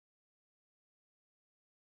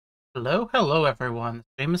Hello everyone. The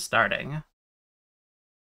stream is starting.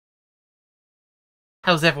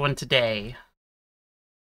 How's everyone today?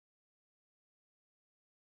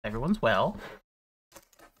 Everyone's well.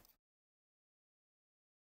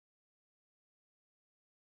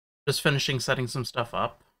 Just finishing setting some stuff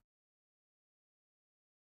up.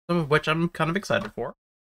 Some of which I'm kind of excited for.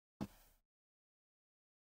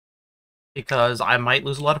 Because I might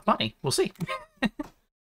lose a lot of money. We'll see. But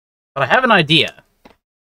I have an idea.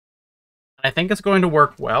 And I think it's going to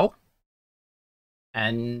work well.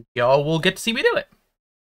 And y'all will get to see me do it.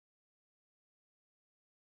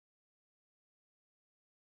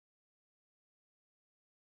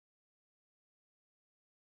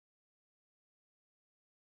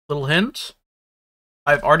 Little hint.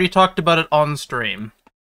 I've already talked about it on stream.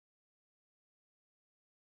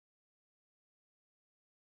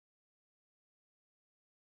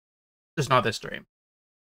 Just not this stream.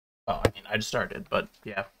 Well, I mean, I just started, but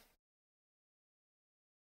yeah.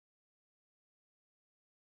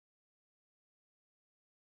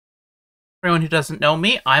 For anyone who doesn't know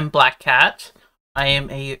me, I'm Black Cat. I am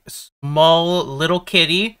a small little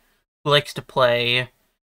kitty who likes to play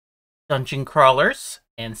dungeon crawlers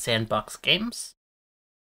and sandbox games.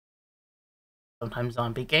 Sometimes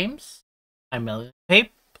zombie games. I mainly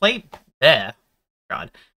play there.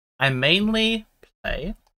 God. I mainly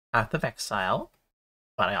play Pathofexile,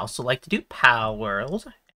 but I also like to do Power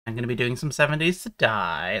World. I'm going to be doing some 7 Days to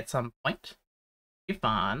Die at some point. Be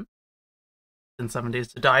fun. And 7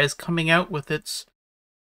 Days to Die is coming out with its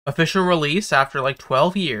official release after like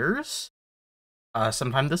 12 years.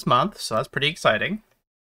 Sometime this month, so that's pretty exciting.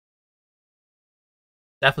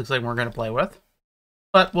 Definitely something we're going to play with.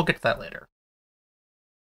 But we'll get to that later.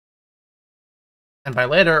 And by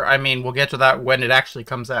later, I mean we'll get to that when it actually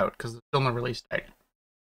comes out, because it's still no release date.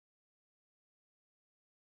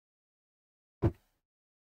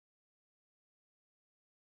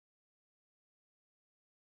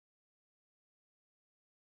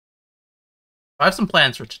 I have some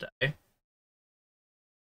plans for today.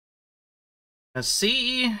 Let's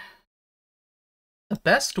see. The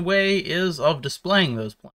best way is of displaying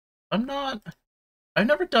those plans. I've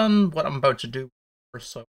never done what I'm about to do,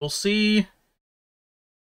 so we'll see.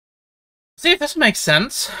 See if this makes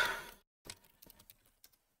sense.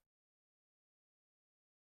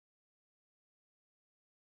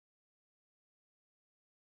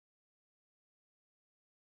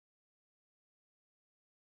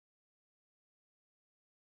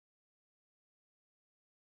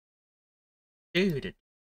 Dude.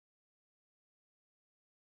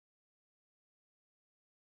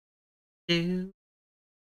 Dude.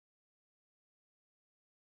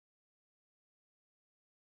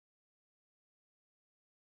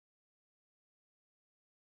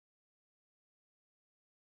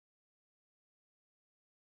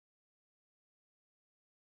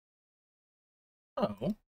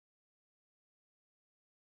 Oh.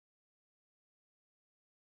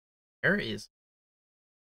 There is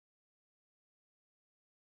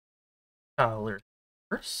color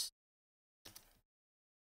first.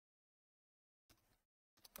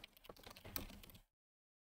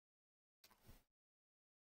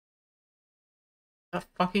 That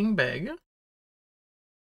fucking big.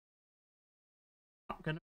 Not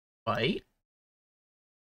gonna fight.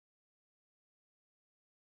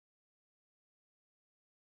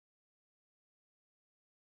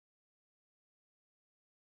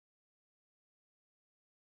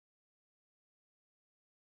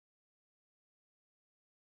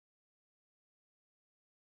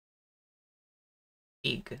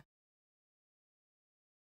 Big.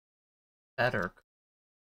 Better.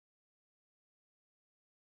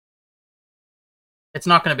 It's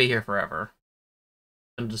not gonna be here forever.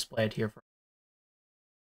 I'm gonna display it here for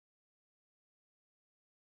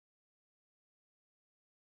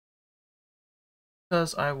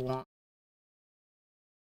because I want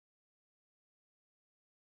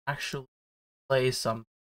to actually play some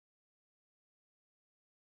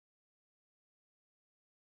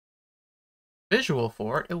visual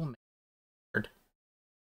for it. It will make it weird.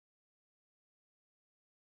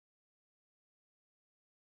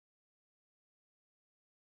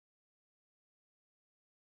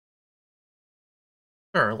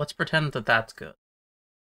 Sure, let's pretend that that's good.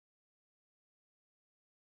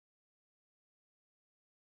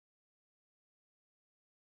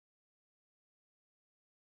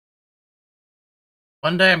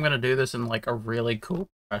 One day I'm gonna do this in like a really cool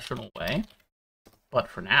professional way, but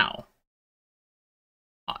for now,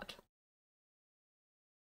 not.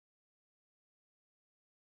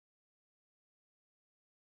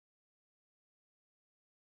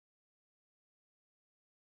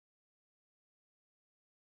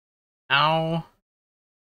 Now,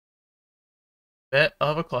 bit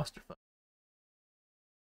of a clusterfuck.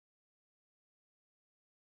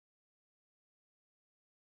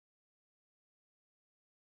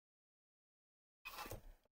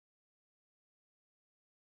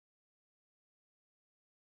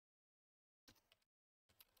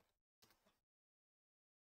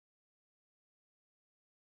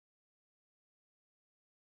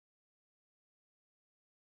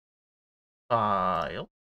 File.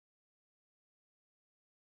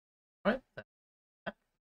 What the heck?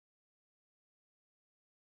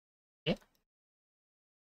 Yeah.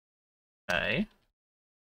 Okay.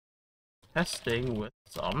 Testing with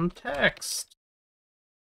some text.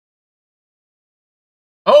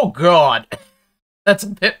 Oh god! That's a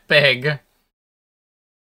bit big.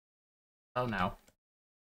 Oh no.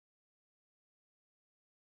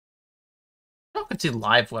 I could see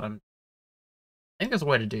live what I'm. I think there's a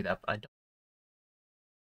way to do that, but I don't.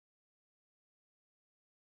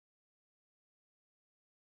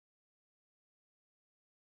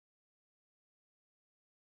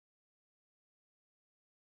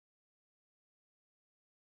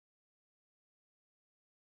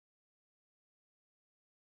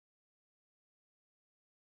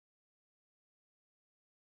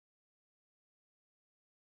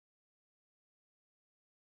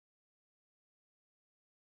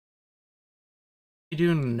 You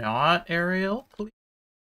do not, Ariel, please.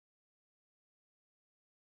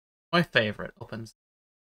 My favorite opens.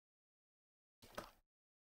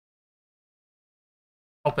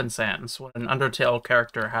 Open Sans, when an Undertale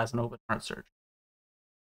character has an open heart surgery.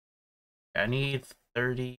 I need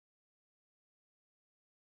 30.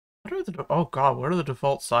 What are the oh god, what are the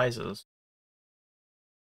default sizes?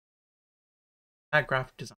 That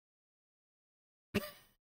graphic design.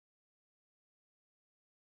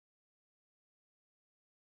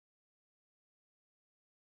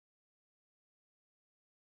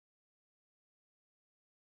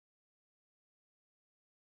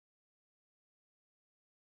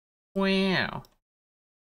 Wow.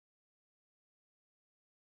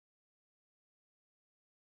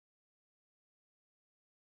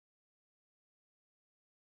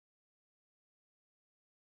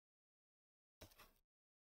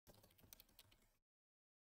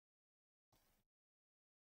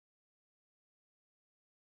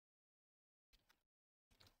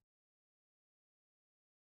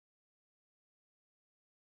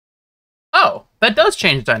 Oh, that does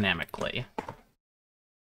change dynamically.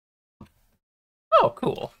 Oh,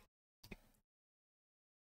 cool.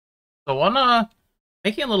 So I wanna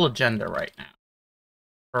making a little agenda right now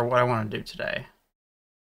for what I want to do today.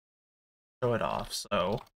 Show it off.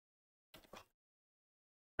 So I'm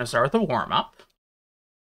gonna start with a warm up.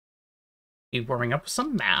 Be warming up with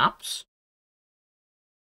some maps,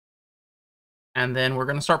 and then we're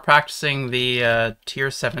gonna start practicing the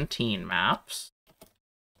tier 17 maps.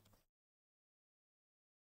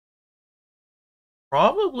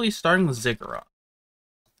 Probably starting with Ziggurat.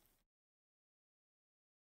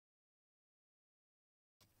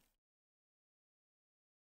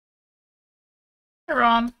 Hey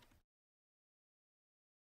Ron,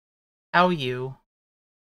 how are you?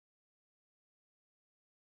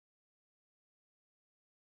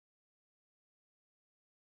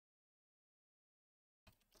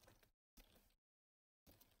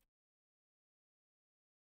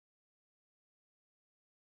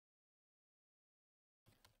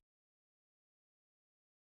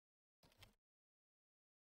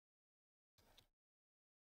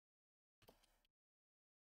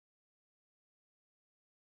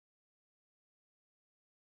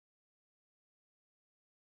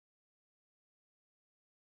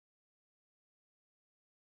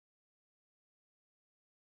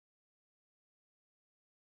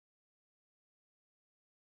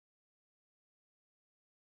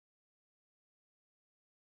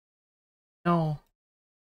 No,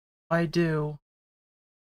 I do.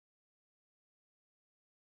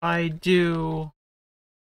 I do.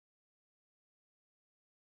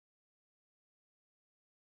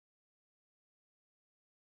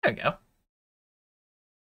 There we go.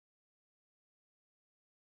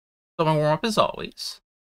 So my warm up as always.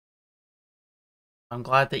 I'm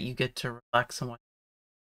glad that you get to relax and watch.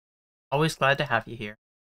 Always glad to have you here.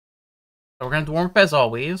 So we're going to warm up as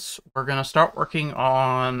always. We're going to start working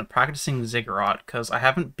on practicing Ziggurat, because I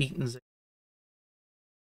haven't beaten Ziggurat.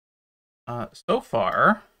 So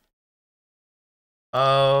far,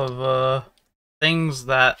 of things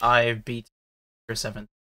that I've beat tier 7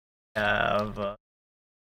 have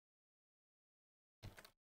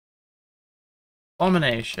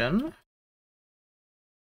Abomination,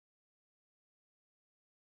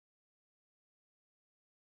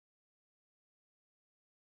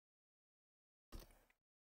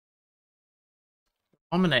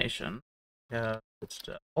 Abomination. Yeah,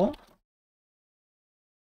 Citadel.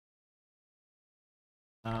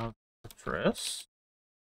 Fortress.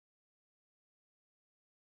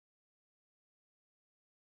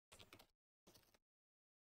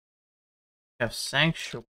 We have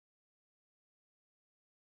Sanctuary.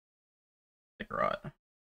 Right.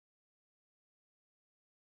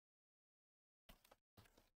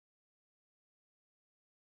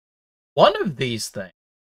 One of these things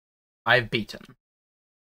I've beaten.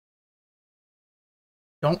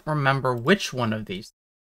 Don't remember which one of these.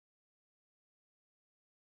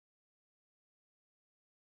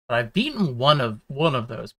 But I've beaten one of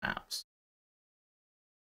those maps.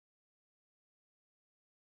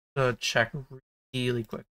 To check really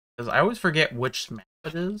quick. Because I always forget which map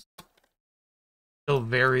it is. Still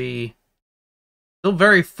very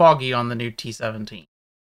foggy on the new T17.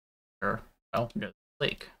 Or, well, good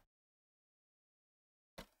lake.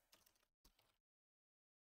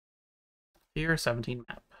 Tier 17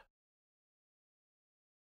 map.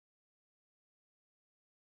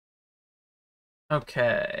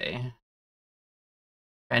 Okay.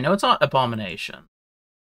 I know it's not Abomination.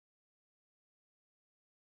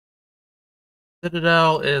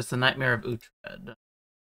 Citadel is the Nightmare of Uhtred.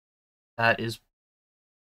 That is...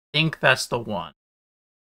 I think that's the one.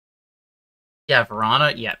 Yeah,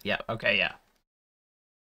 Verana? Yep, okay, yeah.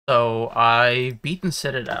 So, I've beaten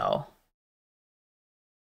Citadel.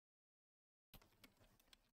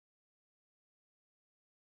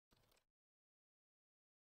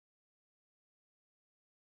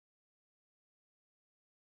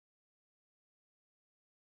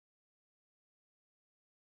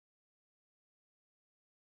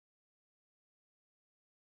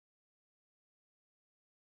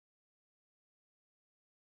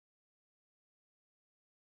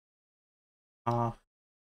 Off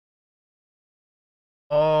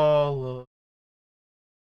all of...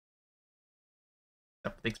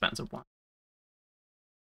 except the expensive one.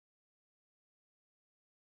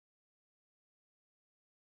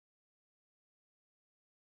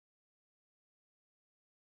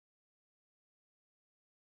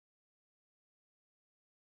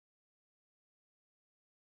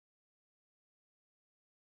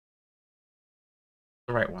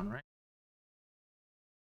 The right one, right?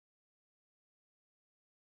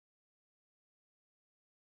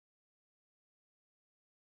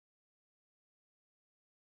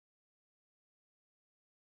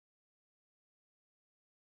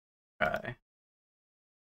 Okay.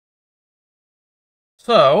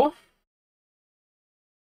 So,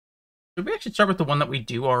 should we actually start with the one that we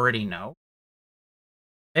do already know?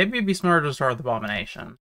 Maybe it'd be smarter to start with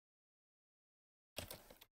Abomination.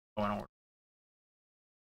 Go in order.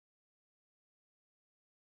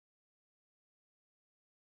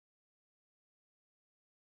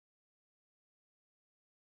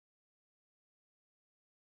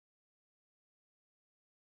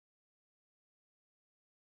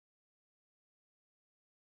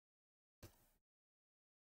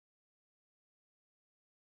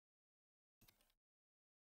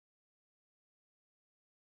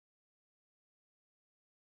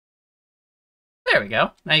 There we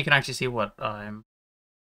go. Now you can actually see what I'm...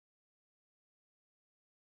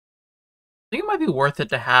 I think it might be worth it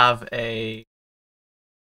to have a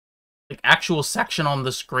actual section on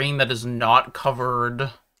the screen that is not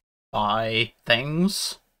covered by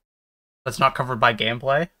things. That's not covered by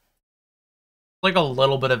gameplay. Like a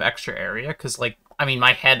little bit of extra area, because I mean,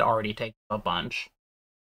 my head already takes a bunch.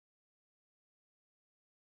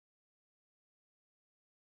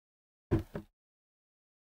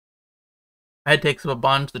 My head takes up a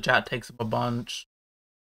bunch, the chat takes up a bunch.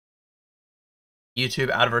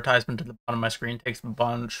 YouTube advertisement to the bottom of my screen takes up a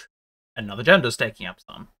bunch. And now the agenda's taking up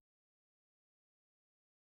some.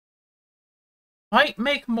 Might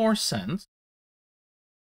make more sense.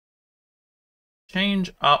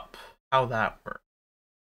 Change up how that works.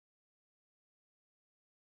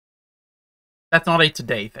 That's not a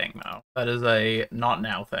today thing, though. That is a not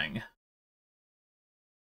now thing.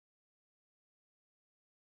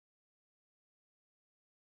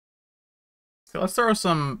 So let's throw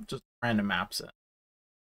some just random maps in.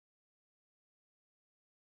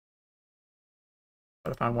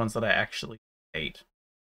 Try to find ones that I actually hate.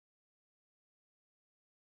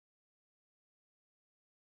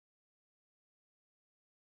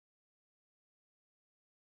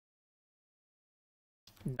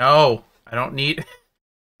 No, I don't need...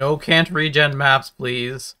 No can't regen maps,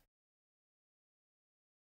 please.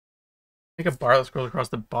 Make a bar that scrolls across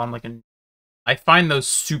the bottom like an... I find those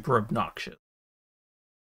super obnoxious.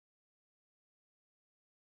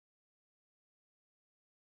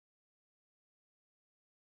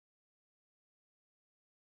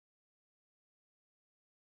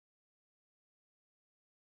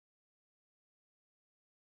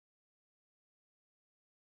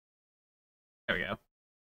 There we go. Have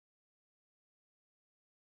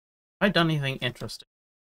I done anything interesting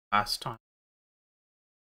last time?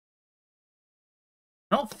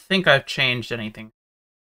 I don't think I've changed anything.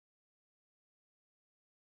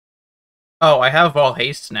 Oh, I have all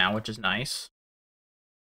haste now, which is nice.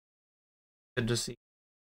 Good to see.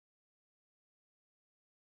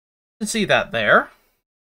 To see that there.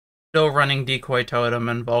 Still running Decoy Totem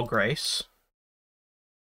and Volgrace.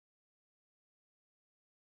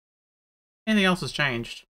 Anything else has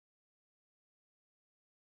changed?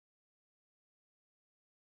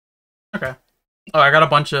 Okay. Oh, I got a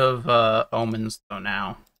bunch of omens though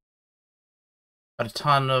now. Got a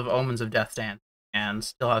ton of omens of Death Dance, and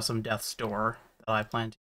still have some Death's Door that I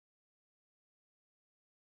plan to.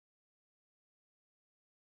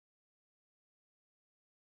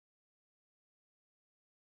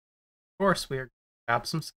 Of course, we are grab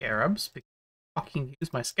some scarabs because I fucking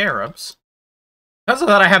use my scarabs. Because of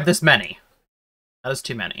that, I have this many. That is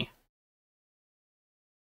too many.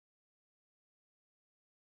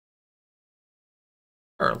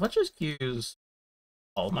 Sure, let's just use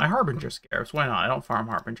all my Harbinger scarabs. Why not? I don't farm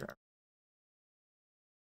Harbinger.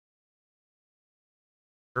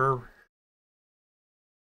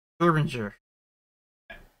 Harbinger.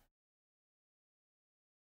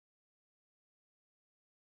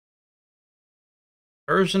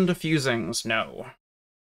 Version diffusings, no.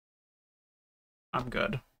 I'm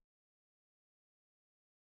good.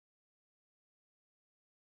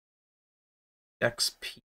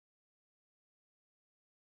 XP.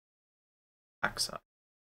 Axa.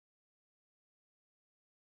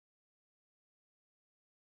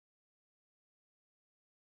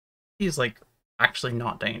 He's like actually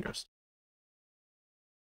not dangerous.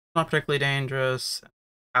 Not particularly dangerous.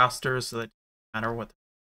 Faster, so that no matter what.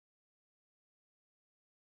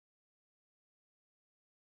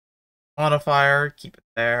 Modifier, keep it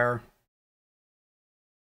there.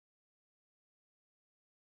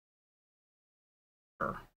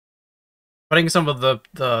 Sure. Putting some of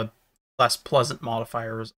the less pleasant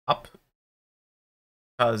modifiers up,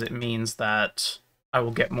 because it means that I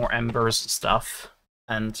will get more embers and stuff.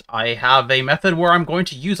 And I have a method where I'm going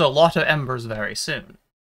to use a lot of embers very soon.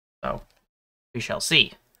 So, we shall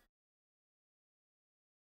see.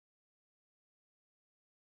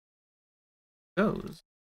 Goes.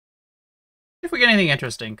 If we get anything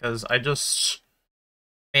interesting, because I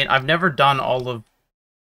mean, I've never done all of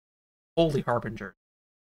Holy Harbinger.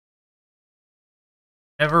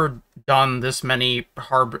 Never done this many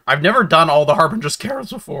I've never done all the Harbinger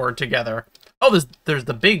scarabs before together. Oh, there's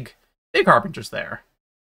the big Harbingers there.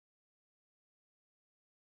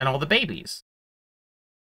 And all the babies.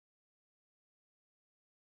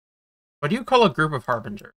 What do you call a group of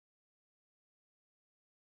Harbingers?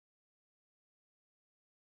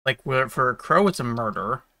 Like, for a crow, it's a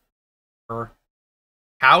murder. For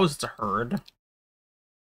cows, it's a herd.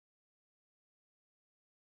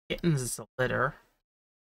 Kittens, it's a litter.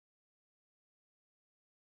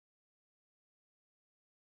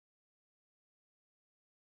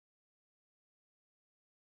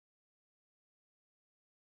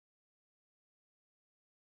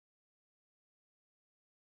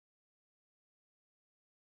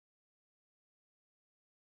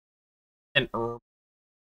 An herb.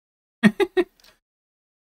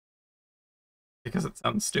 Because it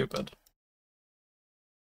sounds stupid.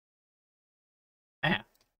 Yeah.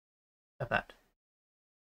 At that.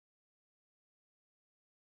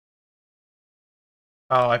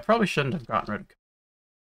 Oh, I probably shouldn't have gotten rid of.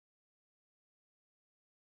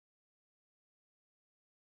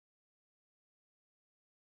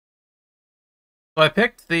 So I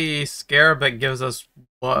picked the scarab that gives us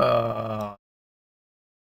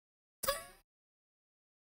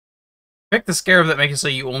pick the scarab that makes it so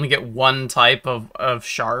you only get one type of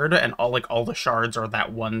shard, and all the shards are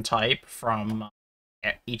that one type from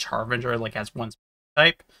each Harbinger, like, has one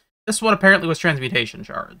type. This one apparently was transmutation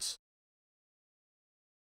shards.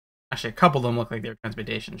 Actually, a couple of them look like they're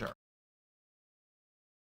transmutation shards.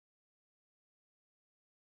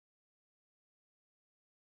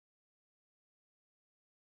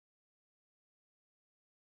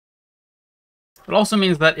 It also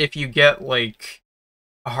means that if you get, like,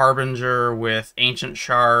 a Harbinger with ancient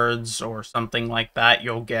shards or something like that,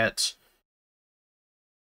 you'll get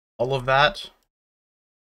all of that.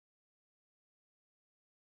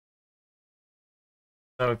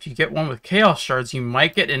 So if you get one with Chaos Shards, you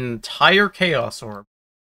might get an entire Chaos Orb.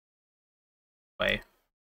 Way.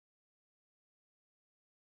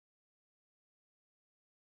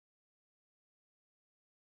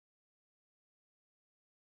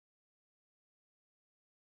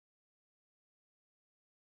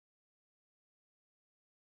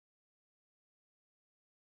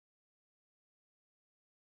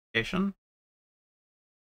 location.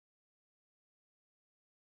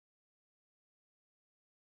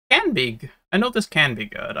 Can be. I know this can be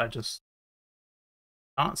good. I just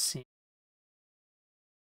not see.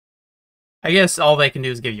 I guess all they can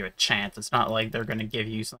do is give you a chance. It's not like they're going to give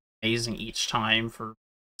you something amazing each time for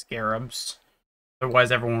scarabs.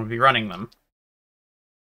 Otherwise, everyone would be running them.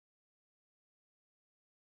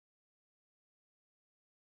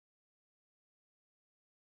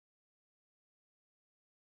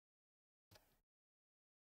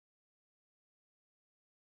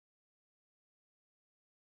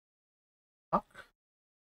 Fuck.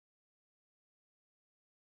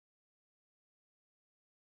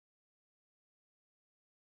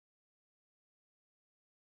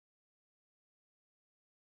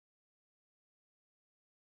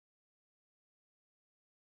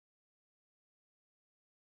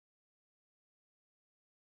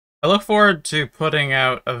 I look forward to putting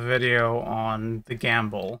out a video on the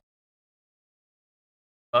gamble,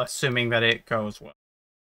 assuming that it goes well.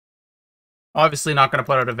 Obviously not going to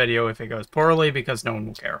put out a video if it goes poorly, because no one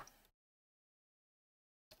will care.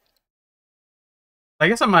 I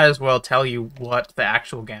guess I might as well tell you what the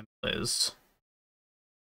actual gamble is.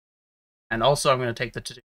 And also I'm going to take the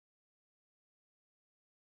to-do.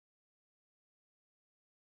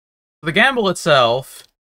 The gamble itself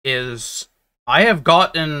is, I have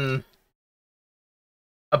gotten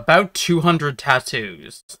about 200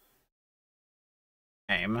 tattoos.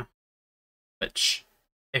 Game. Which,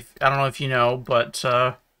 if I don't know if you know, but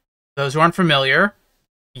those who aren't familiar,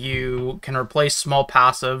 you can replace small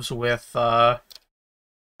passives with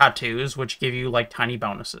tattoos, which give you like tiny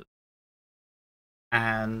bonuses.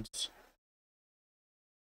 And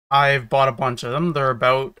I've bought a bunch of them. They're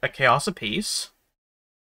about a chaos apiece.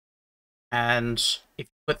 And if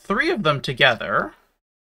you put 3 of them together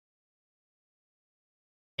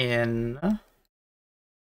in a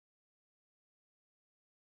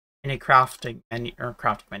crafting menu, or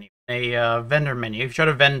a vendor menu, if you try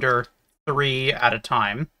to vendor 3 at a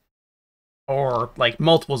time, or like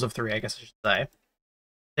multiples of 3, I guess I should say,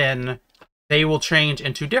 then they will change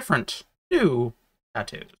into different new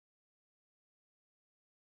tattoos.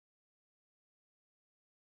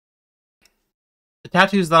 The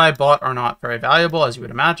tattoos that I bought are not very valuable, as you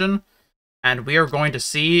would imagine, and we are going to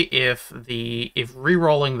see if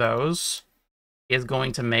re-rolling those is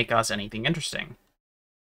going to make us anything interesting.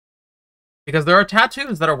 Because there are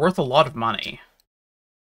tattoos that are worth a lot of money.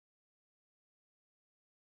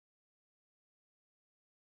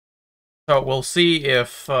 So we'll see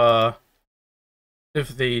if the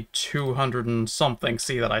 200 and something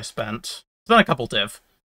C that I spent, it's been a couple div.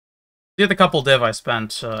 See if the couple div I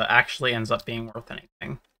spent actually ends up being worth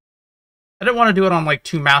anything. I didn't want to do it on like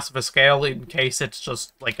too massive a scale in case it's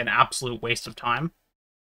just like an absolute waste of time.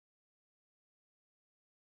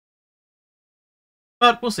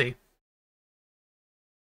 But we'll see.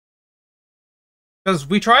 Because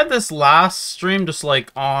we tried this last stream just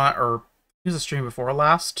like on, or it was a stream before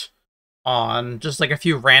last, on just like a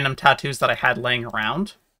few random tattoos that I had laying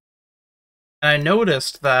around. And I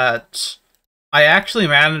noticed that I actually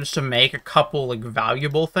managed to make a couple like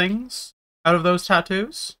valuable things out of those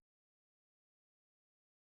tattoos.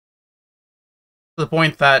 To the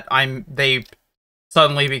point that they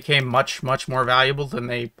suddenly became much more valuable than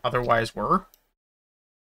they otherwise were.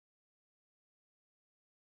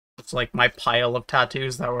 It's like my pile of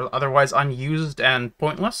tattoos that were otherwise unused and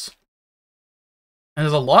pointless. And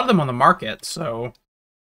there's a lot of them on the market, so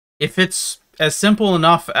if it's as simple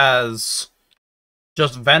enough as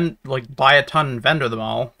just buy a ton and vendor them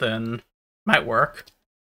all, then it might work.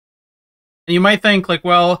 And you might think, like,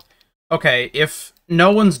 well, okay, if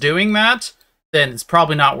no one's doing that, then it's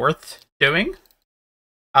probably not worth doing.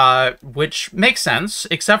 Which makes sense,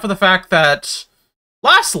 except for the fact that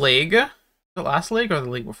last league, the last league or the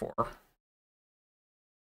league before?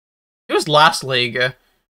 It was last league.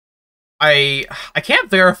 I can't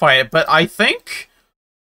verify it, but I think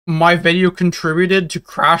my video contributed to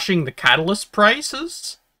crashing the catalyst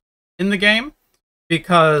prices in the game,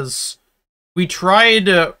 because we tried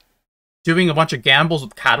doing a bunch of gambles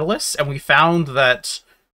with catalysts, and we found that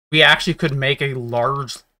we actually could make a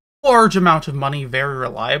large amount of money very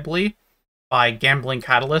reliably by gambling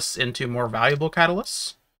catalysts into more valuable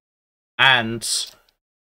catalysts. And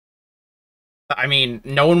I mean,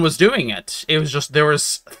 no one was doing it. It was just, there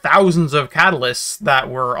was thousands of catalysts that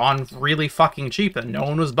were on really fucking cheap that no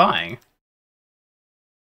one was buying.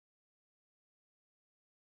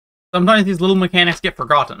 Sometimes these little mechanics get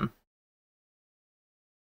forgotten.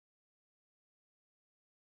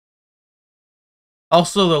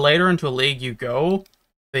 Also, the later into a league you go,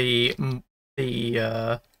 the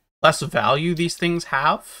less value these things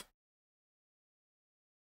have.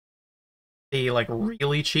 The like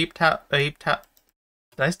really cheap have I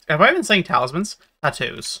been saying talismans?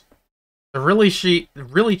 Tattoos. The really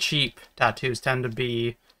cheap tattoos tend to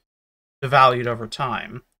be devalued over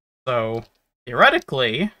time. So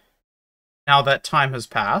theoretically, now that time has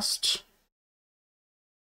passed,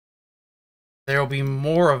 there will be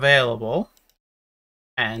more available,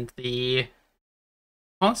 and the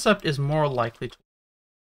concept is more likely to.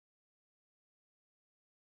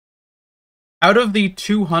 Out of the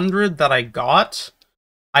 200 that I got,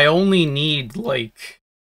 I only need, like,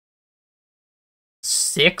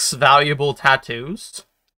 6 valuable tattoos.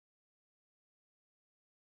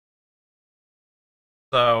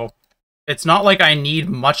 So, it's not like I need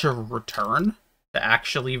much of a return to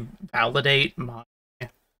actually validate my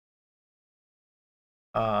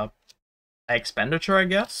expenditure, I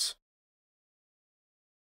guess.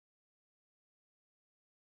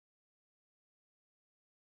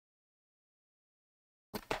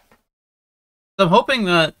 So I'm hoping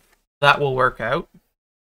that that will work out.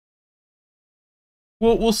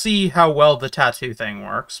 We'll see how well the tattoo thing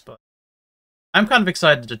works, but I'm kind of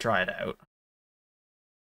excited to try it out.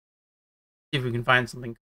 See if we can find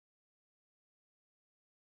something.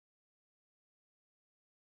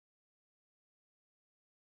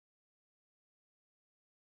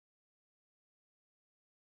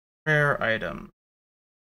 Rare item.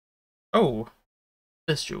 Oh,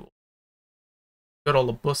 this jewel. Got all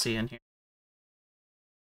the bussy in here.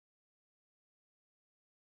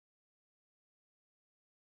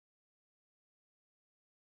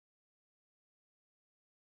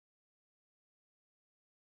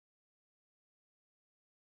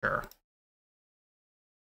 Sure.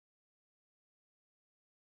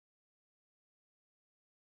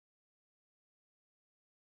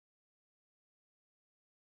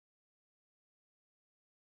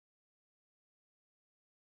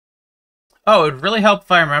 Oh, it would really help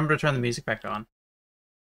if I remember to turn the music back on.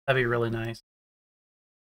 That'd be really nice.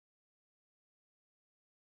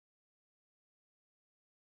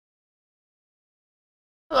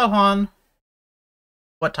 Hello, Han.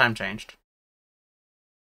 What time changed?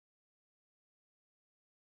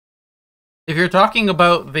 If you're talking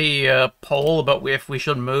about the poll about if we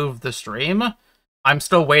should move the stream, I'm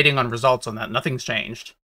still waiting on results on that. Nothing's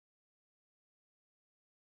changed.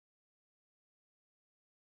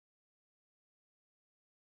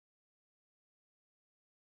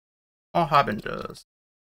 Oh, Harbingers.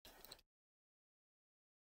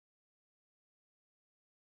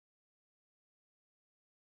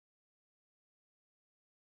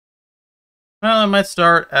 Well, I might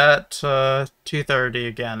start at 2:30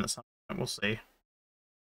 again at some point. We'll see.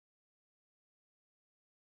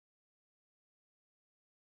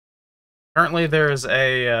 Currently, there's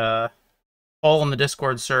a poll in the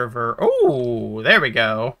Discord server. Oh, there we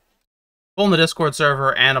go. Poll in the Discord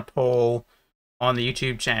server and a poll on the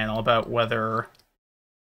YouTube channel about whether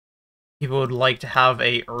people would like to have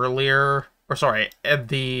a earlier, or sorry, at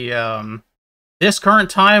the this current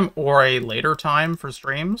time or a later time for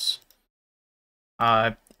streams.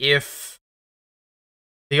 If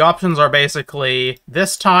the options are basically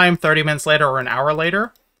this time, 30 minutes later, or an hour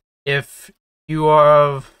later, if you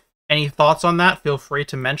have any thoughts on that, feel free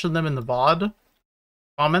to mention them in the VOD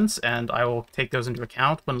comments, and I will take those into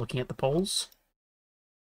account when looking at the polls.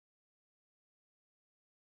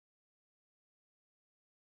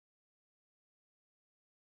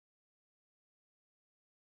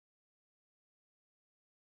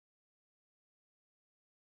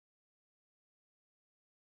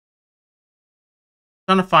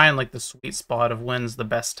 Trying to find like the sweet spot of when's the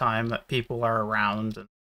best time that people are around and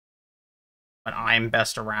when I'm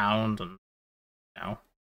best around, and you know.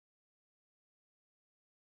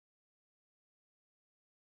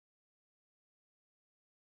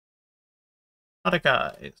 Not a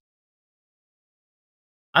guys.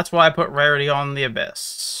 That's why I put rarity on the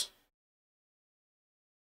Abyss.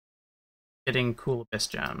 Getting cool Abyss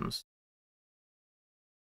gems.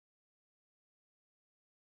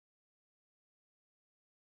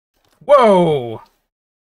 Whoa!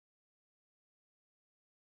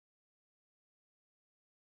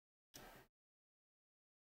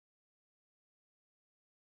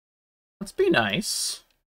 Let's be nice.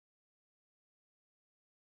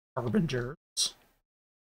 Harbingers.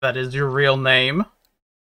 That is your real name.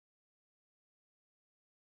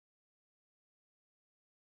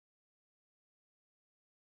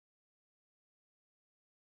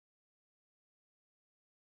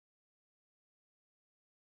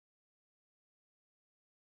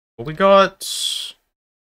 We got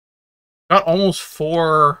almost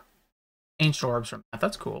 4 ancient orbs from that.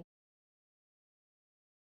 That's cool.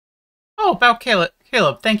 Oh, about Caleb.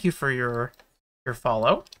 Caleb, thank you for your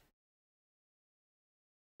follow.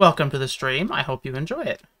 Welcome to the stream. I hope you enjoy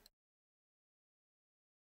it.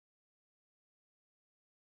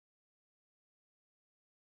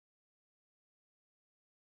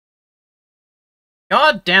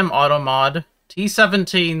 Goddamn automod.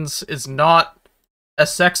 T17s is not a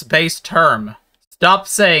sex-based term. Stop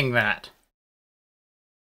saying that.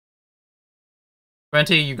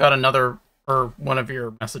 20, you got another, or one of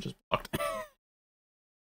your messages blocked.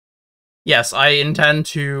 Yes, I intend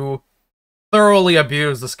to thoroughly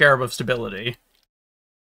abuse the Scarab of Stability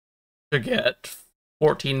to get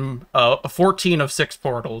 14 of 6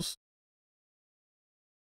 portals.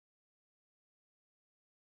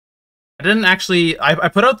 I didn't actually... I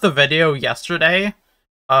put out the video yesterday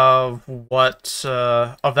of what...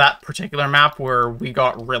 of that particular map where we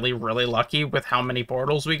got really, really lucky with how many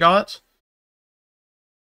portals we got.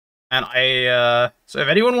 And so if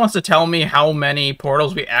anyone wants to tell me how many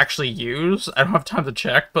portals we actually use, I don't have time to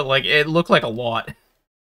check, but, like, it looked like a lot.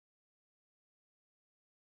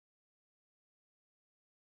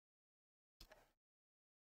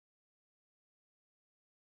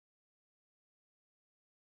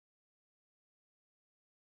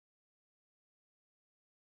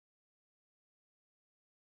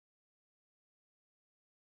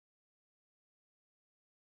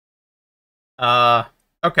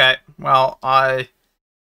 Okay, well, I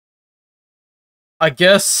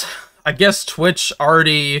guess Twitch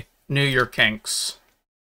already knew your kinks.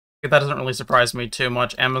 That doesn't really surprise me too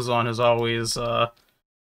much. Amazon has always,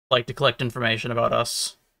 liked to collect information about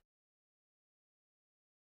us.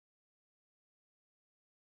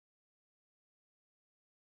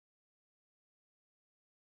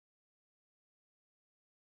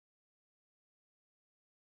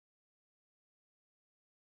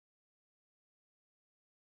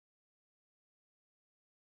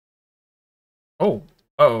 Oh,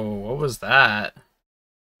 what was that?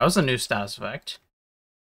 That was a new status effect.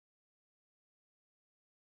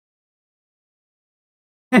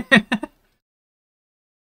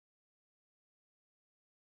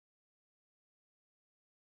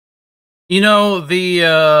 You know,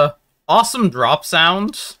 the, awesome drop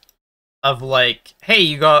sound of, like, hey,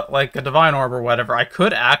 you got, like, a Divine Orb or whatever, I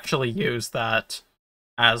could actually use that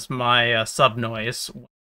as my, sub noise when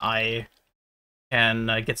I can,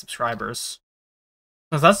 get subscribers.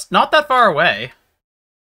 Because that's not that far away.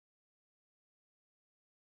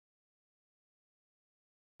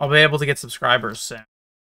 I'll be able to get subscribers soon.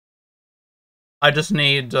 I just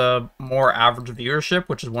need more average viewership,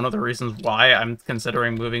 which is one of the reasons why I'm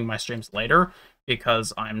considering moving my streams later,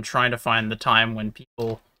 because I'm trying to find the time when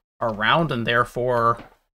people are around and therefore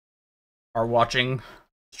are watching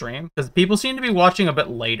stream. Because people seem to be watching a bit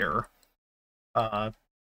later.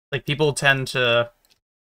 Like, people tend to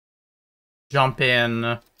jump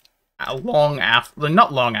in long after,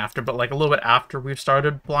 not long after, but like a little bit after we've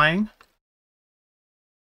started playing.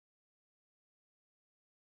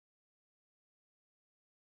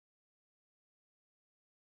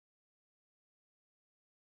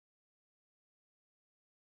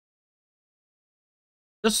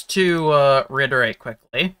 Just to reiterate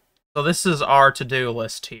quickly, so this is our to-do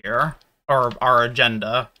list here, or our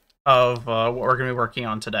agenda of what we're going to be working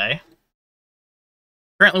on today.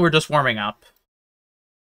 Currently, we're just warming up.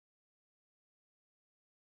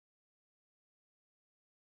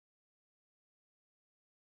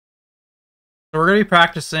 So we're going to be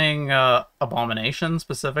practicing Abomination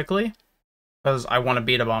specifically, because I want to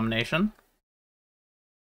beat Abomination.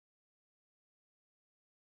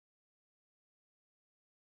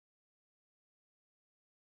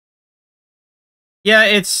 Yeah,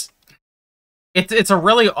 it's a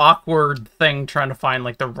really awkward thing trying to find,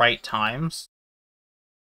 like, the right times.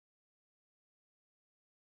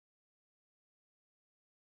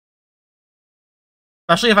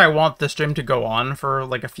 Especially if I want the stream to go on for,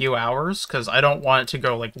 like, a few hours, because I don't want it to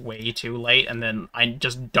go, like, way too late, and then I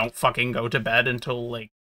just don't fucking go to bed until, like,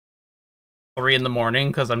 3 in the morning,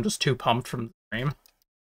 because I'm just too pumped from the stream.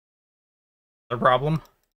 The problem.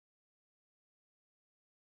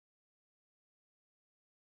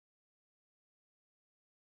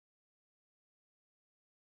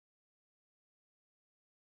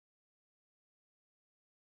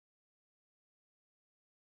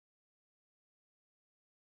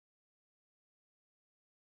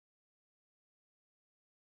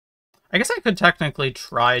 I guess I could technically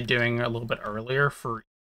try doing a little bit earlier for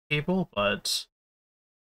people, but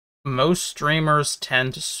most streamers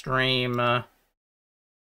tend to stream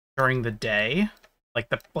during the day, like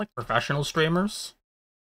professional streamers.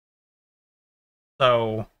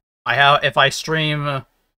 So if I stream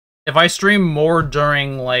if I stream more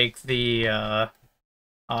during like the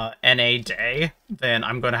NA day, then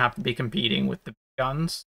I'm gonna have to be competing with the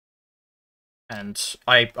guns, and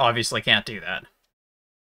I obviously can't do that.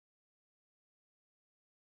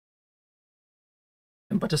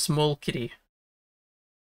 But a small kitty.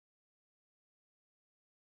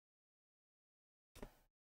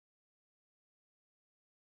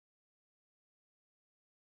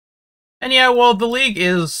 And yeah, well, the league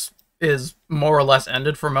is more or less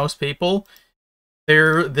ended for most people.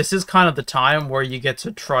 This is kind of the time where you get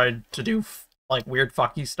to try to do like weird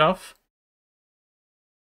fucky stuff.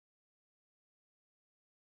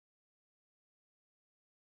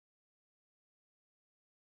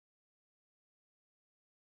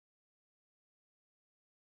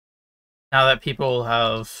 Now that people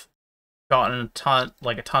have gotten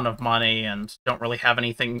a ton of money and don't really have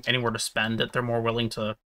anything anywhere to spend it, they're more willing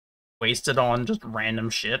to waste it on just random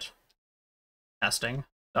shit, testing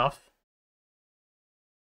stuff.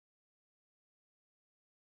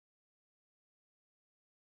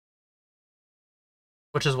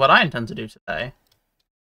 Which is what I intend to do today,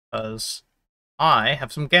 because I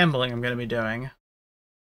have some gambling I'm going to be doing.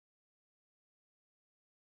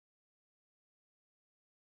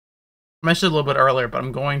 I mentioned a little bit earlier, but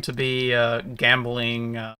I'm going to be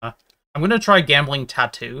gambling. I'm going to try gambling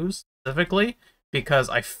tattoos specifically because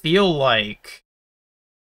I feel like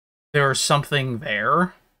there's something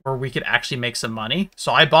there where we could actually make some money.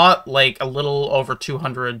 So I bought like a little over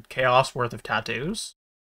 200 chaos worth of tattoos.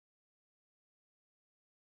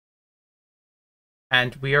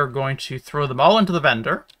 And we are going to throw them all into the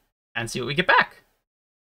vendor and see what we get back.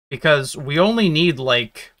 Because we only need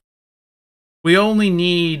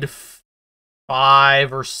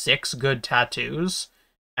 5 or 6 good tattoos,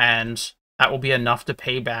 and that will be enough to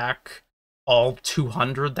pay back all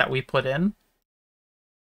 200 that we put in.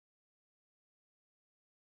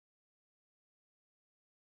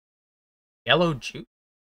 Yellow juice?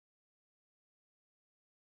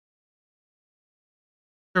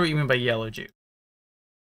 Sure what you mean by yellow juice.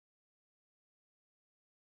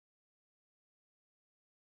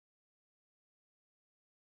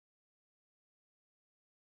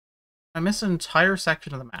 I missed an entire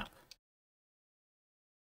section of the map.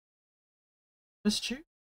 This juice?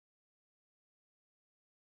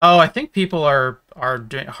 Oh, I think people are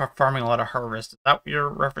farming a lot of harvest. Is that what you're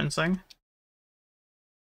referencing?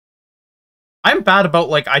 I'm bad about,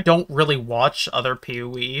 like, I don't really watch other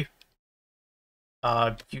PoE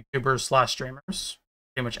YouTubers slash streamers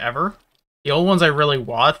pretty much ever. The only ones I really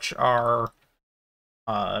watch are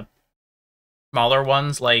uh smaller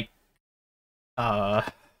ones like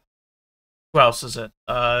who else is it?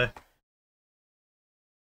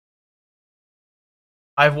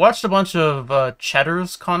 I've watched a bunch of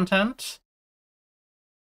Cheddar's content.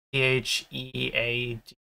 Chead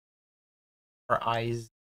or I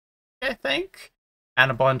think.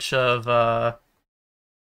 And a bunch of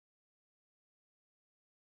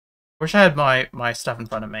wish I had my stuff in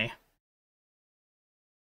front of me.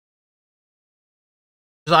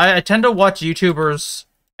 'Cause I tend to watch YouTubers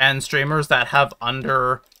and streamers that have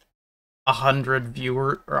under 100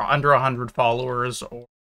 viewer or under 100 followers or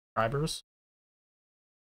subscribers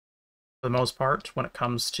for the most part when it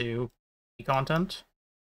comes to content.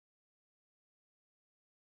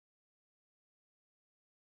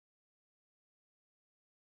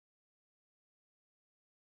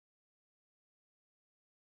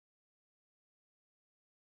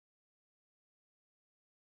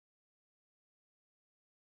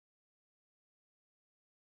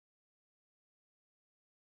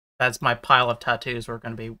 That's my pile of tattoos we're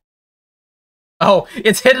going to be... Oh,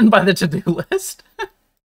 it's hidden by the to-do list?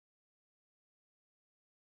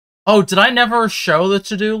 Oh, did I never show the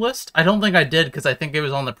to-do list? I don't think I did, because I think it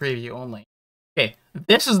was on the preview only. Okay,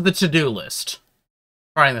 this is the to-do list.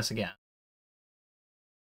 Trying this again.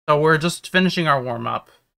 So we're just finishing our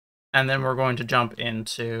warm-up, and then we're going to jump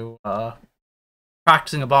into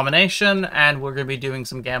practicing Abomination, and we're going to be doing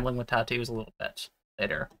some gambling with tattoos a little bit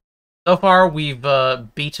later. So far, we've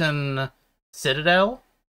beaten Citadel,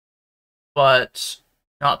 but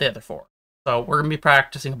not the other 4. So we're going to be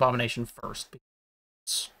practicing Abomination first.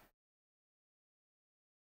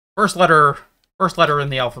 First letter in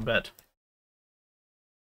the alphabet.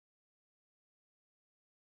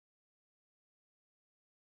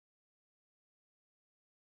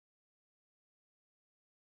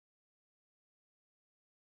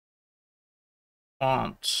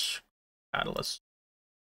 Font. Catalyst.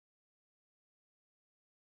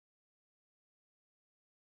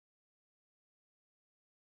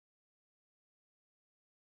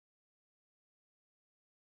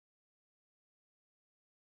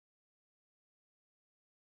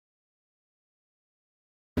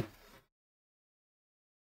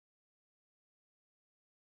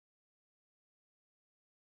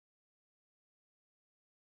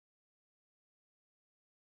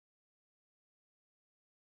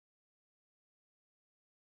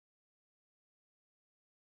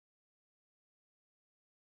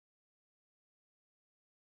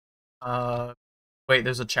 Wait,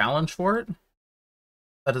 there's a challenge for it?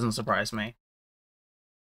 That doesn't surprise me.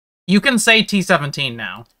 You can say T17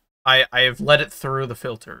 now. I've let it through the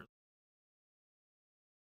filters.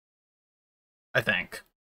 I think.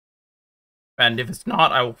 And if it's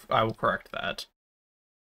not, I will correct that.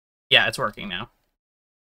 Yeah, it's working now.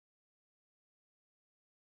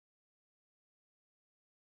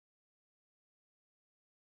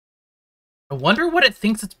 I wonder what it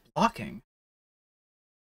thinks it's blocking.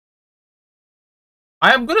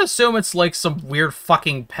 I'm gonna assume it's like some weird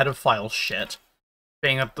fucking pedophile shit.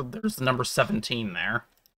 Being up there's the number 17 there.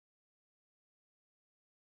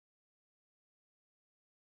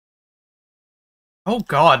 Oh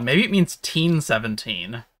god, maybe it means teen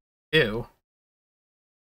 17. Ew.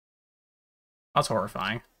 That's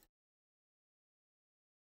horrifying.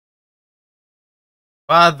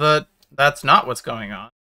 That's not what's going on.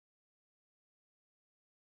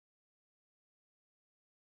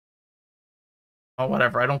 Oh,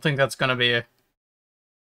 whatever. I don't think that's gonna be a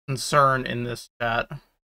concern in this chat.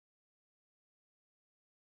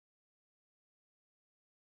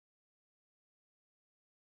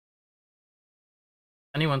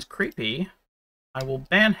 Anyone's creepy, I will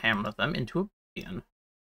banhammer them into oblivion.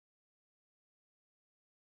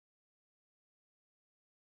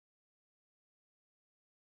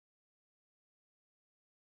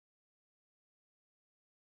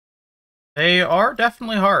 They are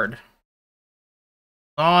definitely hard.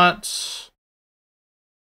 Not...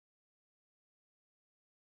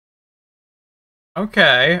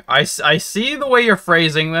 Okay, I see the way you're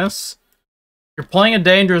phrasing this. You're playing a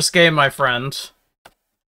dangerous game, my friend.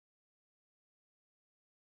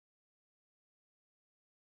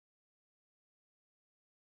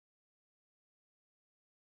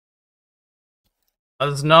 That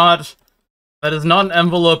is not an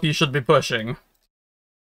envelope you should be pushing.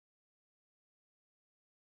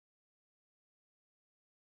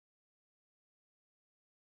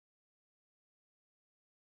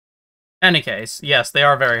 Any case, yes, they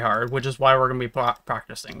are very hard, which is why we're going to be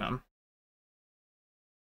practicing them.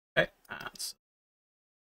 Okay, that's...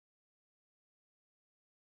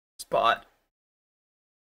 Spot.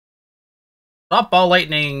 Stop ball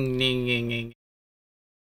lightning.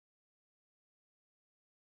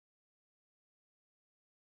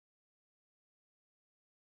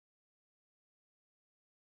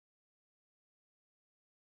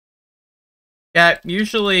 Yeah,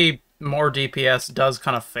 usually more DPS does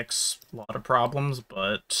kind of fix a lot of problems,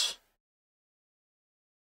 but...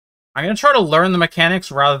 I'm going to try to learn the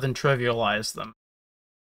mechanics rather than trivialize them.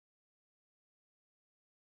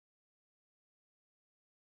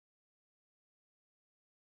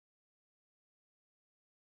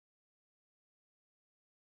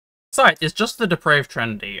 Besides, it's just the Depraved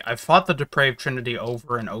Trinity. I've fought the Depraved Trinity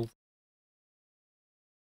over and over.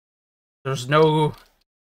 There's no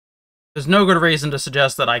good reason to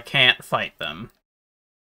suggest that I can't fight them.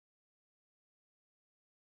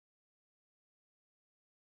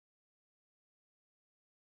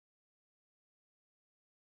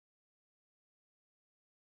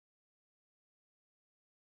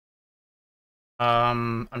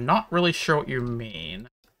 I'm not really sure what you mean.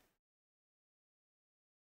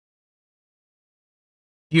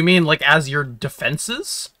 You mean, like, as your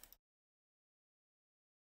defenses?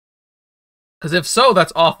 Because if so,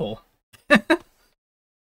 that's awful.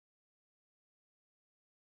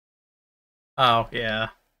 Oh, yeah.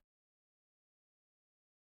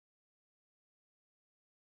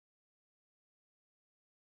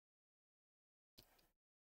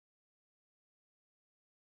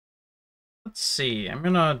 Let's see. I'm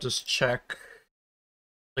gonna just check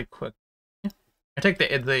really quick. I take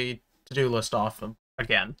the to-do list off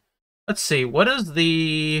again. Let's see. What is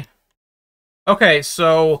the... Okay,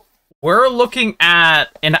 so we're looking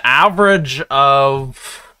at an average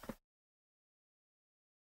of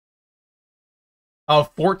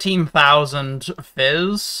 14,000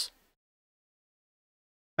 Fizz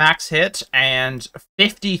max hit and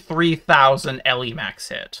 53,000 Ellie max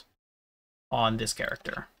hit on this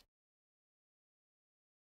character.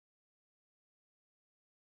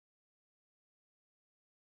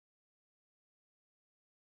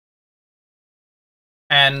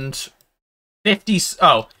 And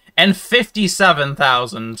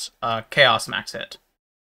 57,000 Chaos max hit.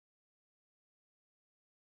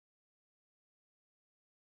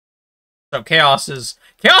 So Chaos is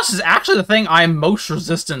actually the thing I'm most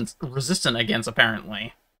resistant against,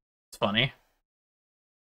 apparently. It's funny. I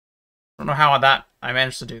don't know how I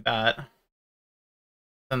managed to do that.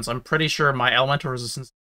 Since I'm pretty sure my elemental resistance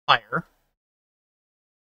is higher.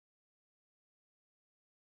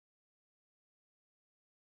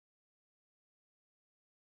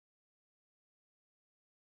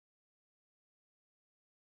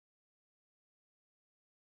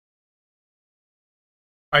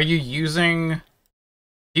 Are you using...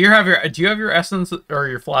 Do you have your essence or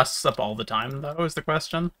your flasks up all the time, though, is the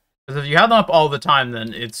question? Because if you have them up all the time,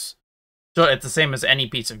 then it's the same as any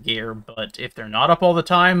piece of gear, but if they're not up all the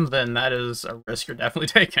time, then that is a risk you're definitely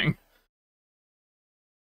taking.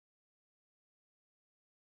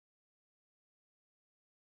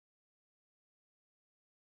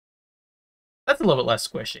 That's a little bit less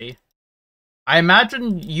squishy. I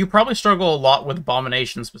imagine you probably struggle a lot with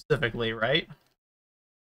Abomination specifically, right?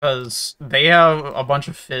 Because they have a bunch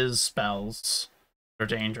of fizz spells that are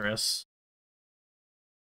dangerous.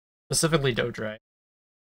 Specifically Dodre.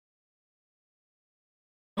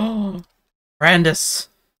 Oh, Brandis.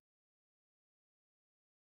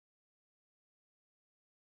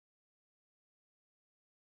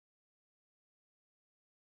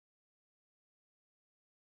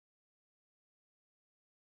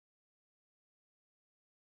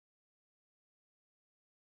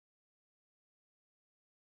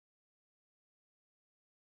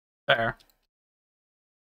 Fair.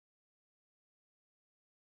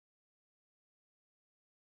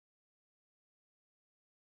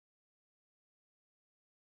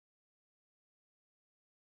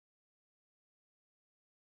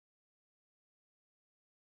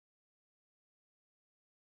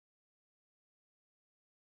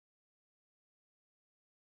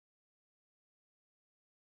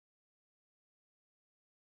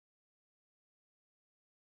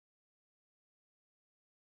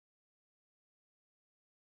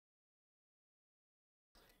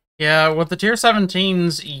 Yeah, with the tier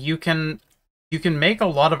 17s, you can make a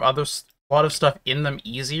lot of stuff in them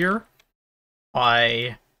easier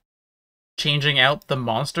by changing out the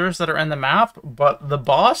monsters that are in the map, but the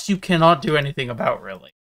boss you cannot do anything about,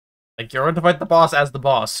 really. Like, you're going to fight the boss as the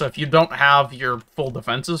boss, so if you don't have your full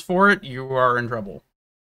defenses for it, you are in trouble.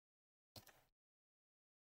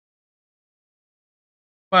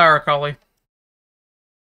 Bye, Aracali.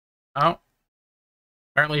 Oh.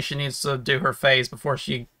 Apparently she needs to do her phase before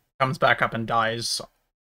she comes back up and dies in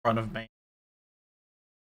front of me.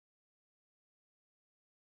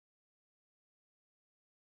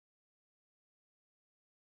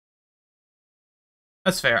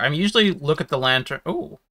 That's fair. I usually look at the lantern.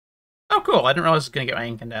 Oh. Oh, cool. I didn't realize I was going to get my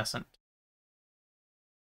incandescent.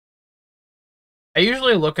 I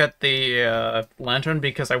usually look at the lantern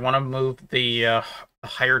because I want to move the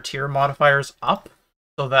higher tier modifiers up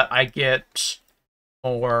so that I get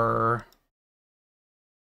more...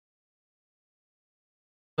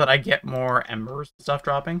 embers and stuff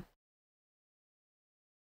dropping.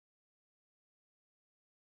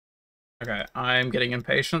 Okay, I'm getting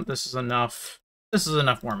impatient. This is enough. This is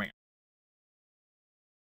enough warming.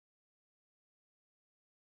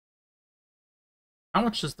 How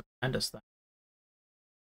much is the Bendis thing?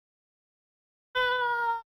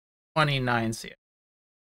 29 CF.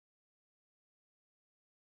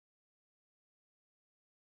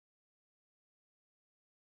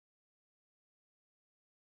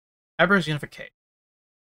 Ever's Unification.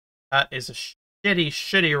 That is a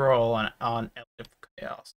shitty roll on Elite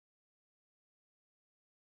Chaos.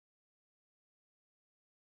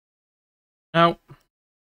 Nope.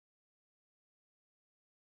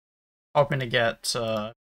 Hoping to get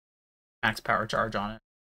max power charge on it.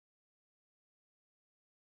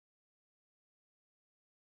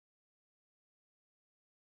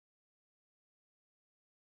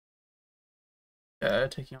 Okay,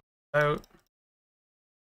 taking out.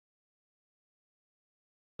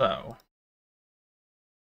 So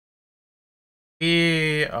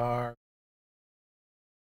we are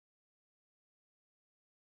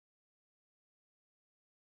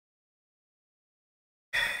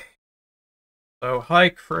high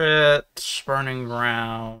crit, burning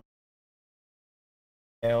ground,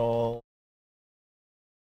 hail.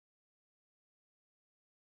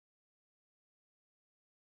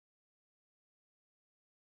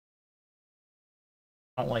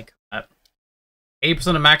 I don't like that.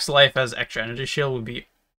 8% of max life as extra energy shield would be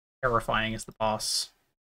terrifying as the boss.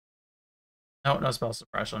 No spell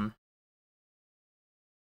suppression.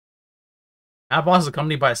 That boss is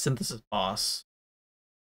accompanied by a synthesis boss.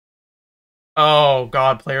 Oh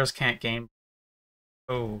god, players can't game.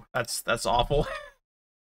 Oh, that's awful.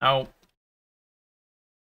 No.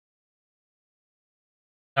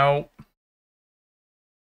 No.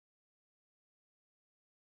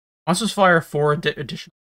 Monsters fire 4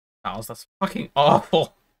 additional tiles. That's fucking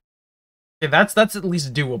awful. Okay, that's at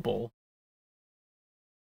least doable.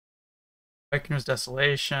 Awakener's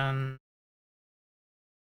Desolation.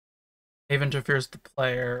 Cave interferes with the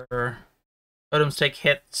player. Totems take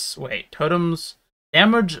hits. Wait, totems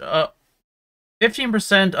damage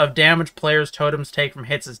 15% of damage players' totems take from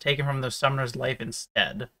hits is taken from the summoner's life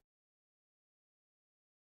instead.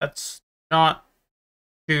 That's not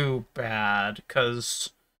too bad, because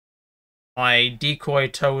my decoy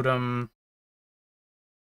totem...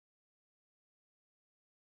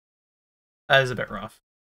 That is a bit rough.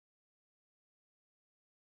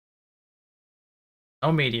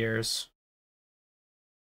 No meteors.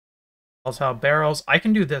 Also barrels. I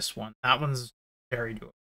can do this one. That one's very doable.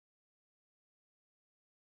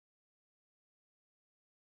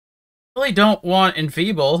 Really don't want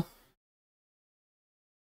Enfeeble.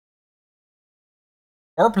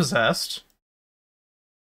 Or Possessed.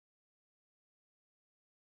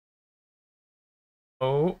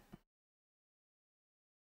 Oh.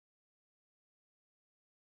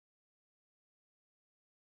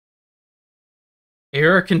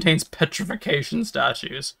 Here contains petrification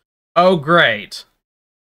statues. Oh, great.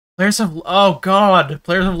 Players have... Oh, God.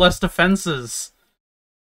 Players have less defenses.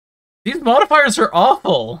 These modifiers are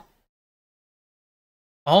awful.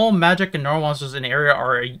 All magic and normal monsters in the area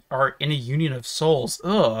are in a union of souls.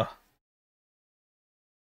 Ugh.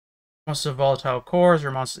 Monsters of volatile cores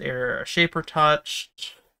or monsters area shaper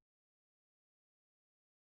touched.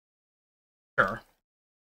 Sure.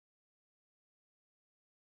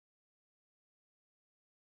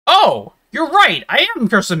 Oh! You're right! I am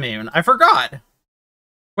curse immune! I forgot!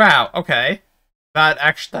 Wow, okay. That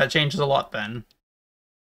changes a lot then.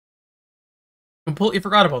 Completely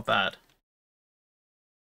forgot about that.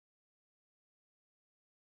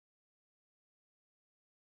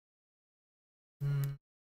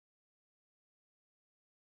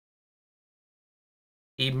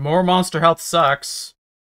 The more monster health sucks.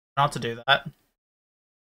 Not to do that.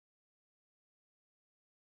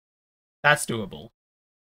 That's doable.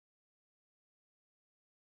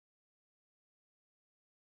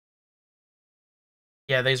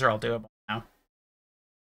 Yeah, these are all doable now.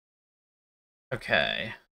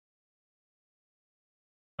 Okay.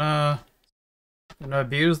 I'm gonna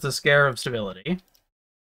abuse the scare of stability.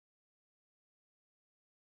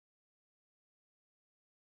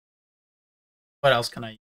 What else can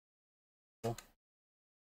I use?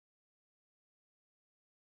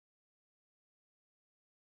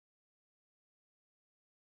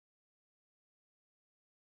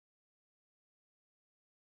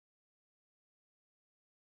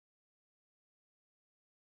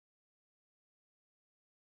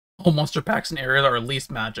 All monster packs in area are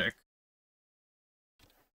least magic.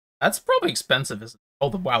 That's probably expensive, isn't it? Oh,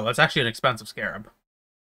 wow, that's actually an expensive scarab.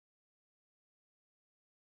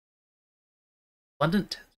 London.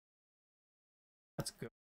 That's good.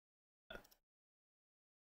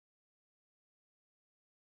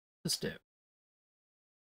 Let's do.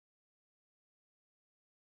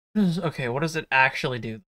 Okay, what does it actually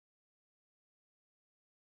do?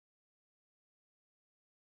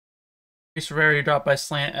 Increase rarity drop by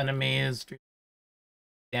slant enemies.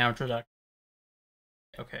 Damage reduction.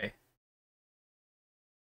 Okay.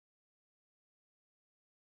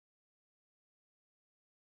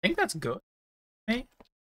 I think that's good. Hey? I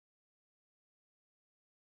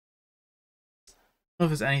don't know if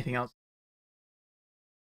there's anything else.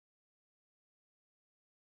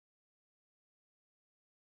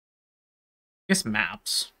 I guess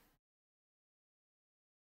maps.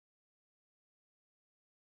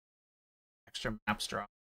 Extra maps drop.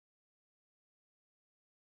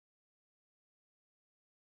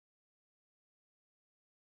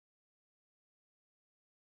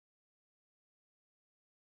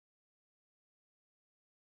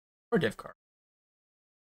 Or div card.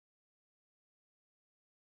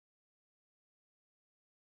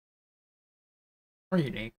 Or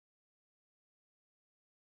unique.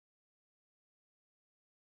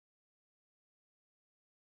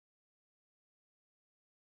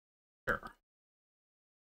 Sure.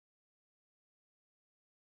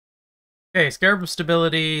 Okay, Scarab of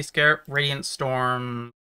Stability, Scarab Radiant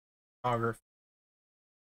Storm, Photography.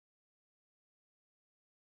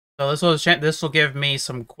 So this will give me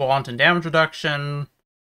some quantum damage reduction.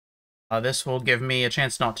 This will give me a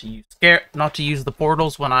chance not to use the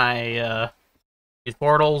portals when I use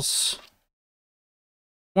portals.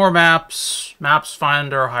 More maps. Maps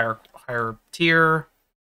finder higher tier.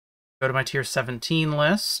 Go to my tier 17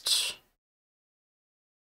 list.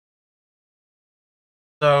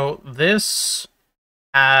 So this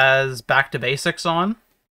has back to basics on.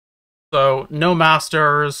 So no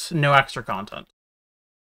masters, no extra content.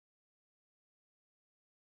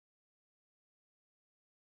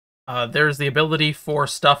 There's the ability for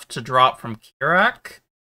stuff to drop from Kirak,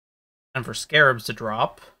 and for scarabs to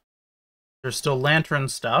drop. There's still lantern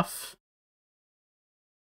stuff.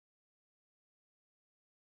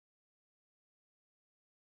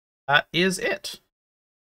 that is it.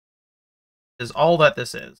 Is all that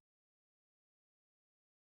this is.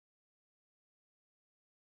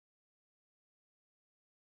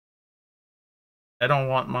 I don't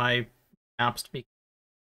want my maps to be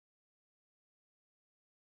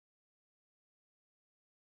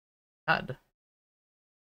bad.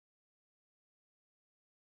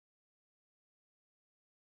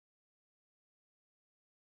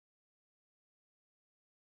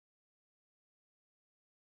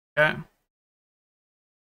 Okay.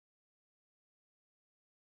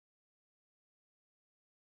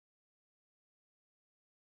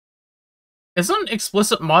 Isn't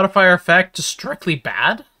explicit modifier effect just strictly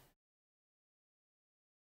bad?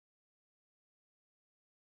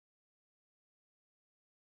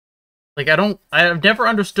 Like, I've never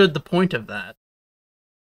understood the point of that.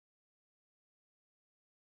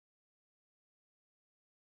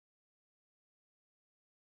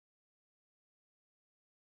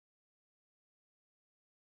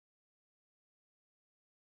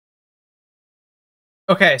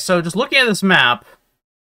 Okay, so just looking at this map,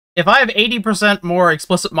 if I have 80% more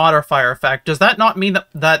explicit modifier effect, does that not mean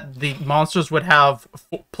that the monsters would have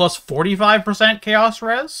plus 45% chaos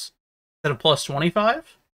res instead of plus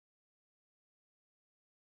 25?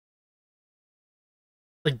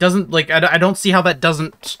 Like, doesn't, like, I don't see how that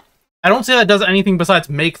doesn't... I don't see how that does anything besides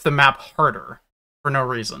make the map harder for no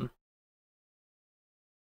reason.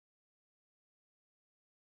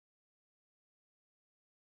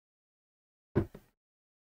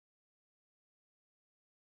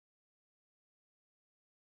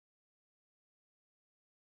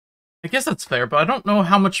 I guess that's fair, but I don't know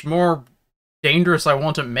how much more dangerous I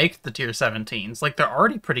want to make the tier 17s. Like, they're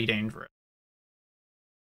already pretty dangerous.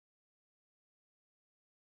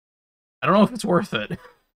 I don't know if it's worth it.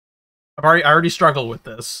 I already struggle with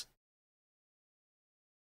this.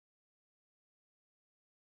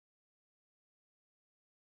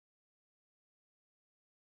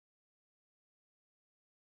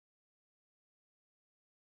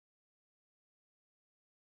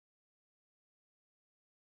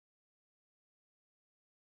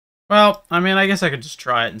 Well, I mean, I guess I could just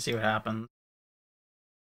try it and see what happens.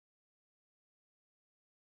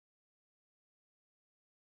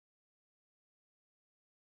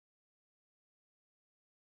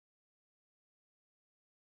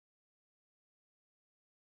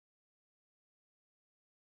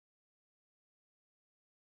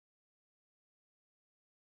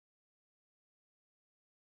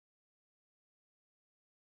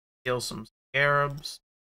 Kill some scarabs.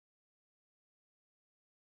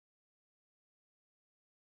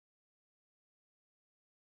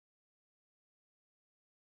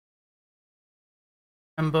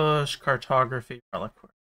 Ambush, cartography,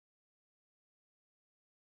 reliquary.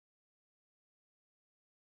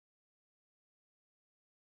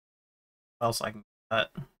 What else I can get?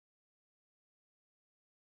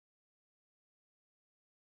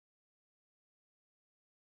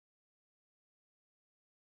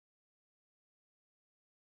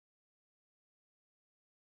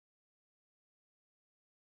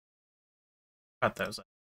 Got those.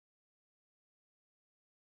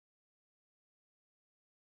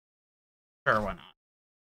 Sure, why not?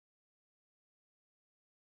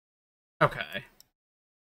 Okay.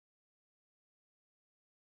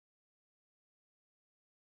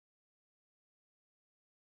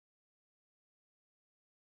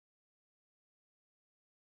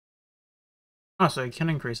 Oh, so you can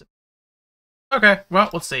increase it. Okay, well,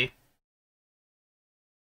 let's see.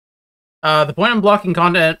 The point of blocking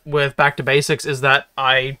content with Back to Basics is that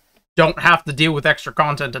I don't have to deal with extra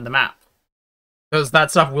content in the map. Because that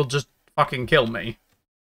stuff will just fucking kill me.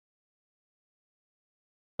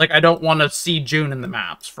 Like, I don't want to see June in the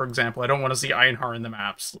maps, for example. I don't want to see Einhar in the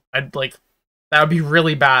maps. I'd, like, that would be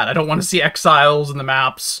really bad. I don't want to see Exiles in the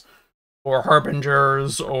maps, or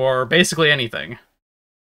Harbingers, or basically anything.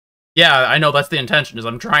 Yeah, I know that's the intention, is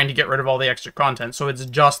I'm trying to get rid of all the extra content, so it's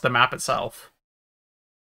just the map itself.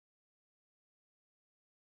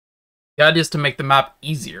 The idea is to make the map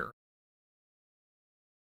easier.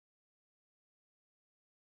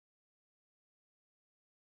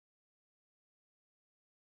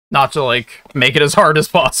 Not to, like, make it as hard as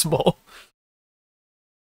possible.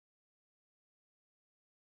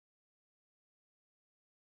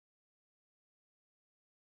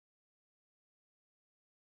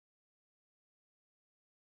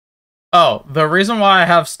 Oh, the reason why I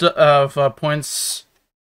have points...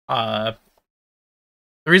 the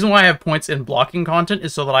reason why I have points in blocking content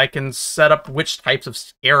is so that I can set up which types of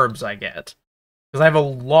scarabs I get. Because I have a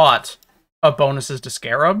lot of bonuses to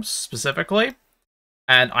scarabs, specifically.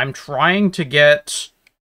 And I'm trying to get...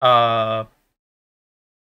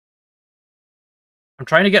 I'm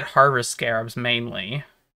trying to get harvest scarabs mainly.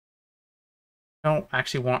 I don't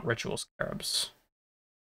actually want ritual scarabs.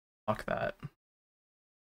 Fuck that.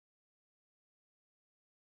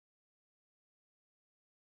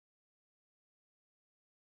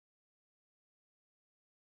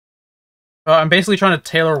 I'm basically trying to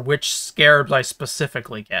tailor which scarabs I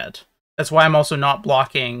specifically get. That's why I'm also not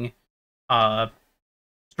blocking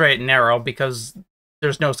straight and narrow, because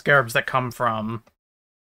there's no scarabs that come from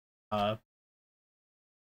uh,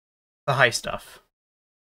 the high stuff.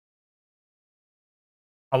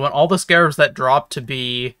 I want all the scarabs that drop to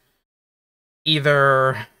be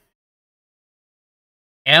either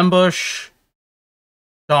ambush,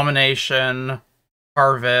 domination,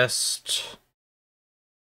 harvest,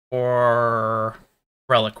 or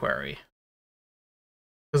reliquary.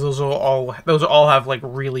 Because those all have like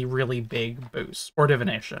really, really big boosts. Or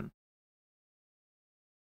divination.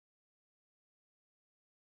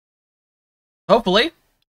 Hopefully,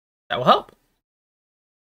 that will help.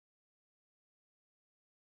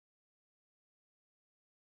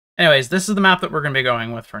 Anyways, this is the map that we're going to be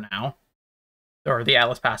going with for now. Or the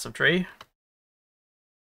Atlas passive tree.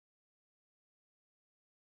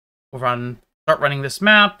 We'll start running this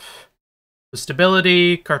map. The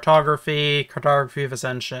stability, cartography of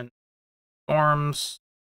ascension, storms.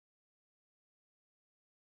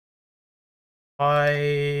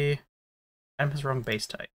 I'm his wrong base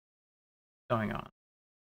type. What's going on?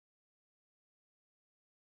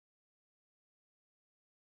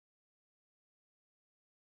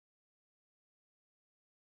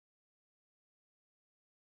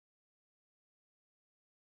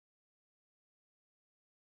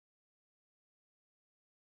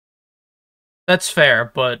 That's fair,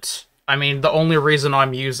 but I mean, the only reason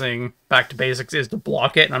I'm using back to basics is to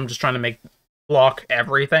block it, and I'm just trying to block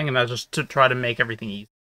everything, and that's just to try to make everything easy.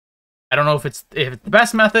 I don't know if it's the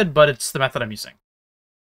best method, but it's the method I'm using.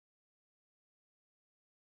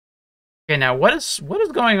 Okay, now what is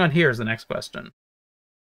going on here is the next question. Is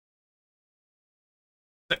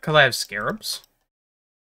it because I have scarabs?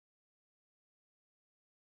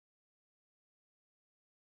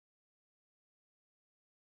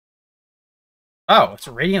 Oh, it's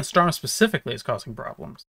Radiant Storm specifically is causing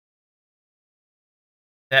problems.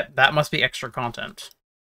 That must be extra content.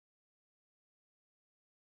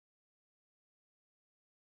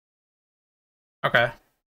 Okay.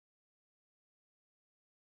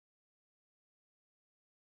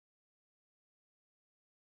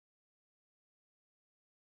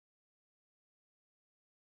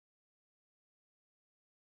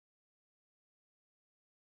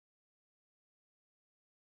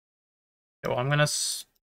 Well, I'm gonna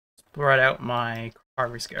spread out my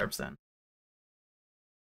Harvey Scarabs then.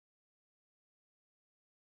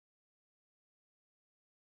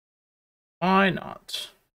 Why not?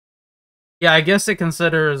 Yeah, I guess it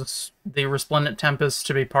considers the Resplendent Tempest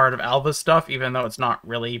to be part of Alva's stuff, even though it's not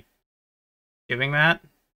really doing that.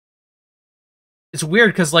 It's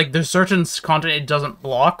weird because like there's certain content it doesn't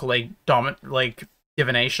block, like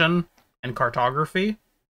divination and cartography,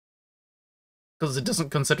 because it doesn't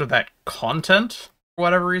consider that content for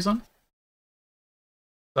whatever reason.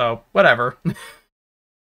 So whatever.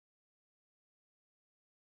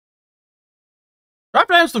 Drop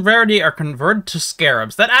downs to rarity are converted to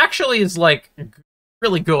scarabs. That actually is like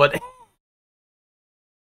really good.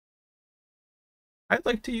 I'd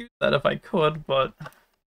like to use that if I could, but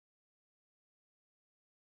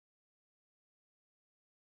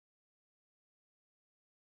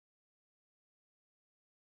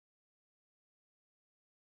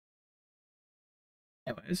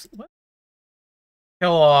anyways, let's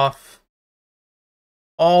kill off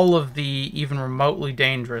all of the even remotely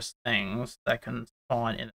dangerous things that can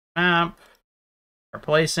spawn in the map,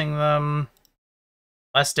 replacing them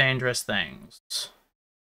less dangerous things.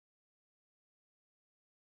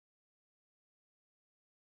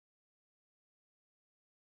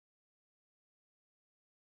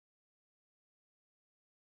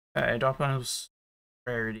 Okay, drop down's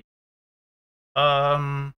rarity.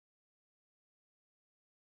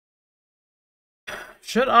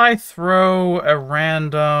 Should I throw a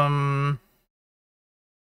random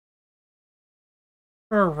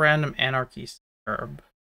anarchy scarab?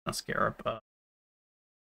 Not scarab,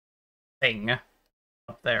 thing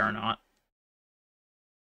up there or not?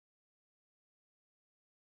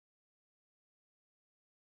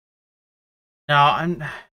 No,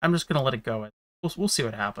 I'm just gonna let it go. We'll see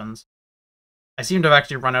what happens. I seem to have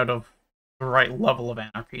actually run out of the right level of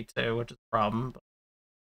anarchy too, which is a problem. But...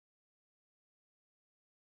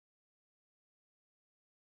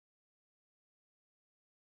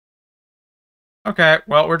 Okay,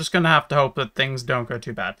 well, we're just gonna have to hope that things don't go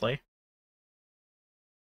too badly.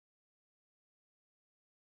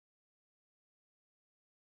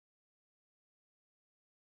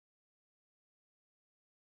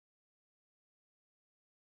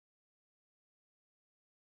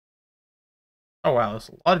 Oh wow, there's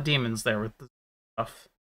a lot of demons there with this stuff.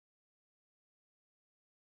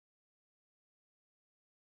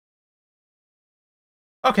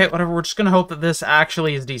 Okay, whatever, we're just gonna hope that this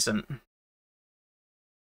actually is decent.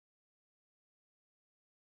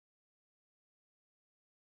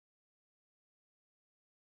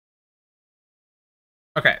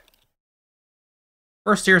 Okay.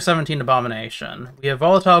 First tier 17 Abomination. We have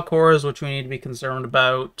volatile cores, which we need to be concerned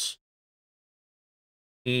about.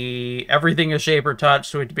 Everything is shape or touch,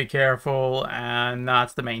 so we have to be careful, and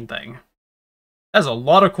that's the main thing. That's a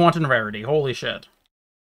lot of quantum rarity, holy shit.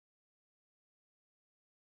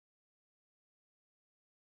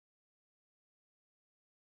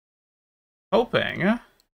 Hoping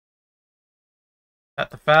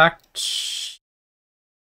that the fact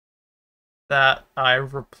that I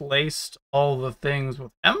replaced all the things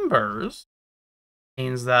with embers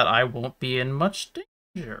means that I won't be in much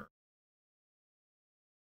danger.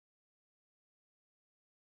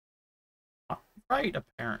 Right,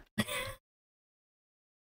 apparently.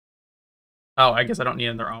 Oh, I guess I don't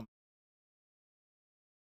need their own.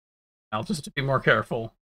 I'll just be more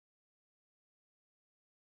careful.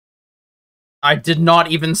 I did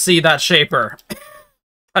not even see that shaper.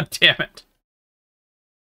 God damn it.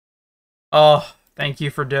 Oh, thank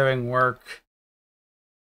you for doing work.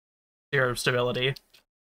 Zero stability.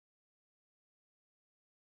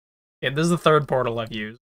 Okay, this is the third portal I've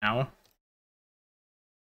used now.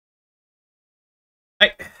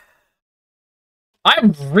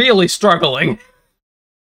 I'm really struggling.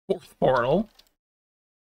 Fourth portal.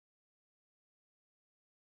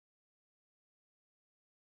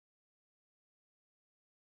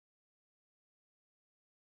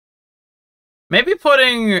 Maybe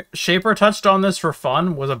putting Shaper Touched on this for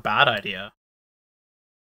fun was a bad idea.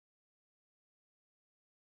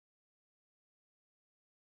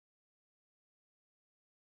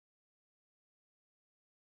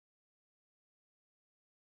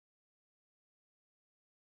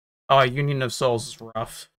 Oh, Union of Souls is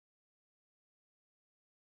rough.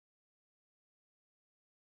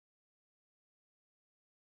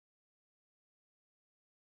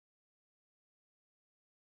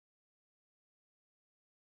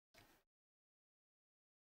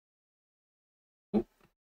 Ooh.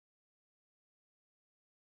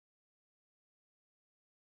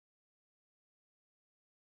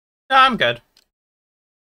 No, I'm good.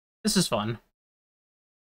 This is fun.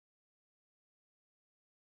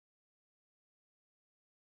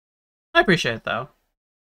 I appreciate it, though.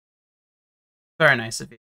 Very nice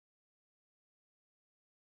of you.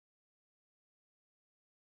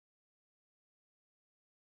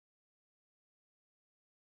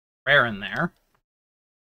 Rare in there.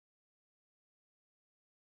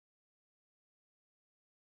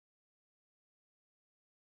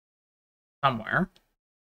 Somewhere.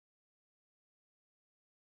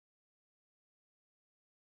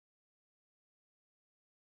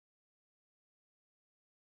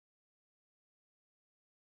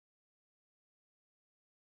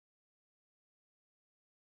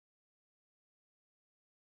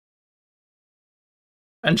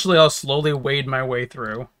 Eventually, I'll slowly wade my way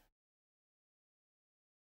through.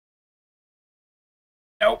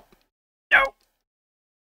 Nope. Nope.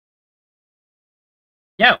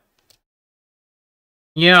 No.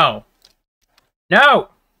 Yo. No.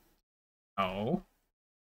 No.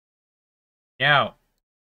 No.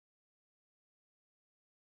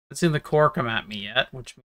 Haven't seen the core come at me yet,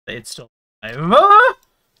 which means it's still alive. Ah!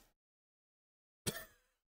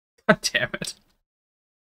 God damn it.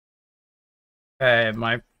 Okay,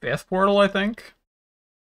 my fifth portal, I think.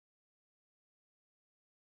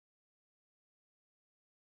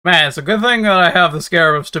 Man, it's a good thing that I have the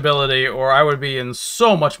Scarab of Stability, or I would be in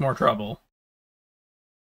so much more trouble.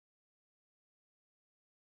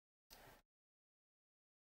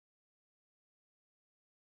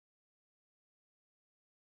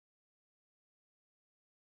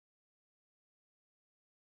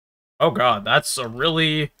 Oh god, that's a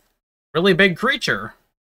really, really big creature.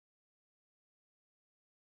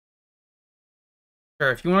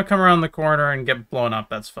 Sure, if you want to come around the corner and get blown up,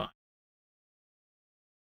 that's fine.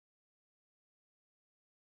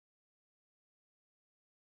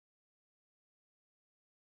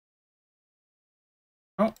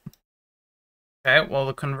 Oh. Okay, well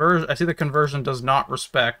the conversion I see the conversion does not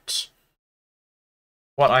respect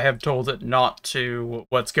what I have told it not to,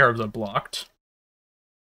 what scarabs have blocked.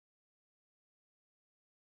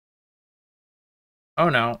 Oh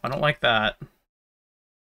no, I don't like that.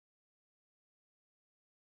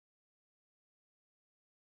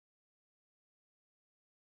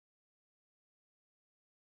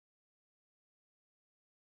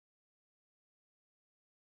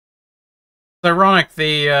 ironic,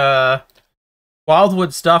 the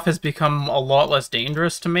Wildwood stuff has become a lot less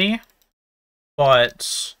dangerous to me,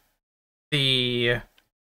 but the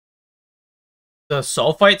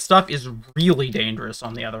sulfite stuff is really dangerous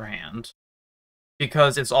on the other hand,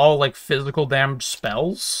 because it's all like physical damage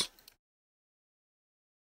spells.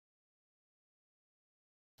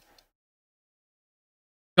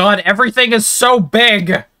 God, everything is so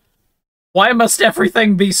big! Why must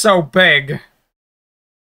everything be so big? It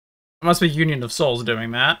must be Union of Souls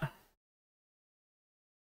doing that.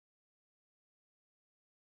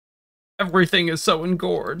 Everything is so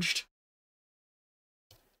engorged.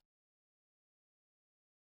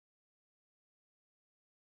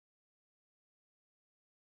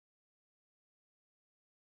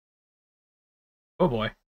 Oh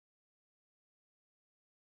boy.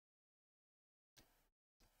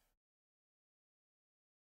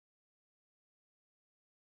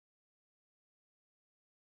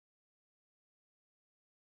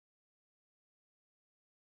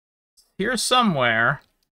 Here somewhere.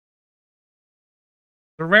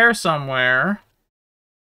 The rare somewhere.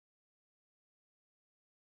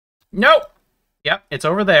 Nope! Yep, it's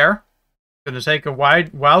over there. Gonna take a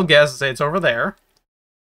wild guess and say it's over there.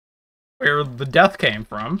 Where the death came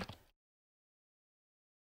from.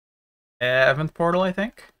 Evan's portal, I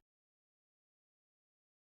think.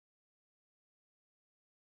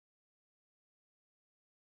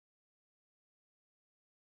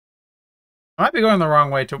 I might be going the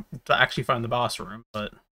wrong way to actually find the boss room,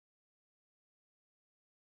 but...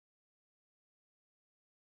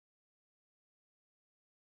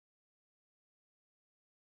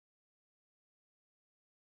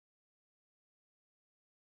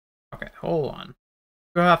 Okay, hold on.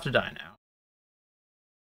 We'll have to die now.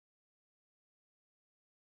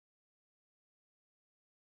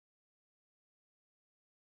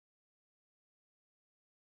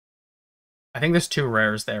 I think there's 2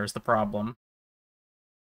 rares there is the problem.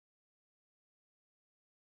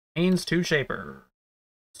 Means 2 Shapers.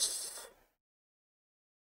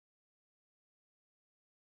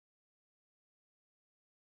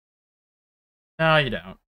 No, you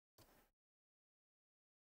don't.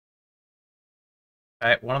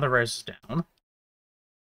 Alright, one of the rares is down.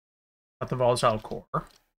 Got the volatile core.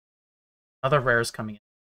 Another rare is coming in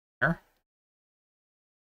there.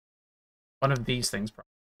 One of these things, probably.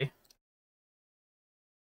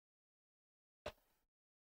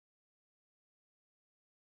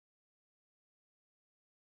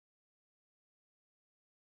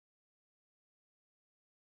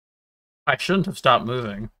 I shouldn't have stopped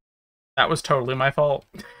moving. That was totally my fault.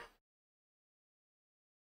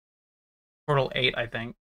 Portal 8, I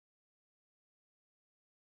think.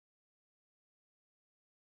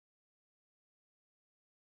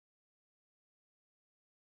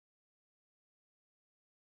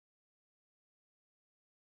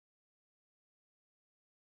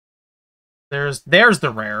 There's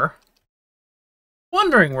the rare.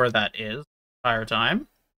 Wondering where that is the entire time.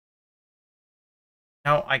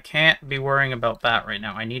 No, I can't be worrying about that right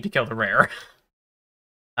now. I need to kill the rare.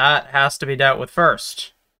 That has to be dealt with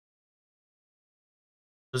first.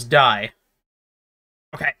 Just die.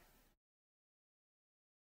 Okay.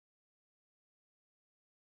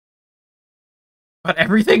 But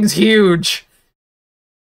everything's huge.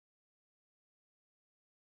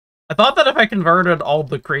 I thought that if I converted all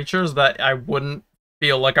the creatures that I wouldn't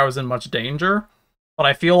feel like I was in much danger, but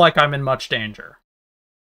I feel like I'm in much danger.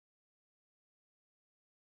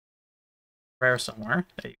 Rare somewhere.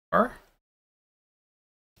 There you are.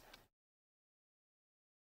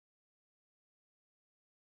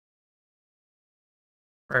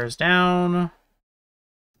 Rare's down.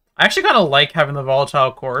 I actually kind of like having the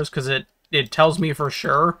volatile cores because it tells me for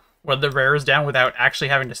sure when the rare is down without actually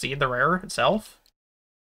having to see the rare itself.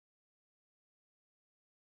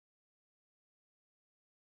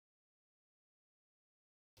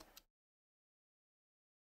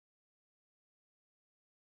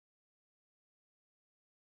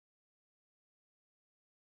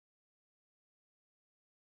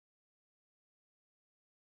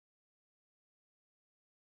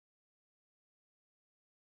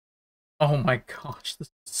 Oh my gosh,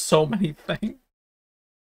 there's so many things.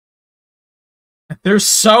 They're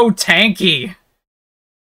so tanky.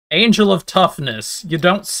 Angel of Toughness, you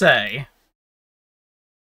don't say.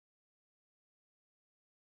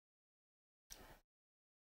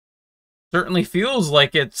 Certainly feels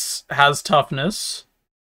like has toughness.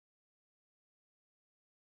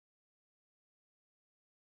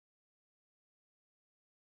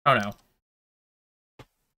 Oh no.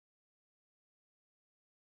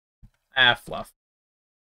 Ah, fluff.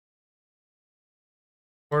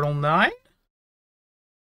 Portal 9?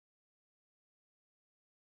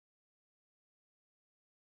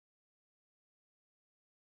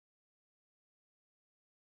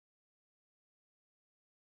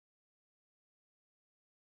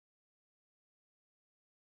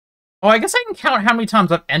 Oh, I guess I can count how many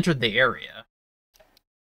times I've entered the area.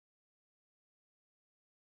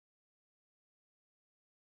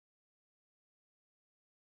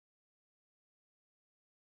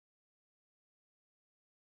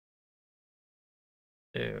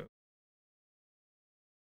 Two,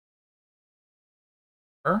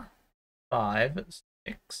 4, 5,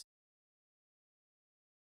 6,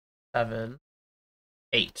 7,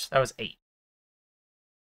 8. That was 8.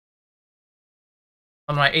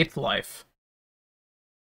 On my 8th life.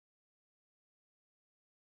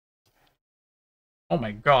 Oh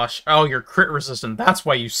my gosh. Oh, you're crit resistant. That's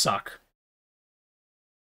why you suck.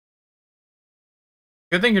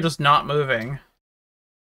 Good thing you're just not moving.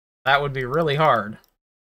 That would be really hard.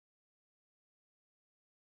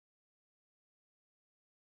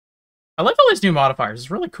 I like all these new modifiers.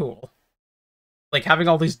 It's really cool. Like, having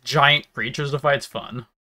all these giant creatures to fight's fun.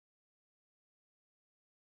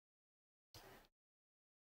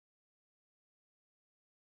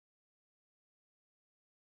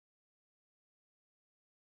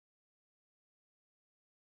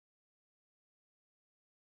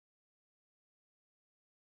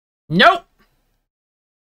 Nope!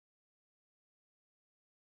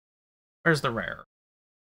 Where's the rare?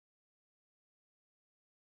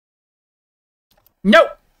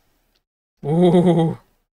 Nope! Ooh.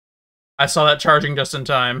 I saw that charging just in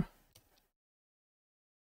time.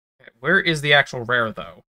 Okay, where is the actual rare,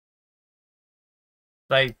 though?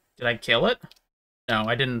 Did I kill it? No,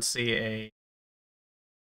 I didn't see a...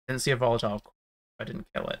 Didn't see a volatile. I didn't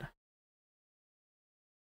kill it.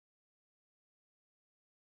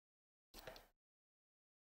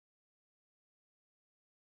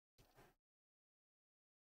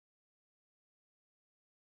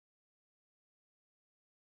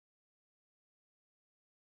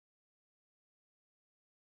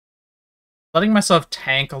 Letting myself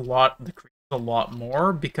tank the creatures a lot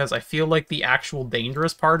more, because I feel like the actual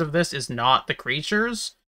dangerous part of this is not the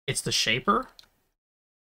creatures, it's the Shaper.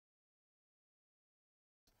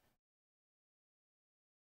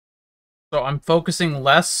 So I'm focusing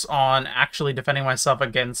less on actually defending myself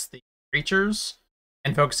against the creatures,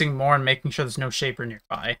 and focusing more on making sure there's no Shaper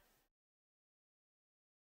nearby.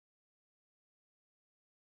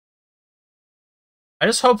 I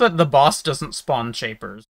just hope that the boss doesn't spawn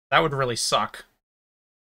Shapers. That would really suck.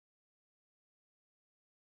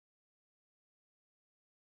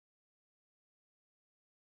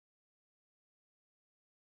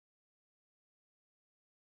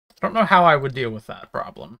 I don't know how I would deal with that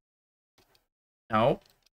problem. No.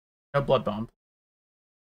 No blood bomb.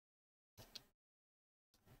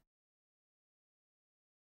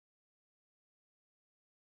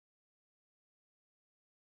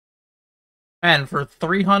 And for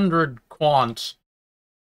 300 quant,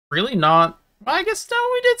 really not... Well, I guess, no,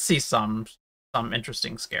 we did see some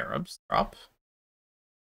interesting scarabs drop.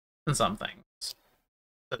 And some things.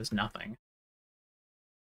 There's nothing.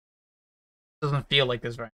 Doesn't feel like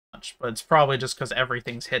there's very much, but it's probably just because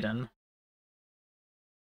everything's hidden.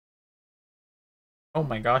 Oh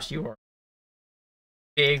my gosh, you are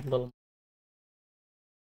big little...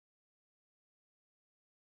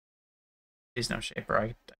 There's no Shaper.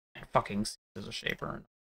 I fucking see there's a Shaper in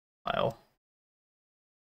the pile.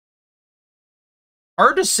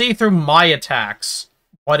 Hard to see through my attacks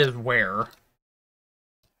what is where.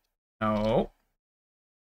 No.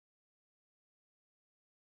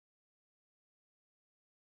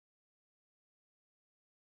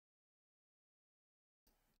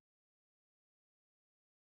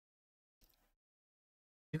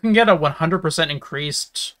 You can get a 100%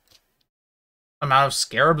 increased amount of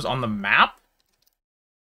scarabs on the map?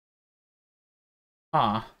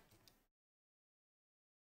 Huh.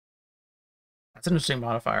 That's an interesting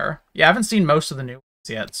modifier. Yeah, I haven't seen most of the new ones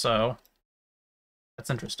yet, so that's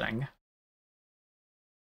interesting.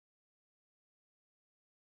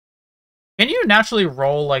 Can you naturally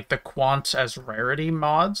roll, like, the quant as rarity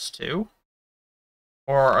mods, too?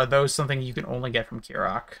 Or are those something you can only get from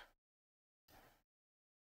Kirok?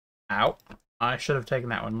 Ow. I should have taken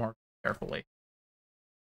that one more carefully.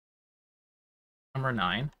 Number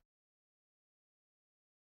 9.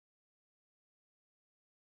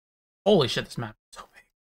 Holy shit, this map is so big.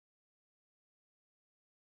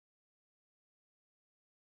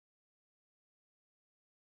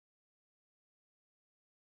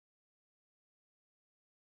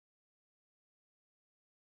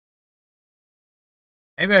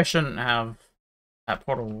 Maybe I shouldn't have that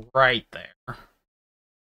portal right there.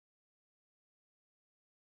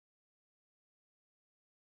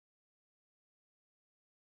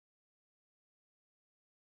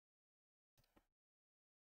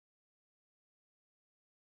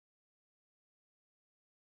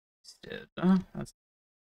 did. That's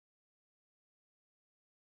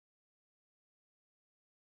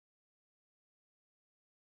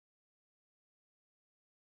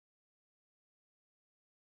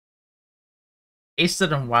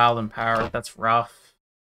Wasted and Wild and Power. That's rough.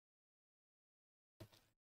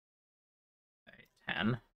 Okay,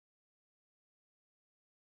 10.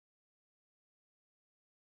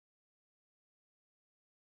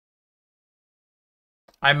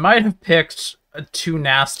 I might have picked too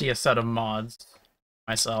nasty a set of mods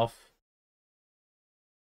myself.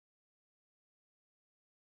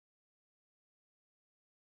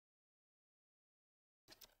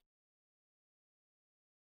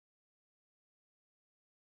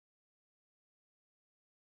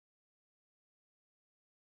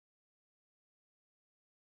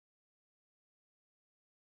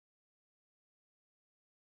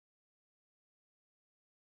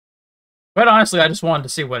 But honestly, I just wanted to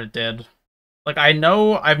see what it did. Like, I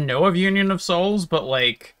know of Union of Souls, but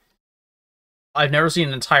like, I've never seen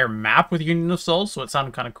an entire map with Union of Souls, so it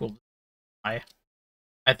sounded kind of cool. I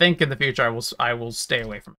think in the future I will stay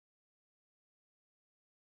away from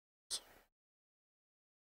it.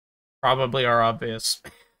 Probably are obvious.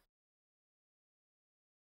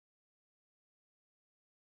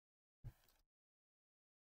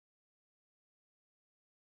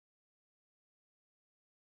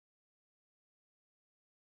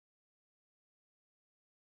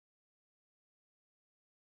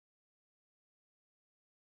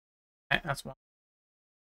 Okay, that's one.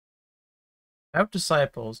 Out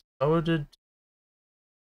disciples. Loaded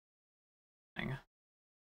thing.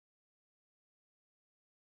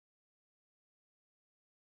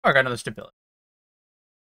 Oh, I got another stability.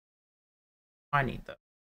 I need them.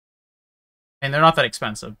 And they're not that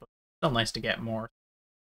expensive, but still nice to get more.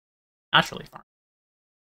 Naturally farm.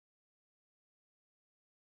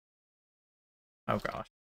 Oh gosh.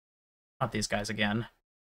 Not these guys again.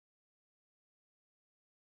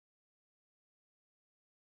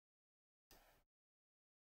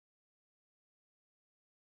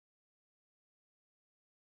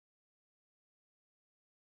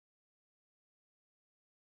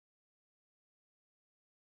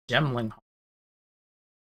 Gemling.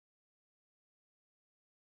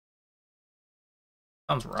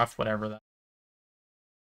 Sounds rough, whatever that.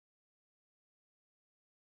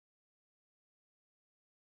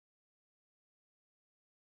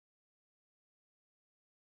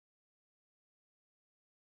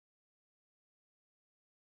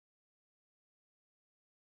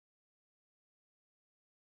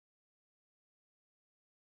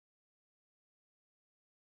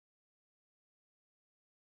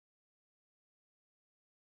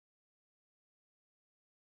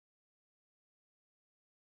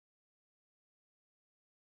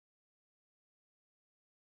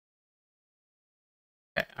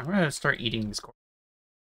 Okay, I'm gonna start eating these corpses.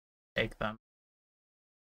 Take them.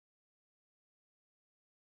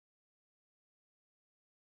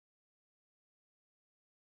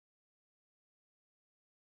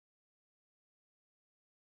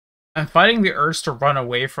 I'm fighting the urge to run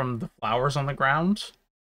away from the flowers on the ground,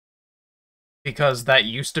 because that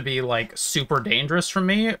used to be like super dangerous for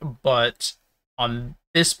me, but on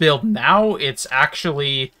this build now, it's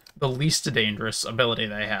actually the least dangerous ability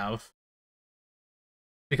they have.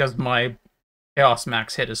 Because my Chaos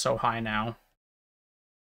Max hit is so high now.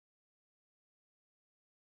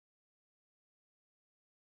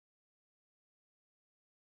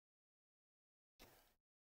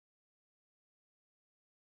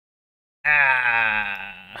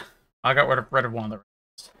 Ah! I got rid of one of the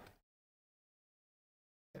rest.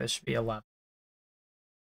 This should be 11.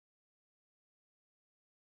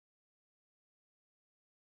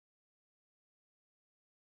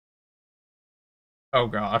 Oh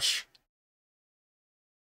gosh.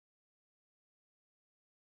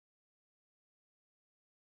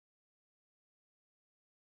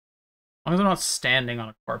 As long as I'm not standing on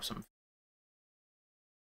a corpse.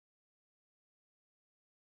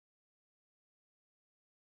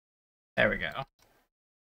 There we go.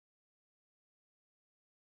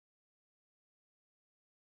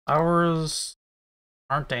 Flowers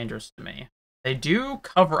aren't dangerous to me. They do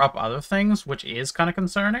cover up other things, which is kind of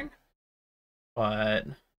concerning. But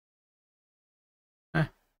I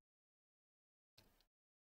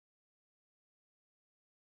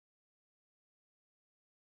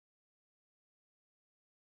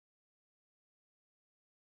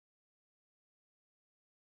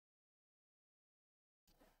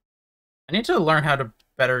need to learn how to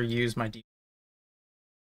better use my D.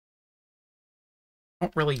 I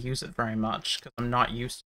don't really use it very much because I'm not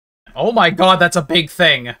used to it. Oh my god, that's a big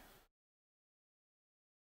thing!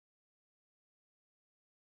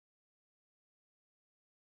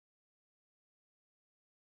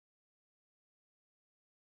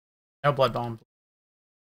 No blood bomb.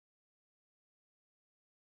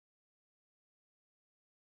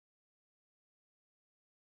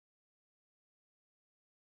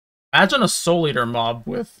 Imagine a Soul Eater mob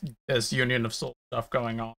with this Union of Soul stuff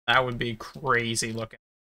going on. That would be crazy looking.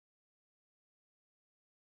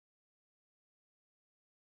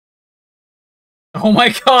 Oh my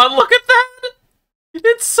god, look at that!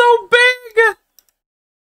 It's so big!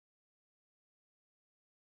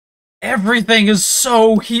 Everything is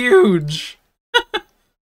so huge!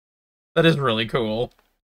 That is really cool.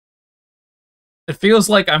 It feels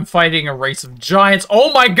like I'm fighting a race of giants.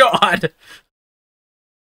 Oh my god!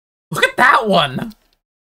 Look at that one!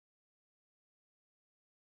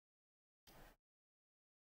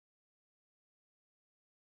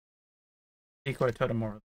 Decoy totem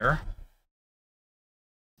over there.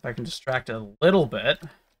 If I can distract it a little bit.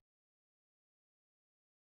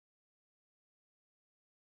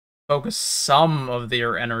 Focus some of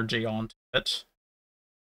their energy onto it.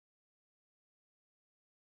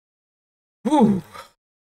 Whew.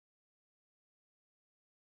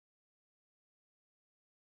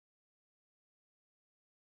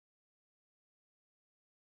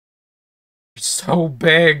 So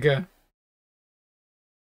big.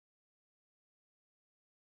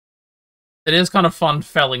 It is kind of fun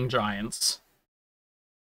felling giants.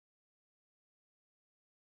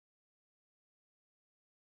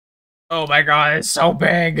 Oh my god, it's so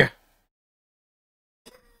big!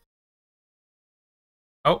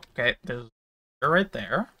 Oh, okay, there's right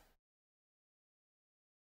there.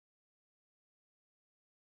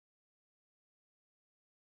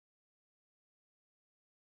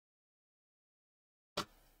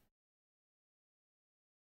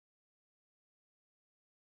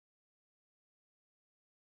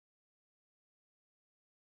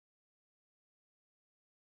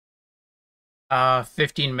 Uh,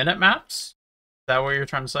 15-minute maps? Is that what you're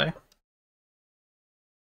trying to say?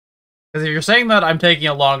 Because if you're saying that I'm taking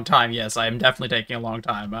a long time, yes, I am definitely taking a long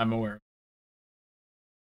time. I'm aware.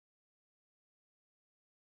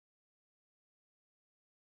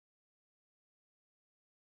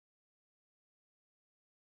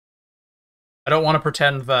 I don't want to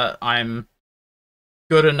pretend that I'm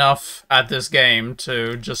good enough at this game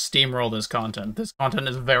to just steamroll this content. This content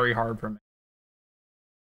is very hard for me.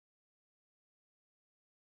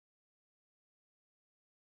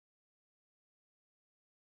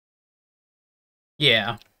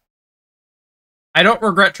 Yeah. I don't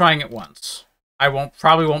regret trying it once. I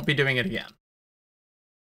probably won't be doing it again.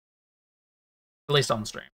 At least on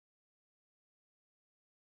stream.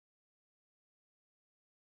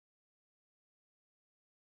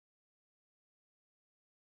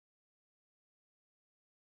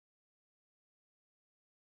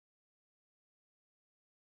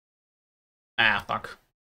 Ah, fuck.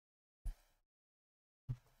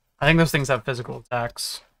 I think those things have physical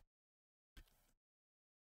attacks.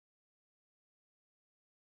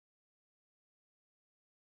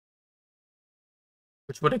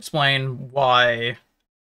 Which would explain why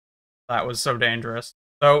that was so dangerous.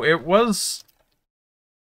 So it was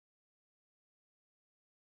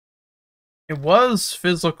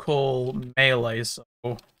physical melee, so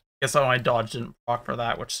I guess my dodge didn't proc for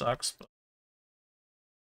that, which sucks. But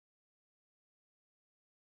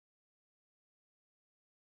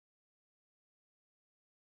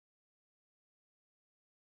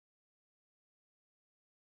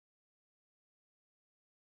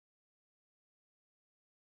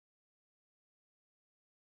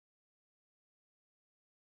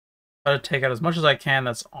try to take out as much as I can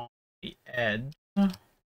that's on the edge.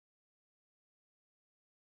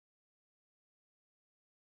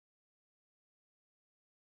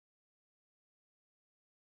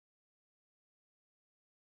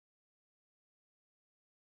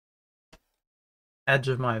 Edge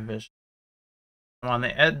of my vision. I'm on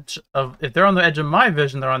the edge of... If they're on the edge of my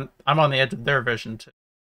vision, I'm on the edge of their vision, too.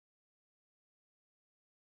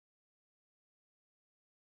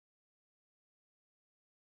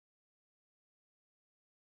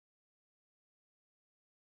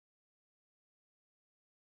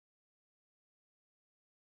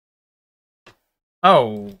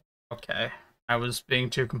 Oh, okay. I was being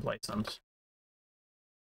too complacent.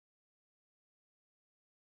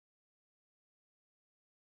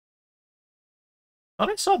 Thought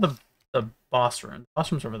I saw the boss room. The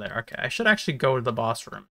boss room's over there. Okay, I should actually go to the boss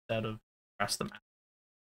room instead of the rest of the map.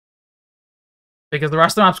 Because the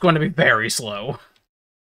rest of the map's going to be very slow.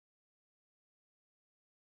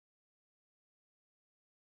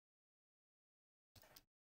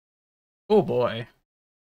 Oh boy.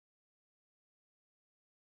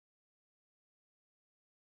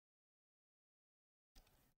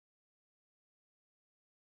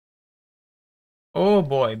 Oh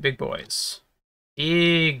boy, big boys.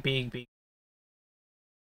 Big, big, big,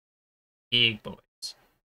 big boys.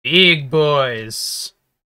 Big boys.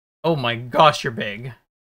 Oh my gosh, you're big.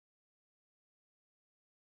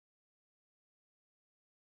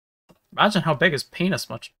 Imagine how big his penis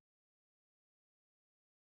much.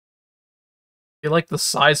 You're like the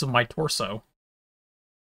size of my torso.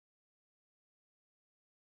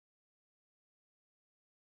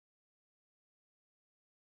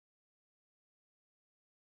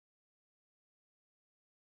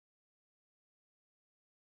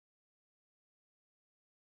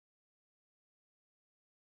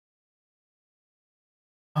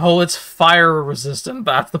 Oh, it's fire resistant.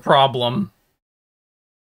 That's the problem.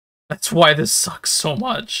 That's why this sucks so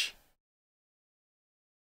much.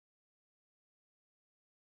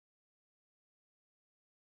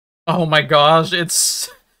 Oh my gosh, it's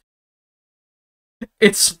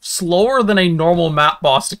slower than a normal map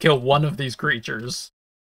boss to kill one of these creatures.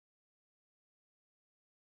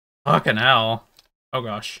 Fucking hell. Oh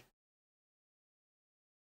gosh.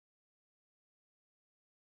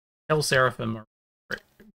 Kill Seraphim.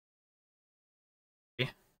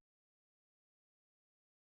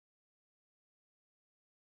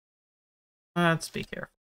 Let's be careful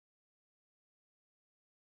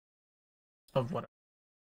of what.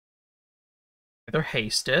 They're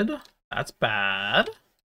hasted. That's bad.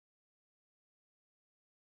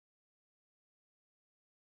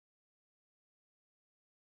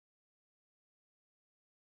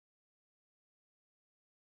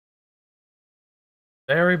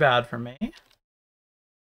 Very bad for me.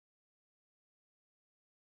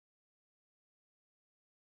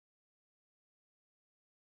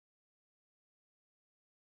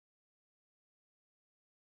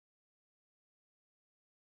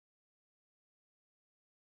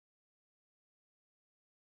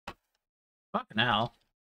 Fucking hell.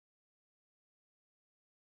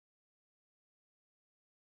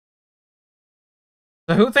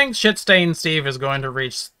 So who thinks Shitstain Steve is going to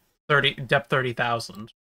reach depth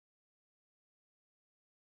 30,000?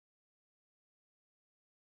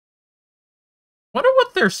 Wonder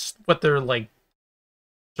what they're like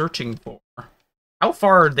searching for. How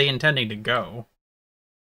far are they intending to go?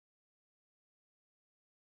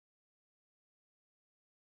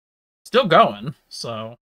 Still going,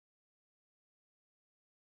 so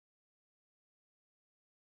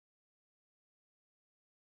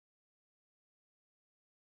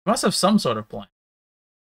must have some sort of plan.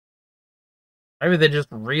 Maybe they just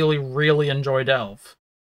really, really enjoy Delve.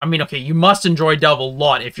 I mean, okay, you must enjoy Delve a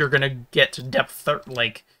lot if you're gonna get to depth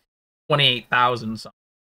like 28,000 something.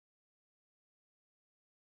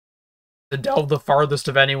 To delve the farthest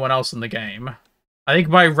of anyone else in the game. I think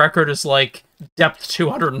my record is like depth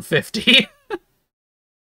 250.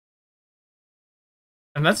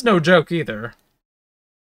 And that's no joke either.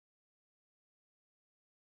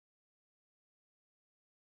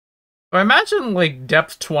 I imagine like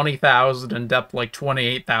depth 20,000 and depth like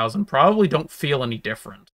 28,000 probably don't feel any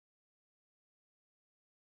different.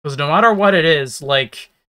 Because no matter what it is, like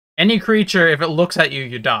any creature, if it looks at you,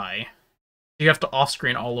 you die. You have to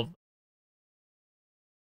off-screen all of them.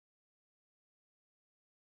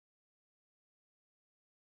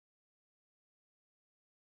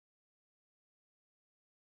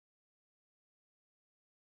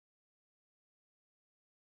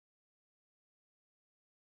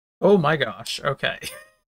 Oh my gosh, okay.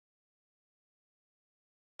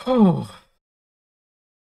 Oh,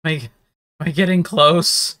 am I getting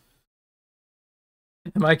close?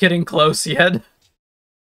 Am I getting close yet?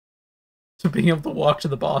 To being able to walk to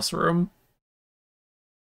the boss room?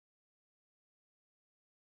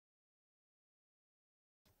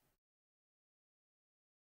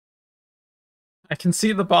 I can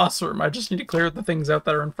see the boss room, I just need to clear the things out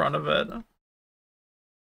that are in front of it.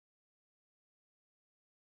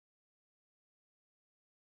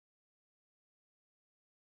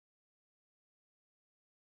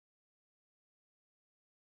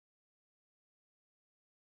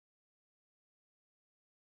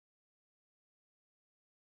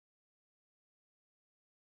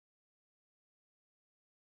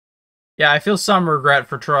 Yeah, I feel some regret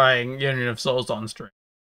for trying Union of Souls on stream.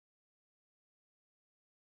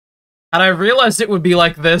 Had I realized it would be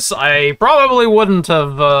like this, I probably wouldn't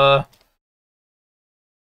have, probably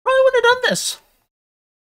wouldn't have done this.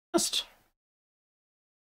 Just...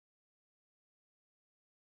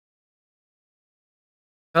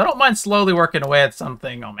 I don't mind slowly working away at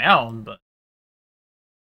something on my own, but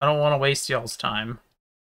I don't want to waste y'all's time.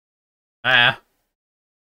 Ah.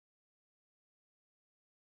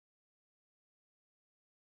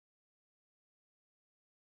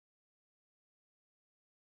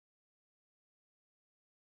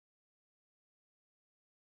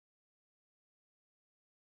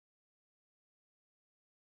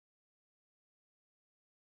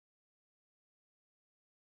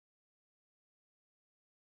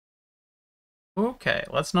 Okay,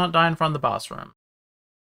 let's not die in front of the boss room.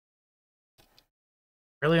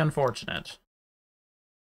 Really unfortunate.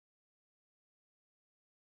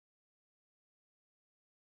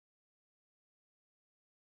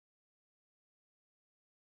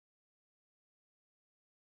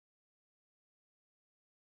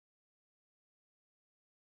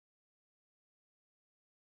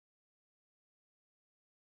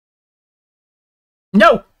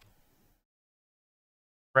 No!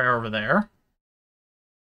 Rare over there.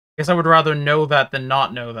 Guess I would rather know that than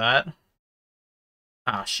not know that.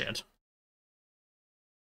 Ah, shit.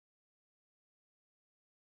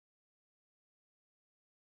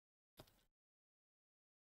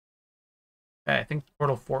 Okay, I think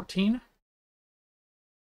Portal 14?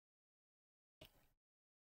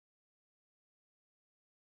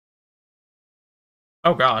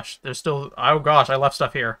 Oh gosh, there's still... Oh gosh, I left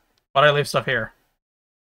stuff here. Why'd I leave stuff here?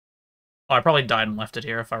 Oh, I probably died and left it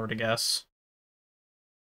here if I were to guess.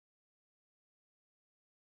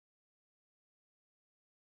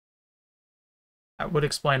 That would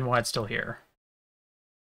explain why it's still here.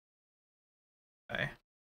 Okay.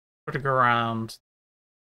 Put it around.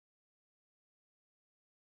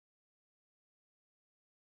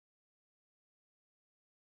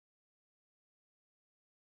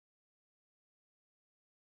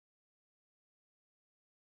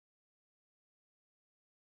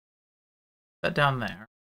 That down there.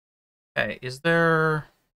 Okay, is there...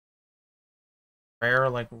 Rare,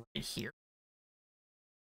 like, right here?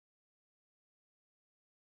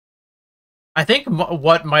 I think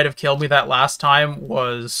what might have killed me that last time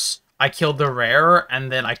was I killed the rare,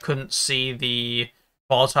 and then I couldn't see the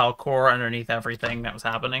volatile core underneath everything that was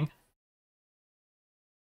happening.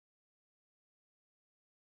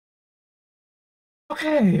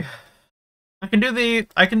 Okay. I can do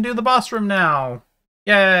the boss room now.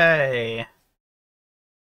 Yay.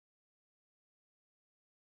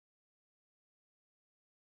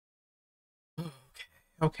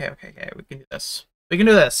 Okay. We can do this. We can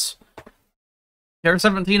do this. Tier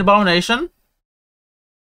 17 Abomination.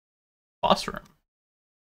 Boss room.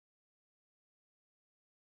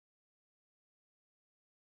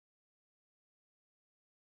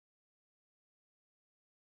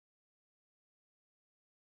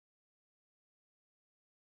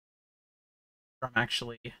 I'm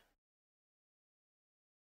actually...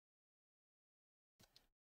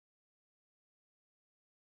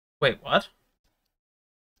 Wait, what?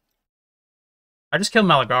 I just killed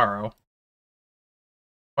Malagaro.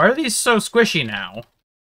 Why are these so squishy now? I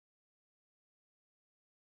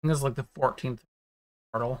think this is like the 14th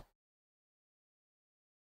portal.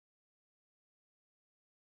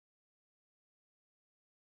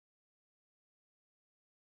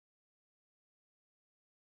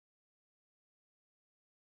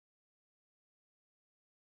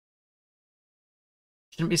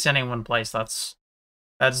 Shouldn't be sending one place. That's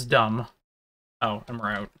dumb. Oh, and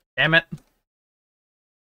we're out. Damn it.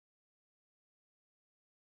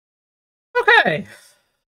 Okay.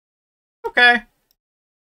 Okay.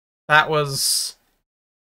 That was...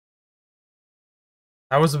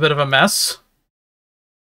 That was a bit of a mess.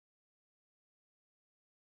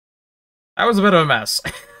 That was a bit of a mess.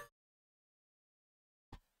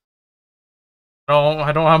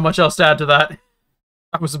 I don't have much else to add to that.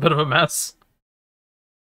 That was a bit of a mess.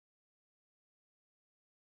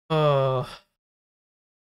 Uh...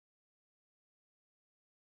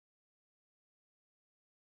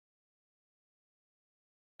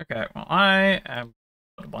 Okay, well, I am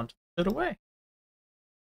put a bunch of it away.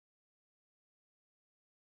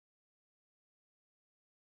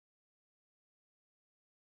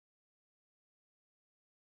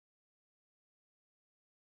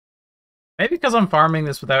 Maybe because I'm farming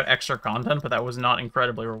this without extra content, but that was not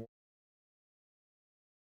incredibly rewarding.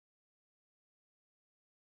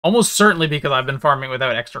 Almost certainly because I've been farming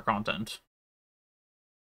without extra content.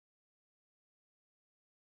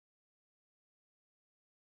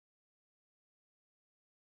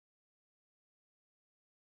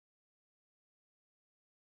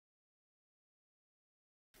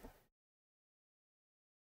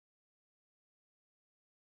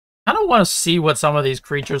 I kind of want to see what some of these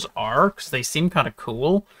creatures are, because they seem kind of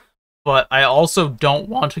cool, but I also don't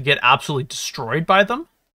want to get absolutely destroyed by them,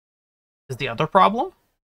 is the other problem.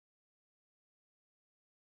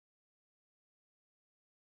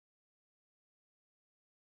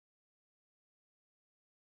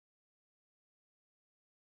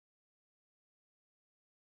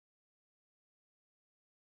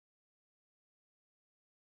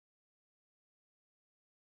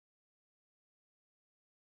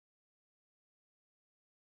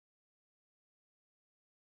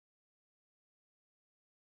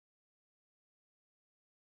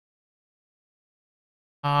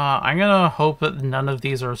 I'm gonna hope that none of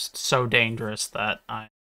these are so dangerous that I'm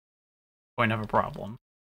going to have a problem.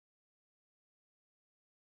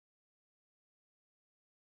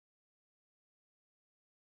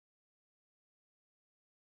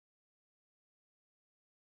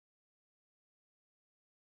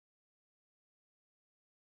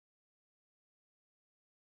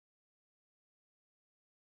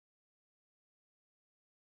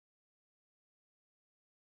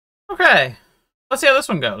 Okay, let's see how this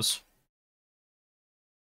one goes.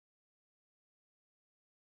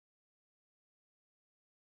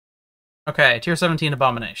 Okay, tier 17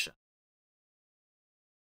 Abomination.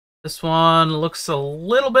 This one looks a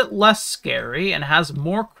little bit less scary and has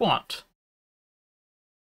more quant.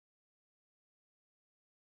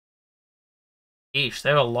 Eesh, they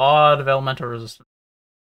have a lot of elemental resistance.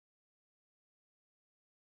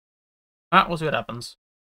 Alright, we'll see what happens.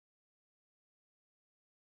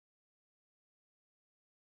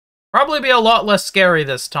 Probably be a lot less scary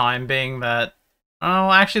this time, being that...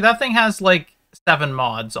 Oh, actually, that thing has, like, 7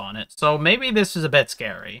 mods on it, so maybe this is a bit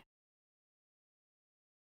scary.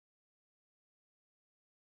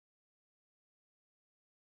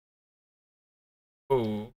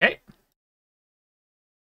 Okay.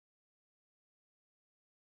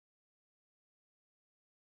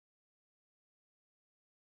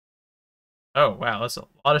 Oh, wow, that's a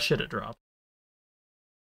lot of shit to drop.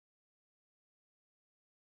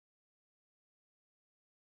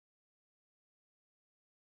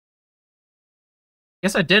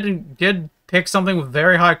 Guess I did pick something with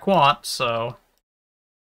very high quant, so...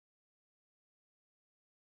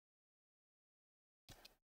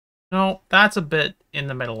 No, that's a bit in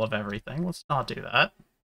the middle of everything. Let's not do that.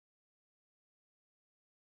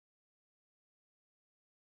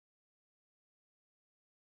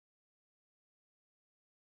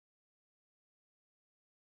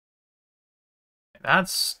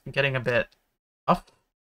 That's getting a bit tough.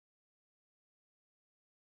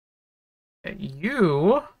 Okay,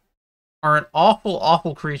 you are an awful,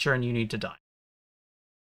 awful creature and you need to die.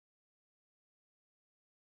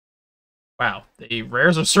 Wow, the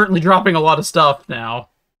rares are certainly dropping a lot of stuff now.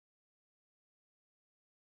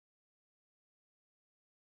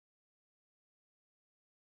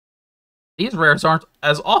 These rares aren't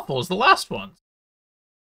as awful as the last ones.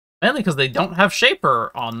 Mainly because they don't have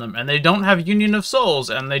Shaper on them, and they don't have Union of Souls,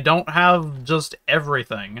 and they don't have just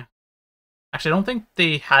everything. Actually, I don't think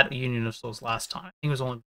they had a Union of Souls last time. I think it was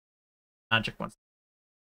only magic ones.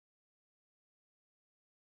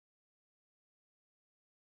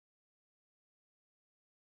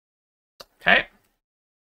 Okay.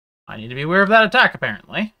 I need to be aware of that attack,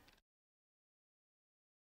 apparently.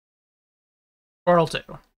 Portal 2.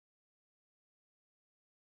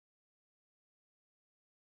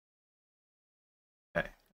 Okay.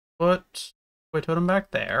 Put Toy Totem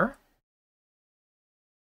back there.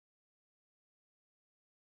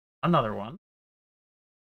 Another one.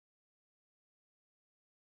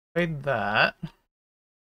 Trade that.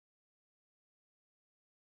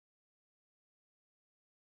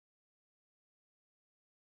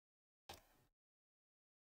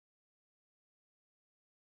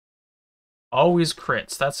 Always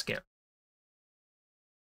crits. That's scary.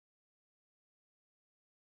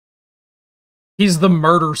 He's the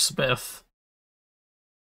murder smith.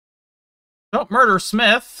 Don't murder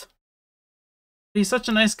Smith. He's such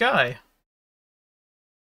a nice guy.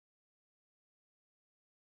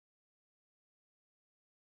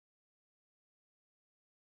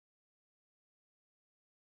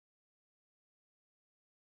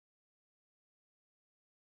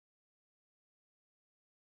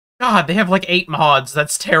 God, they have like 8 mods.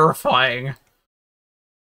 That's terrifying.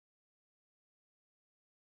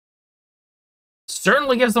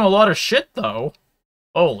 Certainly gives them a lot of shit, though.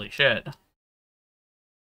 Holy shit.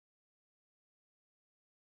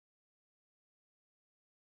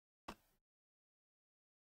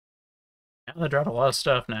 Yeah, they dropped a lot of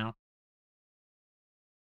stuff now.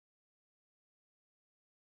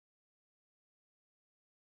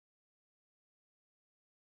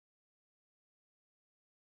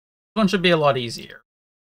 This one should be a lot easier.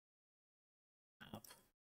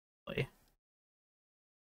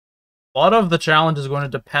 A lot of the challenge is going to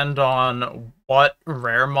depend on what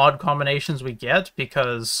rare mod combinations we get,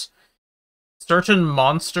 because certain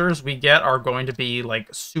monsters we get are going to be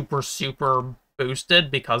like super, super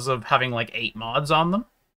boosted because of having like 8 mods on them.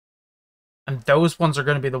 And those ones are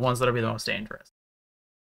going to be the ones that are the most dangerous.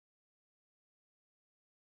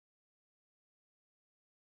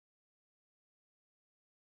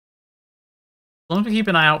 As long as we keep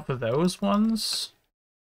an eye out for those ones,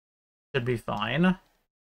 should be fine.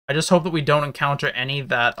 I just hope that we don't encounter any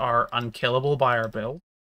that are unkillable by our build.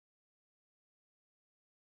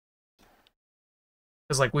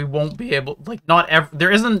 Because, like, we won't be able... Like, not ever...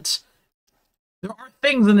 There isn't... There are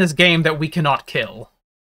things in this game that we cannot kill.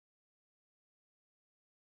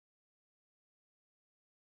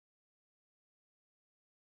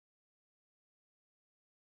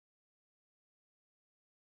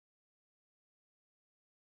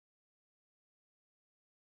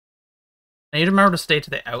 I need to remember to stay to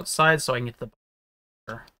the outside so I can get to the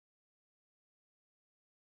bunker.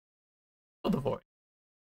 Oh, the void.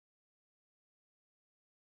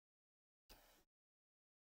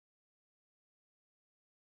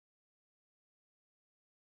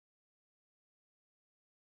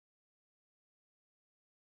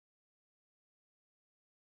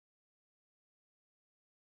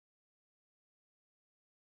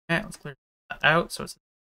 Okay, let's clear that out so it's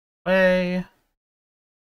away.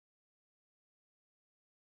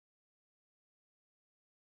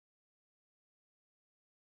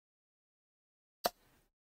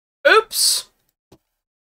 Oops!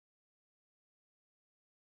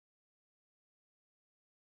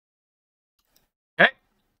 Okay.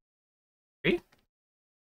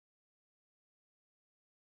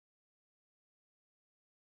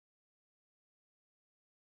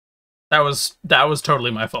 That was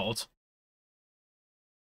totally my fault.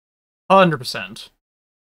 100%.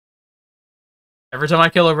 Every time I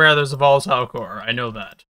kill a rare, there's a volatile core. I know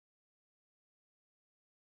that.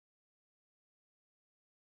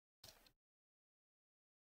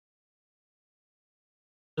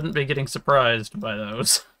 Shouldn't be getting surprised by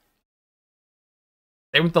those.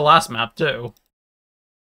 Same with the last map, too.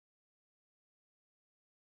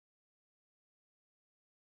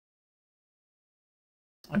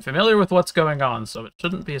 I'm familiar with what's going on, so it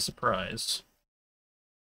shouldn't be a surprise.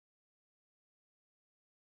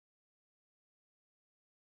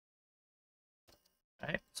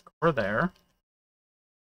 Okay, let's core there.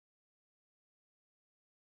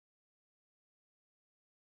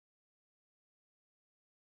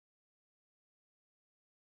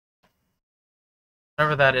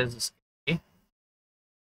 Whatever that is. Okay.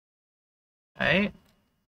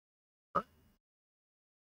 Oh,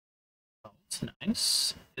 it's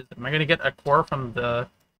nice. Am I gonna get a core from the...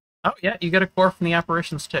 Oh, yeah, you get a core from the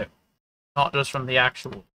apparitions, too. Not just from the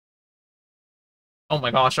actual... Oh my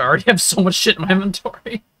gosh, I already have so much shit in my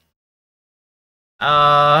inventory.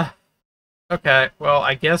 Okay, well,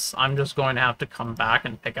 I guess I'm just going to have to come back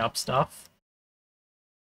and pick up stuff.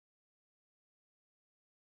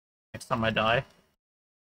 Next time I die.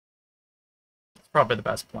 It's probably the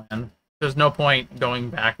best plan. There's no point going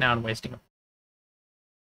back now and wasting...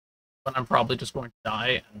 But I'm probably just going to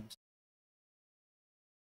die and...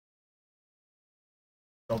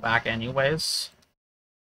 go back anyways.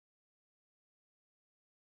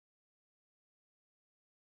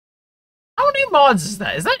 How many mods is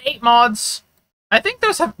that? Is that 8 mods? I think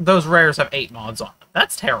those rares have 8 mods on them.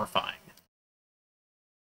 That's terrifying.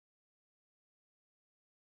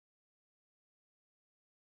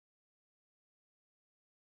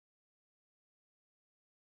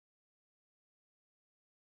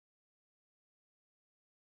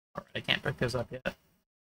 Alright, I can't pick those up yet.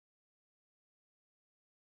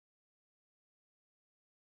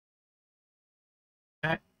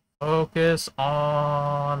 Okay, focus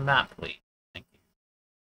on that, please. Thank you.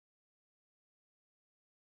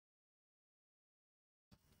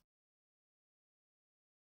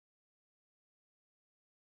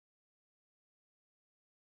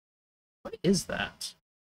 What is that?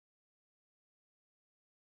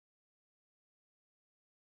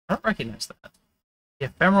 I don't recognize that. The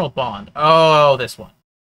ephemeral bond. Oh, this one.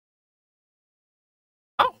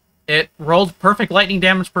 Oh, it rolled perfect lightning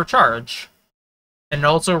damage per charge. And it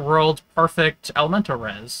also rolled perfect elemental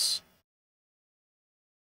res.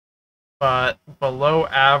 But below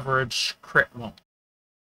average crit roll.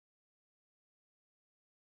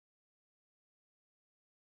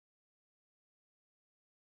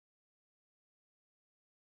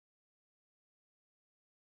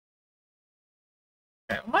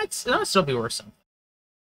 Okay, it might still be worth something.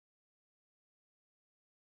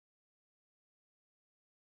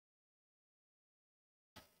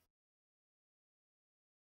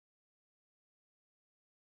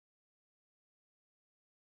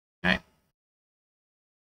 Okay.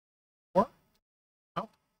 Or, oh,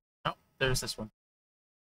 no, there's this one.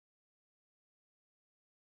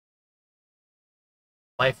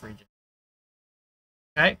 Life region.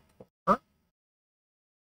 Okay. Or,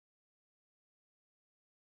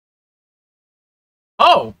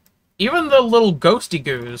 oh! Even the little ghosty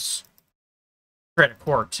goos crit a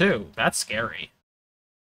core too. That's scary.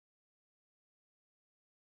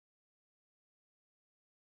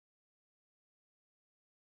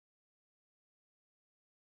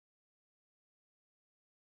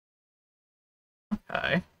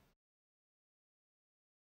 Okay.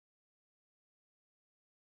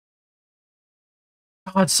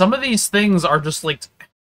 God, some of these things are just like...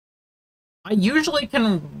 I usually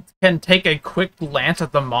can take a quick glance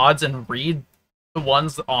at the mods and read the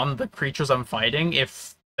ones on the creatures I'm fighting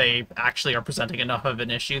if they actually are presenting enough of an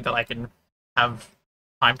issue that I can have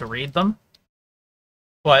time to read them.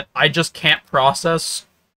 But I just can't process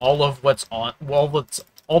all of what's on, well,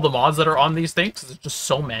 all the mods that are on these things. There's just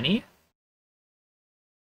so many.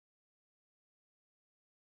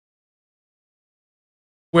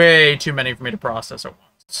 Way too many for me to process at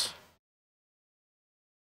once.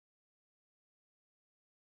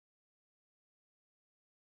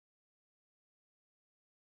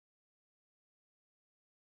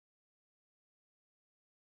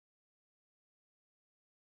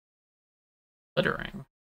 Littering.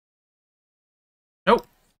 Nope.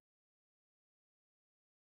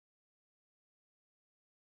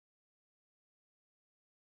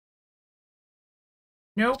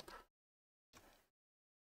 Nope.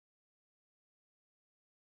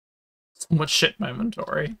 So much shit in my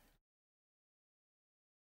inventory.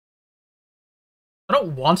 I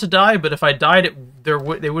don't want to die, but if I died,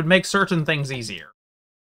 they would make certain things easier.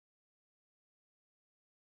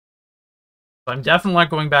 So I'm definitely not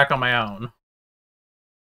going back on my own.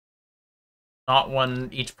 Not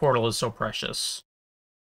when each portal is so precious.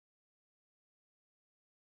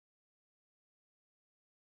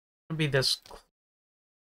 It'll be this.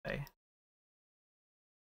 Okay.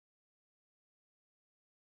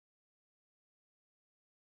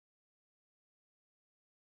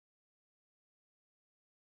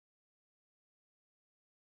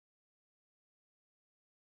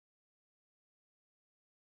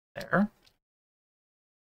 There.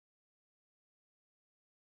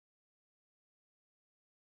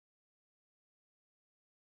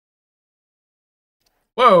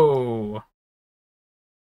 Whoa!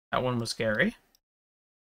 That one was scary. I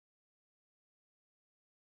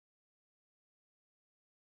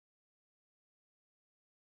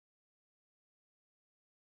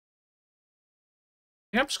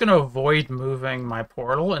think I'm just gonna avoid moving my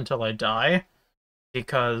portal until I die,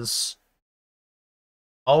 because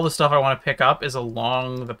all the stuff I want to pick up is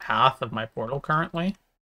along the path of my portal currently.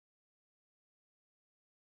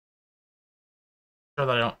 So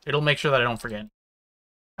that I don't. It'll make sure that I don't forget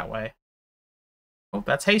that way. Oh,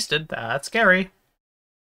 that's hasted. That's scary.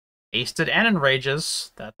 Hasted and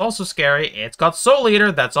enrages. That's also scary. It's got Soul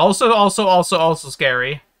Eater. That's also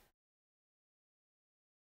scary.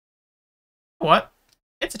 What?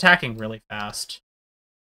 It's attacking really fast.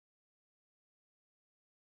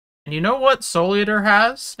 And you know what Soul Eater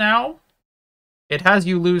has now? It has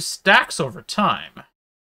you lose stacks over time.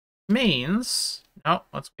 Means... No,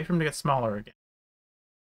 let's wait for him to get smaller again.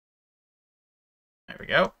 There we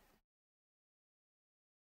go.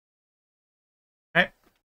 Okay.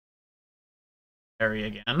 Scary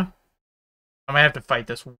again. I might have to fight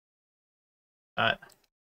this.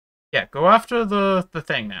 Yeah, go after the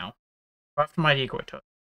thing now. Go after my decoy toad.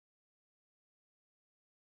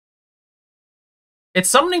 It's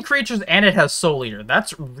summoning creatures and it has Soul Eater.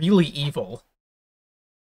 That's really evil.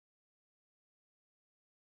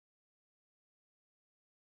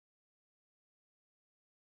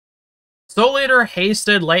 Soul Eater,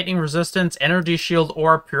 hasted, lightning resistance, energy shield,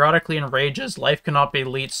 or periodically enrages. Life cannot be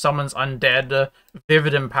leached. Summons undead.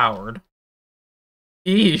 Vivid empowered.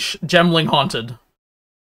 Eesh. Gemling haunted.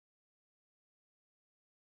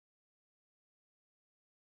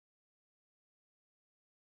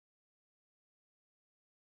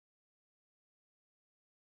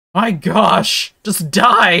 My gosh! Just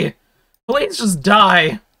die! Please just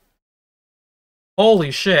die!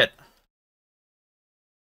 Holy shit.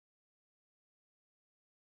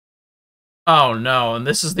 Oh no, and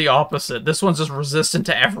this is the opposite. This one's just resistant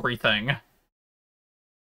to everything.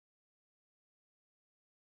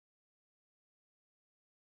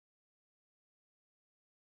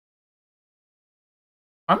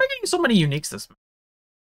 Why am I getting so many uniques this map?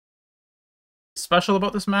 Special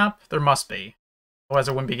about this map? There must be. Otherwise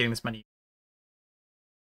I wouldn't be getting this many.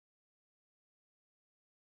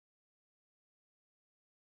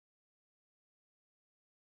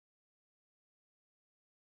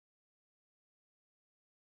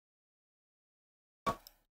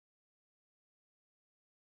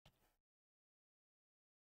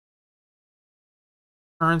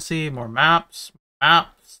 Currency, more maps,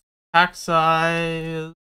 pack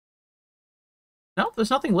size. No,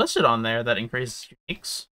 there's nothing listed on there that increases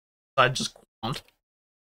uniques. Besides just quant.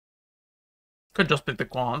 Could just be the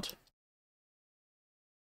quant.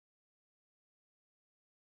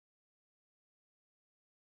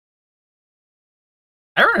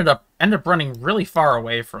 I ended up running really far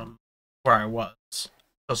away from where I was.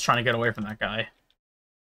 I was trying to get away from that guy.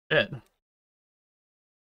 Shit.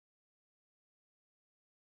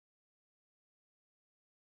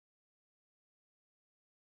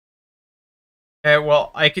 Okay,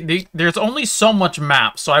 well, there's only so much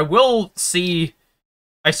map, so I will see.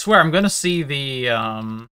 I swear, I'm gonna see the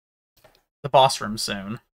boss room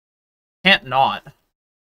soon. Can't not.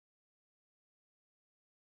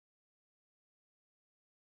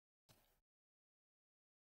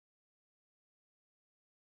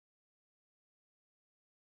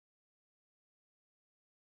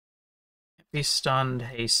 Be stunned,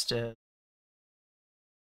 hasted,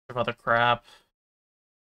 of other crap.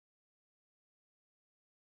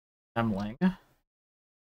 Emling.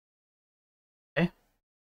 Okay.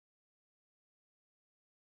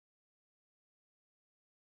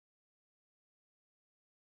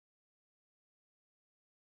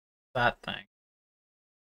 That thing.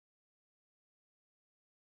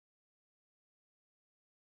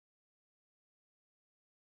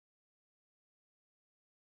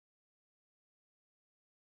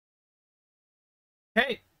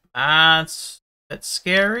 Okay. That's a bit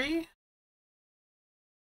scary.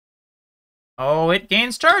 Oh, it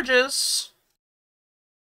gains charges.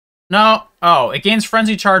 No. Oh, it gains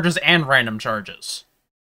frenzy charges and random charges.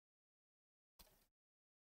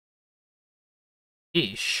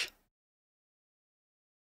 Yeesh.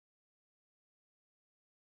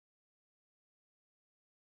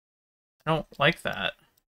 I don't like that.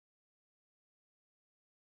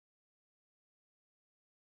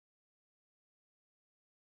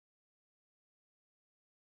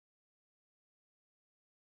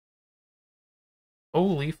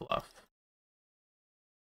 Holy fluff.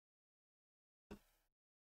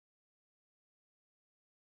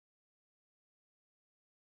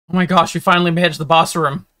 Oh my gosh, we finally managed the boss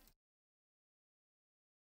room.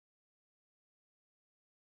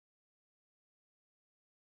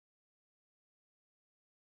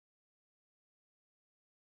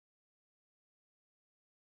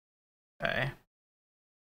 Okay.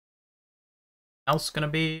 Else gonna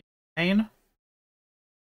be pain?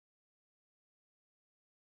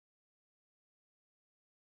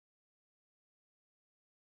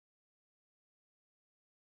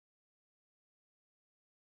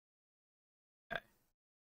 Okay. I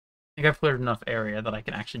think I've cleared enough area that I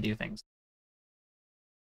can actually do things.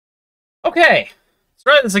 Okay. Let's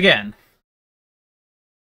try this again.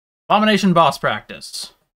 Abomination boss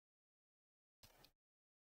practice.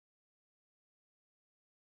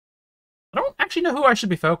 I don't actually know who I should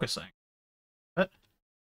be focusing. But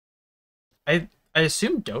I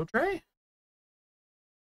assume Dodre?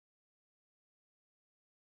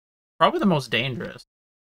 Probably the most dangerous.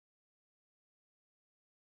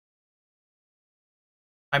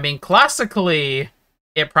 I mean, classically,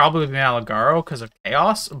 it probably would be Malagaro because of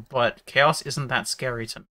Chaos, but Chaos isn't that scary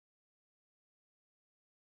to me.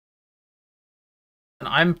 And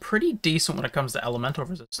I'm pretty decent when it comes to elemental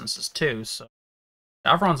resistances too, so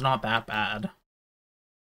Davron's not that bad. As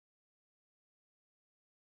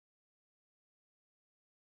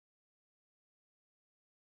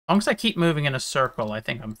long as I keep moving in a circle, I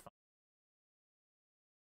think I'm fine.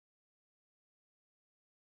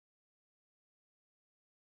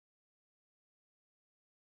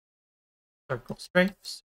 Circle,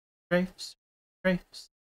 strafes, strafes, strafes,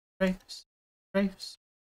 strafes, strafes,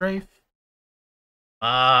 strafe.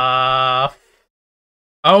 Oh,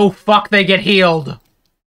 fuck, they get healed.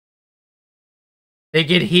 They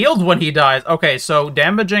get healed when he dies. Okay, so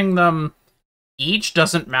damaging them each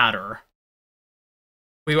doesn't matter.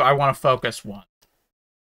 I want to focus one.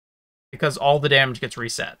 Because all the damage gets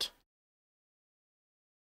reset.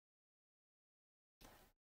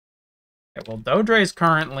 Okay, well, Dodre is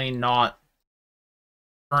currently not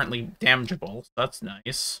damageable, so that's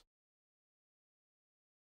nice.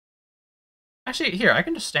 Actually, here, I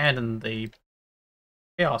can just stand in the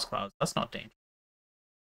Chaos Clouds. That's not dangerous.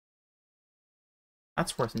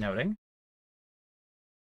 That's worth noting.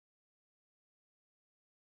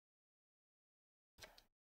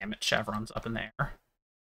 Damn it, Chevron's up in there.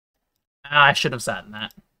 Ah, I should have sat in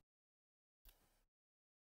that.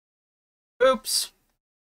 Oops.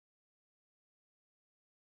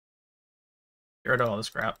 Get rid of all this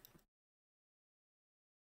crap.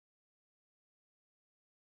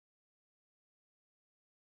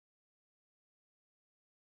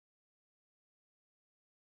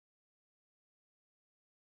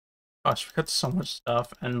 Gosh, we got so much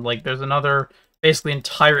stuff, and like there's another basically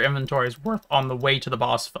entire inventory's worth on the way to the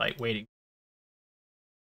boss fight waiting.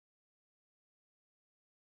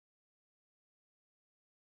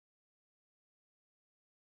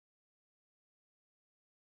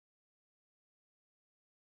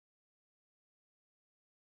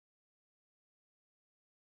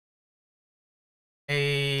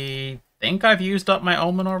 think I've used up my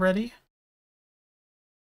omen already.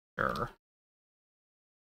 Sure.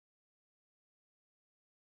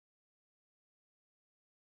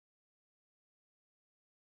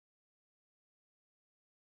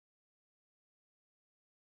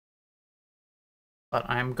 But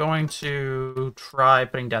I'm going to try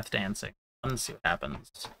putting Death Dancing. Let's see what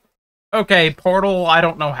happens. Okay, Portal, I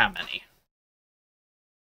don't know how many.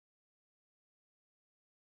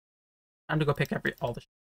 Time to go pick all the...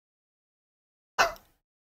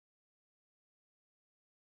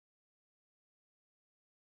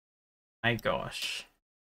 My gosh.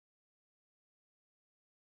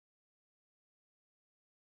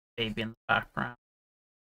 Baby in the background.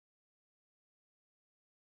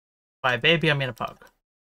 By baby, I mean a pug.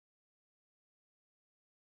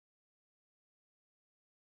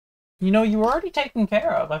 You know, you were already taken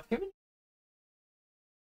care of. I've given...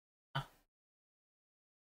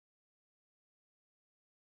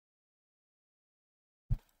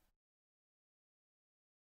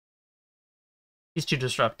 She's too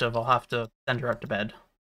disruptive. I'll have to send her up to bed.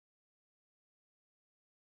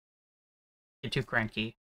 Get too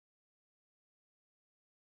cranky.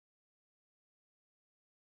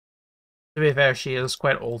 To be fair, she is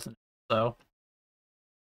quite old, so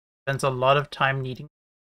spends a lot of time needing.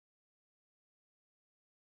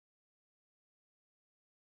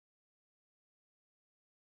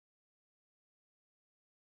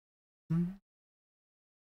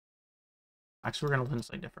 Actually, we're gonna learn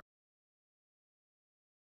something different.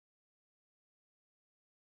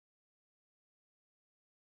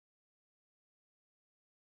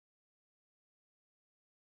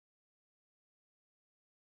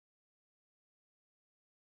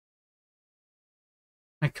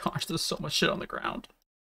 My gosh, there's so much shit on the ground.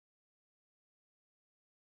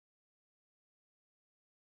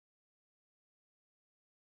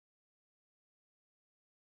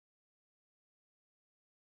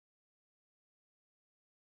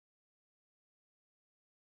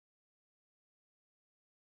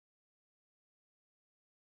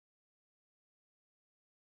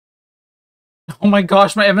 Oh my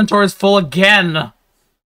gosh, my inventory is full again!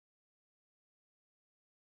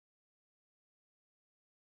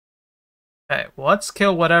 Okay, well, let's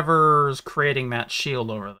kill whatever's creating that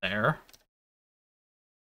shield over there.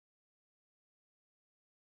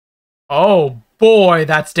 Oh boy,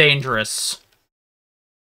 that's dangerous.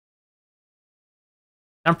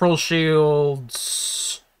 Temporal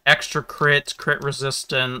shields, extra crit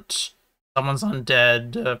resistant, someone's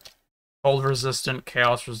undead, cold resistant,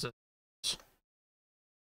 chaos resistant.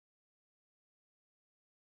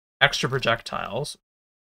 Extra projectiles.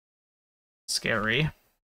 Scary.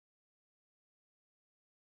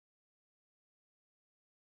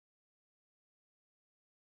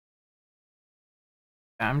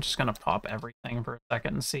 I'm just gonna pop everything for a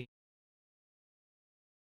second and see.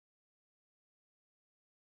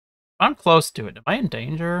 I'm close to it. Am I in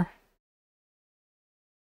danger?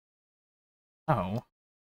 Oh.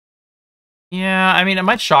 Yeah, I mean, it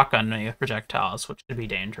might shotgun me with projectiles, which could be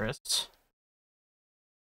dangerous.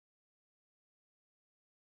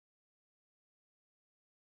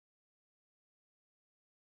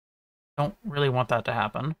 Don't really want that to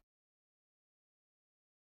happen.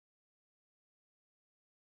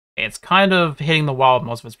 It's kind of hitting the wall with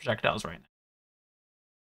most of its projectiles right now.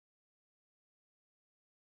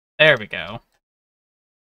 There we go.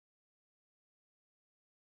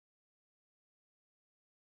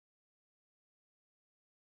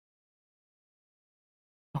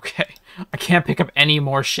 Okay, I can't pick up any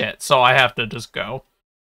more shit, so I have to just go.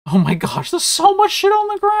 Oh my gosh, there's so much shit on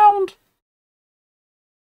the ground!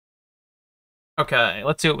 Okay,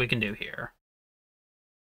 let's see what we can do here.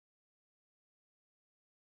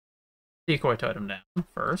 Decoy totem down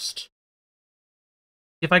first. See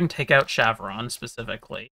if I can take out Shavron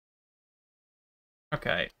specifically.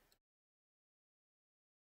 Okay.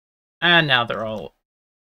 And now they're all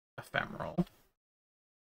ephemeral.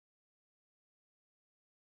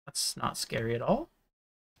 That's not scary at all.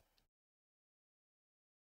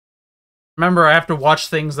 Remember, I have to watch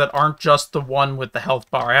things that aren't just the one with the health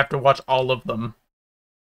bar. I have to watch all of them.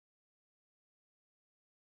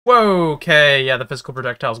 Whoa, okay, yeah, the physical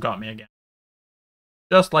projectiles got me again.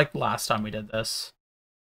 Just like the last time we did this.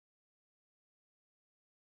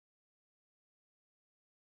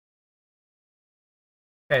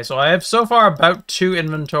 Okay, so I have so far about 2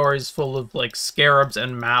 inventories full of, like, scarabs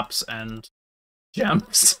and maps and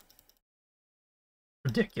gems.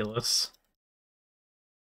 Ridiculous.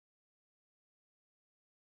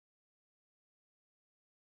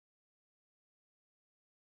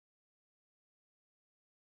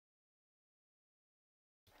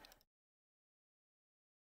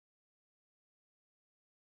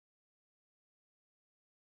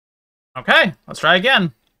 Okay, let's try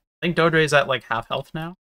again. I think Dodre's at like half health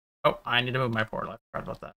now. Oh, I need to move my portal. I forgot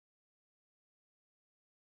about that.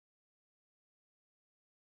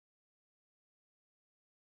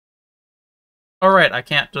 Alright, I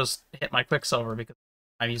can't just hit my Quicksilver because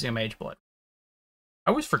I'm using a Mage Bullet. I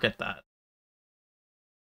always forget that.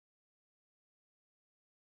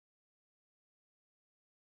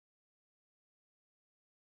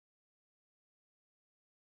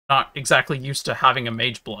 Not exactly used to having a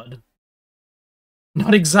Mage Blood.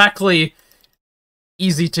 Not exactly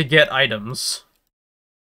easy to get items.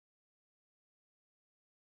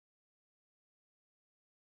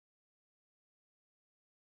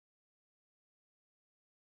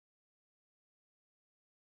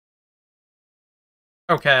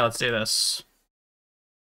 Okay, let's do this.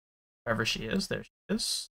 Wherever she is, there she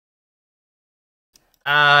is.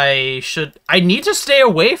 I need to stay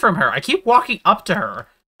away from her. I keep walking up to her,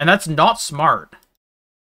 and that's not smart.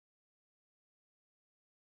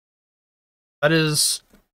 That is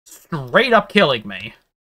straight up killing me.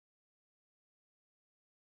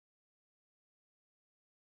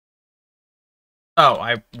 Oh,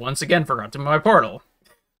 I once again forgot to move my portal.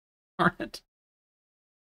 Darn it.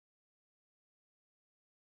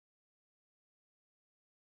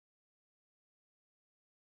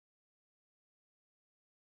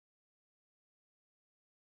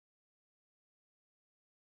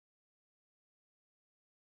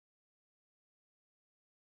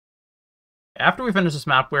 After we finish this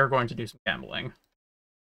map, we're going to do some gambling.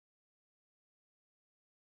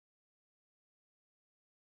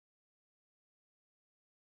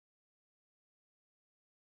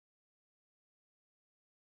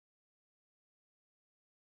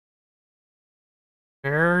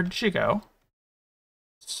 Where'd she go?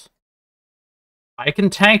 I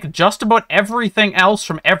can tank just about everything else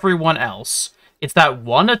from everyone else. It's that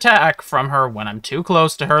one attack from her when I'm too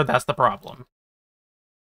close to her that's the problem.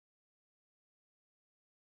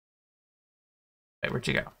 Wait, where'd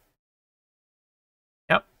she go?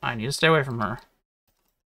 Yep, I need to stay away from her.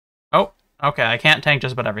 Oh, okay, I can't tank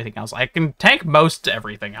just about everything else. I can tank most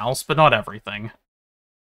everything else, but not everything.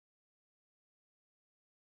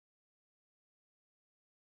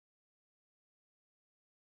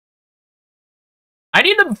 I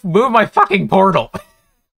need to move my fucking portal!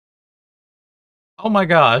 Oh my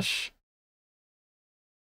gosh.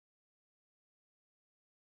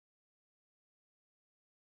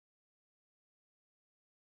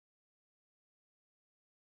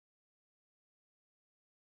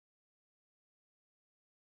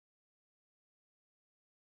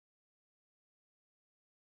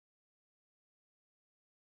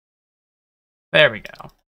 There we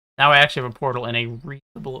go. Now I actually have a portal in a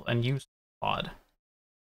reasonable and useful spot.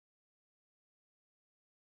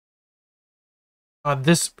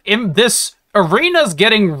 This arena's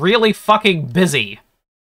getting really fucking busy.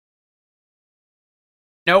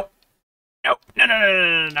 Nope. Nope. No, no,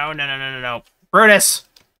 no, no, no, no, no, no, no, no. Brutus!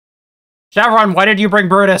 Shavron, why did you bring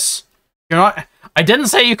Brutus? You're not... I didn't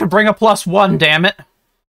say you could bring a +1, damn it.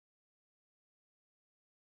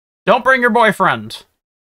 Don't bring your boyfriend.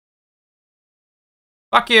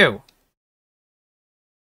 Fuck you.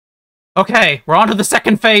 Okay, we're on to the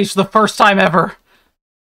second phase for the first time ever.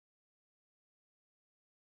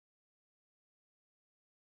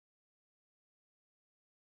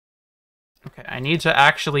 Okay, I need to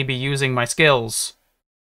actually be using my skills.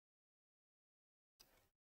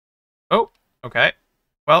 Oh, okay.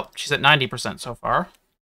 Well, she's at 90% so far.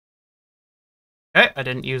 Okay, I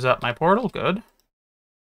didn't use up my portal, good.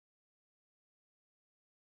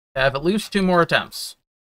 I have at least 2 more attempts.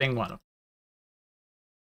 Being one of them.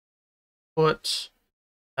 Put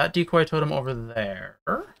that decoy totem over there.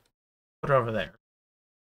 Put it over there.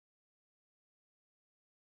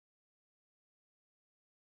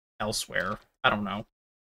 Elsewhere. I don't know.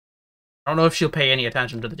 I don't know if she'll pay any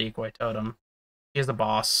attention to the decoy totem. She's the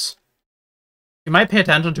boss. You might pay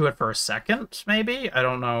attention to it for a second, maybe? I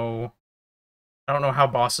don't know. I don't know how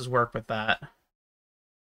bosses work with that.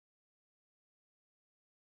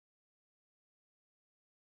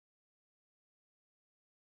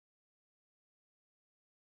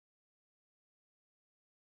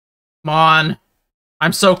 Come on.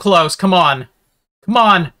 I'm so close. Come on. Come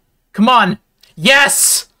on. Come on.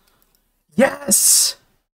 Yes! Yes!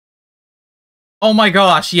 Oh my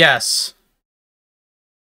gosh, yes.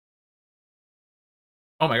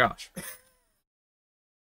 Oh my gosh.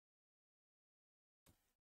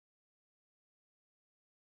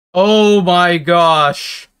 Oh my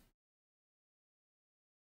gosh.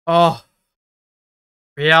 Oh.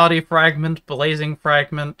 Reality fragment, blazing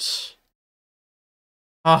fragment.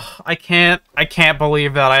 Oh, I can't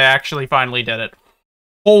believe that I actually finally did it.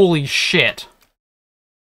 Holy shit.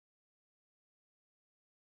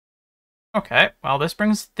 Okay, well, this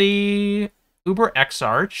brings the Uber X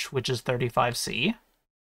Arch, which is 35C.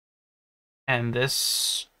 And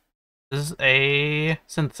this is a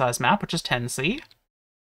synthesized map, which is 10C.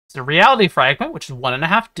 It's a reality fragment, which is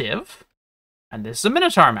 1.5 div. And this is a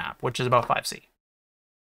Minotaur map, which is about 5C.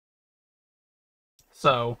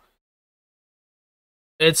 So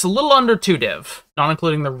it's a little under 2 div, not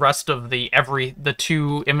including the rest of the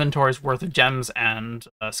 2 inventories worth of gems and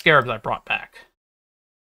scarabs I brought back.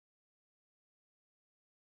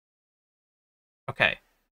 Okay,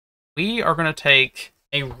 we are going to take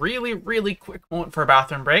a really, really quick moment for a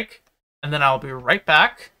bathroom break, and then I'll be right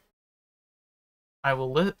back. I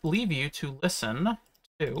will leave you to listen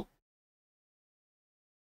to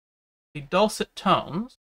the dulcet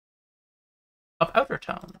tones of outer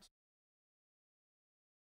tones.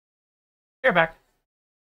 You're back.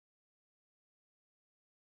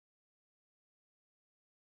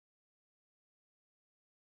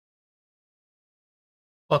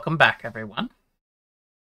 Welcome back, everyone.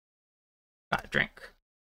 Got a drink.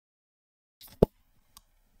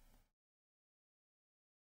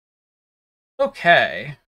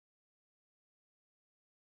 Okay.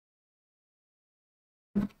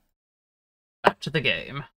 Back to the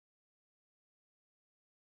game.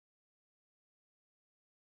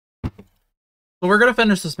 So we're gonna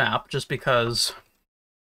finish this map just because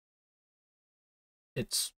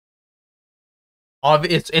it's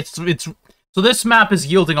so this map is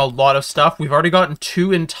yielding a lot of stuff. We've already gotten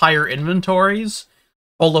 2 entire inventories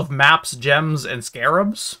full of maps, gems, and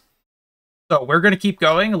scarabs. So we're gonna keep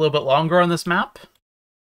going a little bit longer on this map.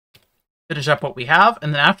 Finish up what we have,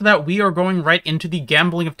 and then after that we are going right into the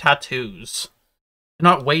gambling of tattoos.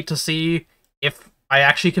 Cannot wait to see if I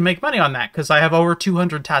actually can make money on that, because I have over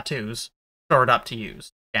 200 tattoos stored up to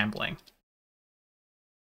use gambling.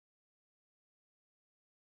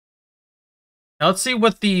 Now let's see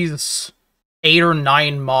what these 8 or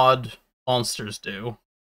 9 mod monsters do.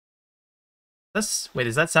 Wait,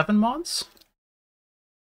 is that 7 mods?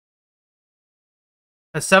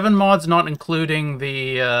 That's 7 mods, not including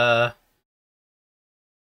the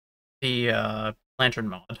lantern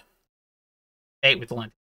mod. 8 with the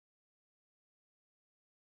lantern.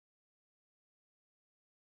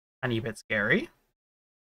 Tiny bit scary.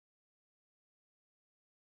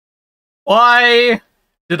 Why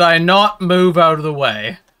did I not move out of the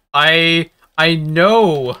way? I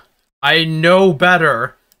know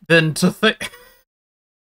better than to think.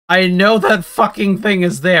 I know that fucking thing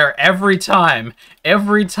is there every time.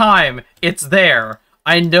 Every time it's there.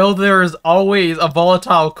 I know there is always a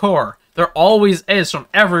volatile core. There always is from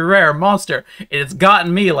every rare monster. It's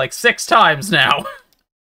gotten me like 6 times now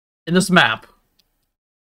in this map.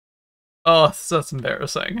 Oh, that's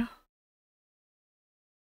embarrassing.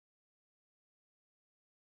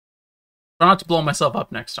 Try not to blow myself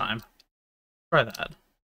up next time. Try that. I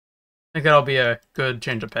think that'll be a good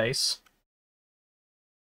change of pace.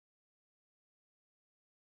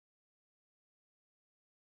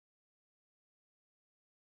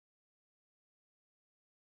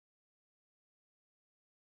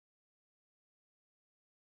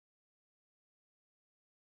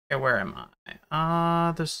 Okay, where am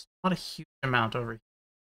I? There's not a huge amount over here.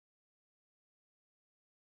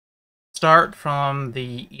 Start from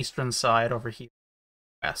the eastern side over here,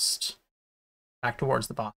 west, back towards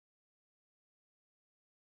the bottom.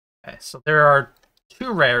 Okay, so there are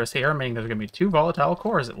 2 rares here, meaning there's going to be 2 volatile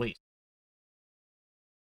cores at least.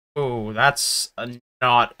 Oh, that's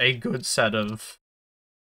not a good set of...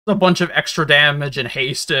 a bunch of extra damage and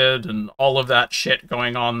hasted and all of that shit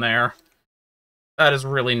going on there. That is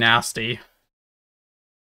really nasty.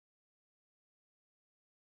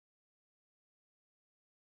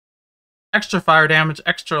 Extra fire damage,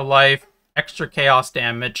 extra life, extra chaos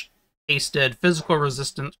damage, hasted, physical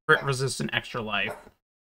resistance, crit resistant, extra life.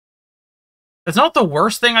 It's not the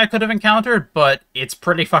worst thing I could have encountered, but it's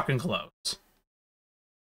pretty fucking close.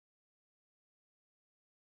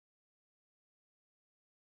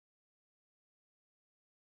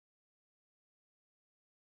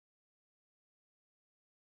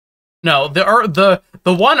 No, the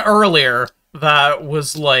one earlier that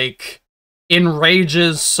was like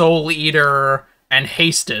Enrages, Soul Eater, and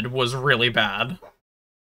Hasted was really bad.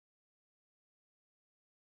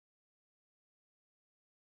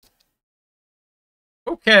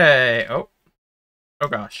 Okay. Oh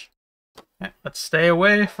gosh. Okay, let's stay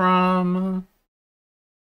away from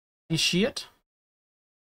the shit.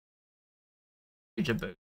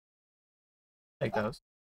 Boot. Take those.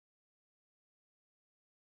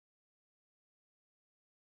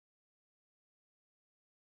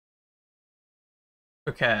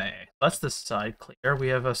 Okay, that's this side clear. We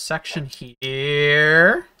have a section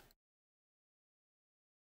here.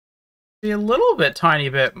 Be a little bit, tiny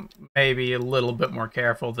bit, maybe a little bit more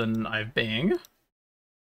careful than I've been.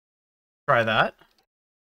 Try that.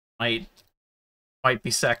 Might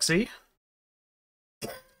be sexy.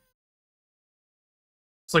 It's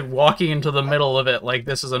like walking into the middle of it like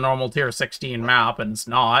this is a normal tier 16 map, and it's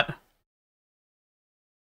not.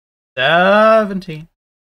 17.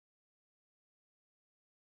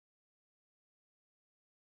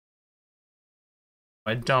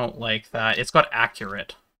 I don't like that. It's got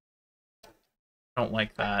accurate. Don't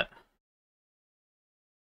like that.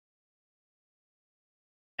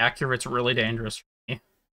 Accurate's really dangerous for me.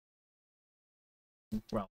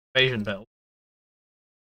 Well, evasion build.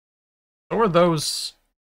 So are those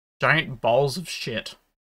giant balls of shit.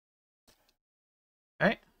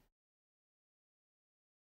 Okay.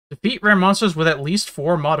 Defeat rare monsters with at least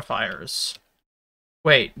 4 modifiers.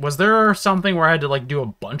 Wait, was there something where I had to, like, do a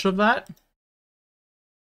bunch of that?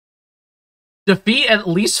 Defeat at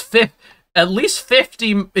least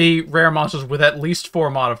 50 rare monsters with at least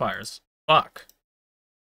 4 modifiers. Fuck.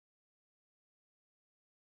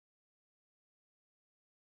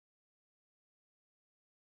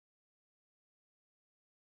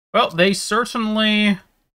 Well, they certainly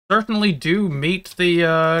do meet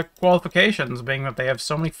the qualifications, being that they have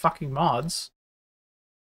so many fucking mods.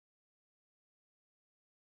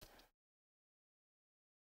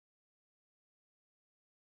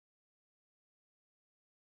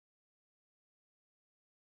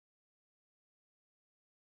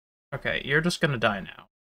 Okay, you're just gonna die now.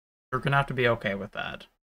 You're gonna have to be okay with that.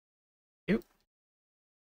 You.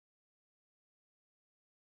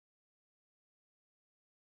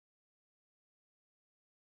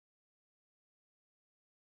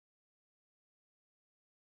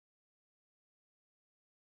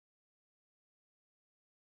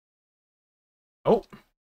 Oh.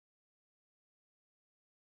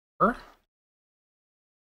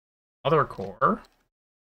 Other core.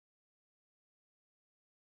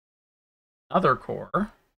 Another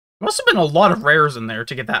core. Must have been a lot of rares in there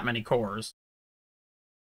to get that many cores.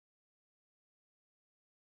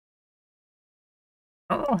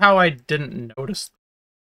 I don't know how I didn't notice.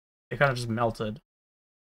 They kind of just melted.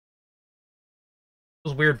 It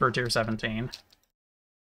was weird for tier 17.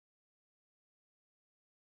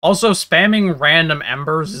 Also, spamming random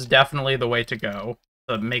embers is definitely the way to go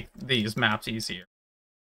to make these maps easier.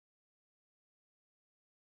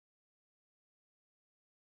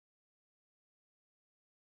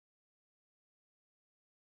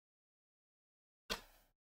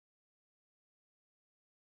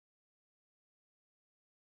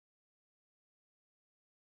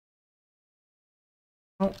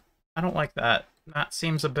 Oh, I don't like that. That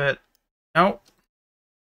seems a bit... Nope.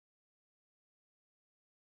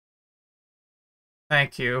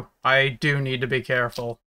 Thank you. I do need to be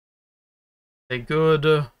careful. A good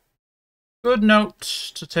note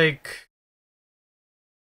to take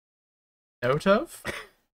note of.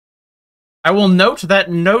 I will note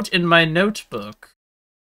that note in my notebook,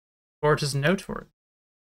 for it is noteworthy.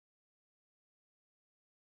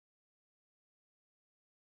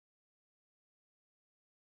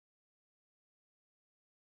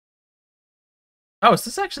 Oh, is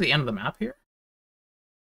this actually the end of the map here?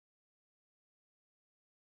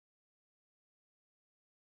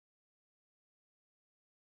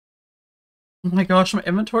 Oh my gosh, my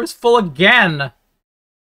inventory's full again!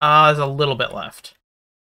 There's a little bit left.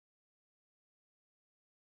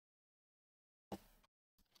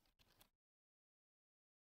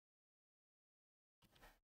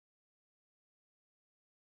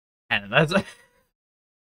 And that's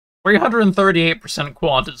 338%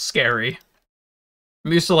 quant is scary.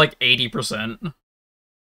 I'm used to like 80%.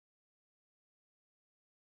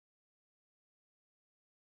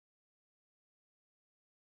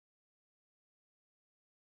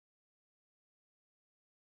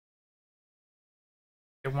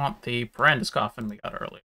 I want the Brandis coffin we got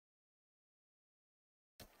earlier.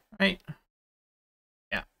 Right?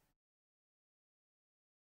 Yeah.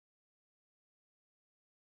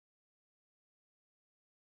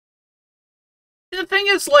 The thing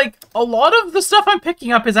is, like, a lot of the stuff I'm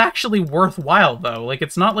picking up is actually worthwhile, though. Like,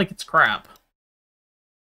 it's not like it's crap.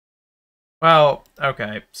 Well,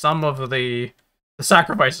 okay. Some of the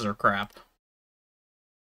sacrifices are crap.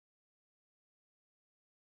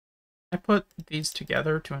 I put these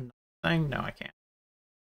together to another thing? No, I can't.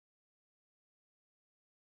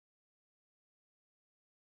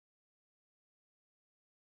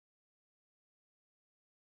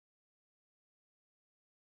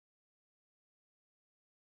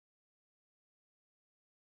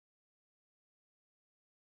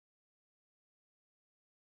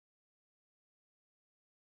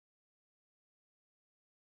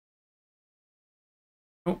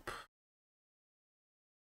 Nope.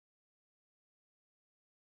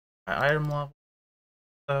 Item level.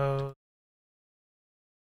 So.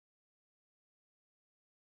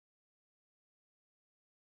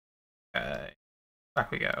 Okay.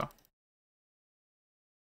 Back we go.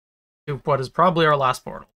 To what is probably our last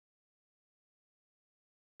portal.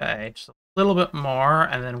 Okay, just a little bit more,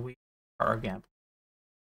 and then we are again.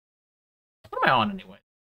 What am I on anyway?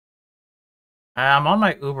 I'm on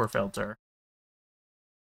my Uber filter.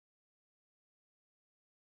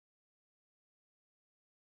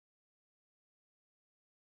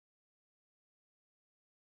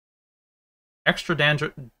 Extra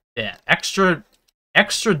danger. Yeah, extra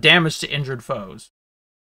damage to injured foes.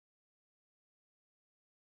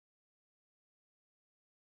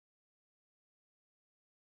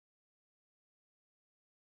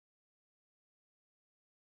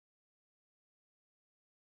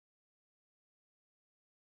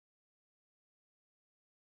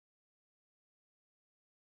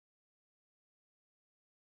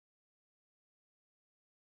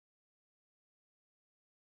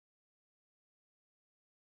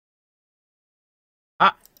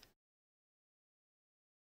 Ah,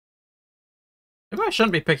 maybe I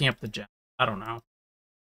shouldn't be picking up the gem. I don't know.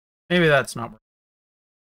 Maybe that's not working.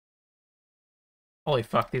 Holy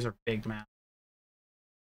fuck, these are big maps.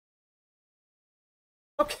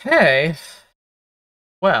 Okay.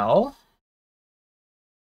 Well,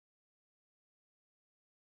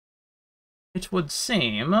 it would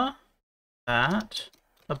seem that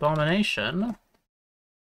Abomination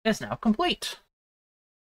is now complete.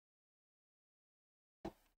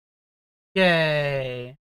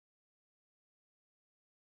 Yay.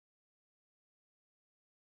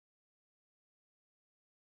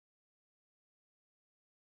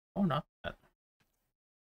 Oh, not that.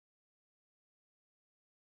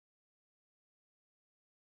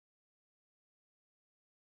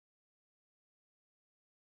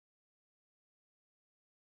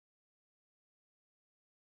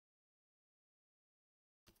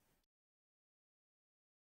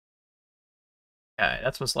 Okay,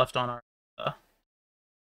 that's what's left on our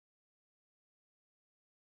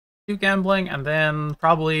do gambling, and then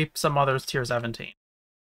probably some others tier 17.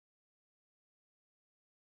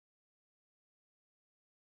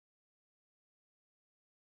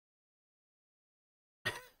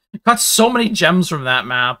 Got so many gems from that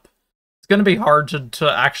map. It's gonna be hard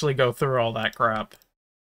to actually go through all that crap.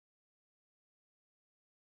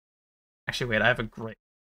 Actually, wait, I have a great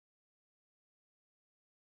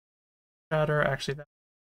shatter. Actually, that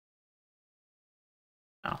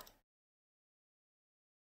no.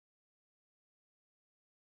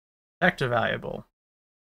 Detective valuable.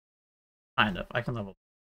 Kind of. I can level.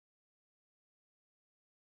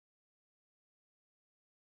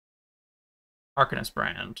 Arcanist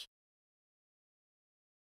brand.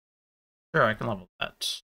 Sure, I can level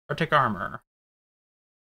that. Arctic armor.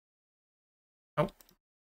 Nope.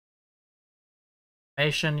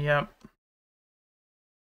 Nation, yep.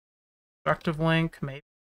 Destructive link, maybe.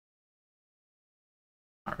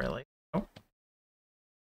 Not really. Nope.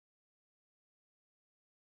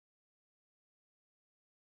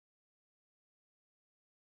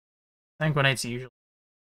 Sanguinate's usually.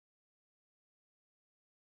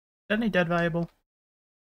 Any dead valuable?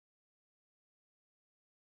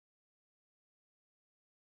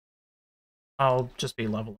 I'll just be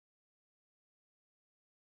leveling.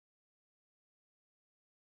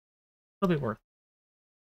 It'll be worth it.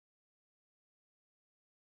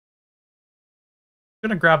 I'm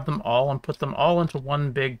gonna grab them all and put them all into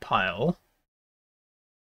one big pile.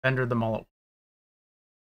 Render them all at once.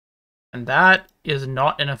 And that is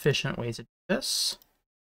not an efficient way to do this.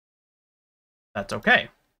 That's okay.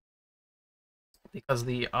 Because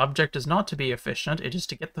the object is not to be efficient, it is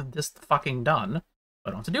to get this fucking done. I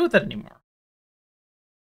don't have to do with it anymore.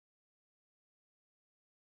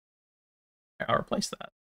 I'll replace that.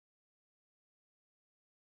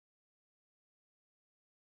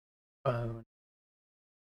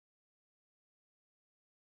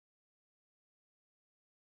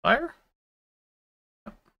 Fire?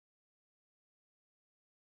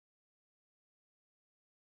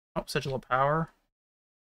 Oh, sigil of power.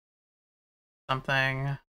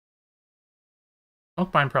 Something.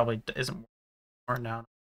 Oakbind probably isn't more now.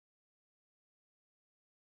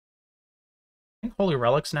 I think Holy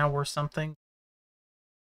Relic's now worth something.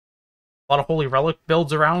 A lot of Holy Relic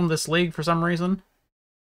builds around this league for some reason.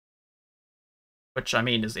 Which, I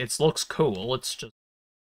mean, it looks cool. It's just...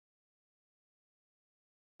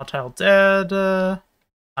 Volatile Dead,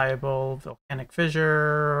 Viable, Volcanic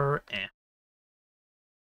Fissure, eh.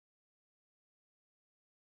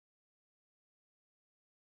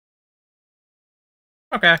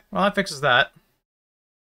 Okay, well that fixes that.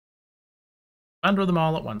 Under them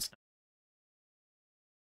all at once now.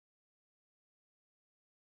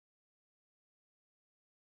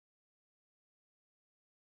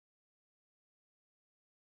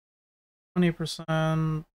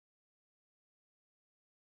 %.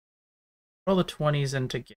 Roll the 20s in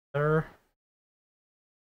together.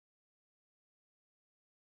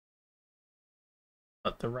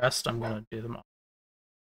 But the rest, I'm going to do them all.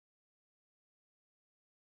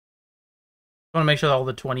 I want to make sure that all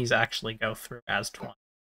the 20s actually go through as 20.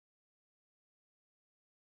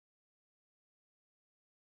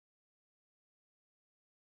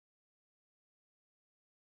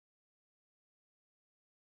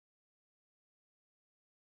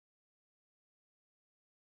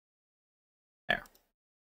 There.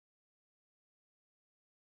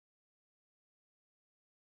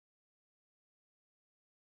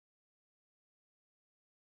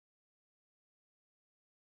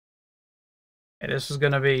 Okay, this is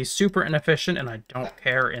going to be super inefficient, and I don't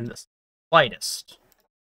care in the slightest.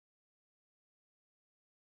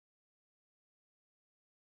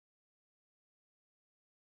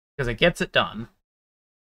 Because it gets it done.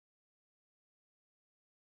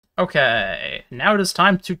 Okay, now it is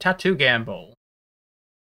time to tattoo gamble.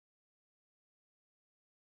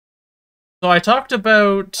 So I talked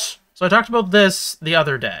about this the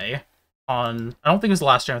other day on, I don't think it was the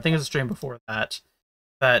last stream, I think it was a stream before that,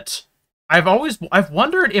 that I've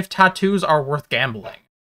wondered if tattoos are worth gambling.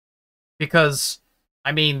 Because,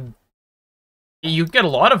 I mean, you get a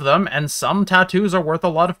lot of them, and some tattoos are worth a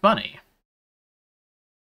lot of money.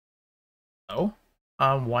 So,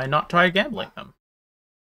 why not try gambling them?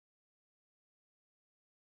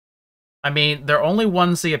 I mean, they're only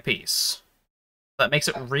 1C a piece. That makes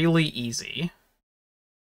it really easy.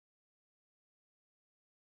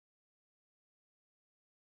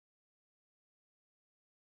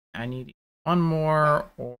 I need one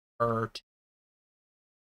more or two.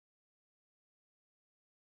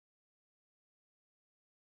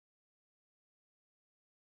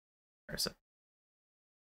 Where's it?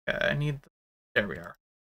 Okay, I need... There we are.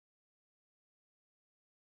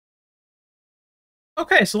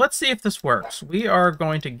 Okay, so let's see if this works. We are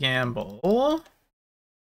going to gamble.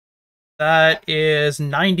 That is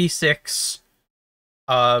 96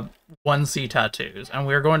 1C tattoos, and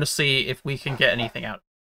we're going to see if we can get anything out.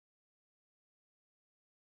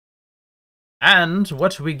 And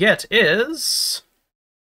what we get is...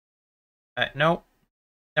 nope.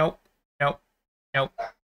 Nope. Nope. Nope.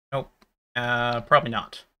 Nope. Probably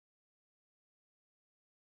not.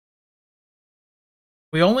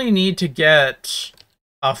 We only need to get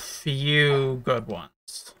a few good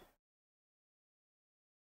ones.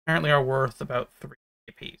 Apparently are worth about 3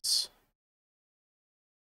 apiece.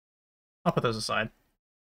 I'll put those aside.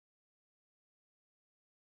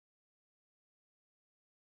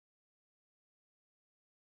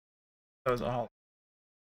 Those all.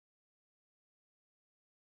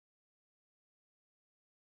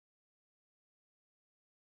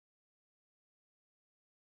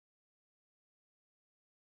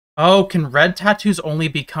 Oh, can red tattoos only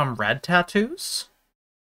become red tattoos?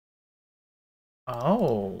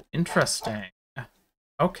 Oh, interesting.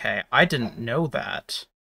 Okay, I didn't know that.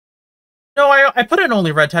 No, I put in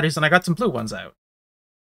only red tattoos and I got some blue ones out.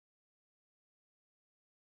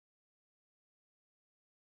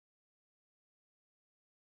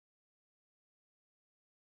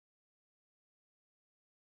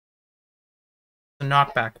 The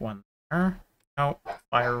knockback one there. No,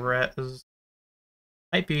 fire res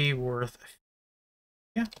might be worth...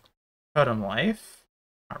 Yeah. Totem life.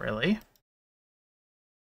 Not really.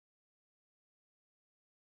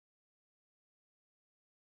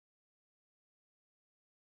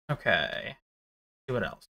 Okay. See what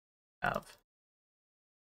else we have.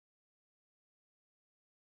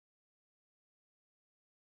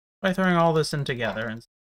 By throwing all this in together and...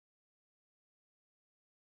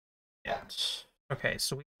 Okay,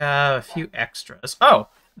 so we have a few extras. Oh!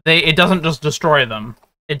 It doesn't just destroy them.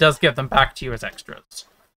 It does give them back to you as extras.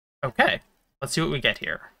 Okay, let's see what we get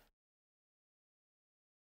here.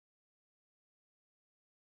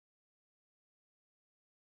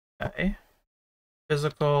 Okay.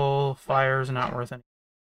 Physical fire is not worth anything.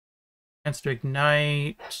 Chance to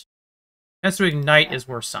ignite. Chance to ignite is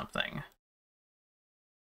worth something.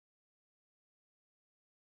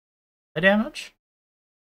 The damage?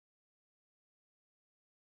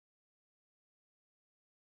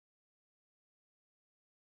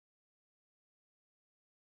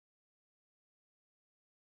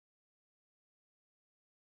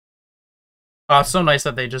 It's so nice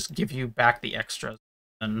that they just give you back the extras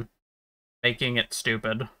and making it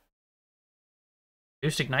stupid.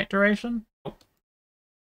 Reduced ignite duration? Oh.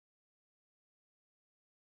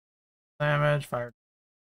 Damage, fire.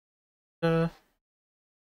 Nope.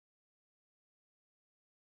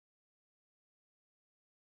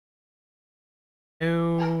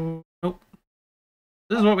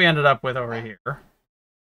 This is what we ended up with over here.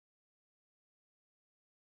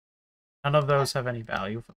 None of those have any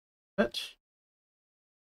value for it.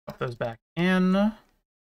 Put those back in.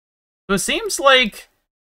 So it seems like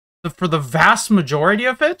for the vast majority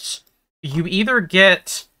of it, you either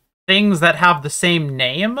get things that have the same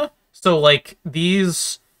name. So like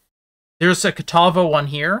these, there's a Katava one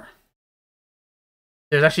here.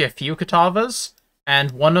 There's actually a few Katavas,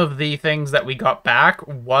 and one of the things that we got back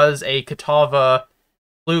was a Katava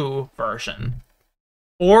blue version.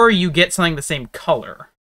 Or you get something the same color,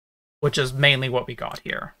 which is mainly what we got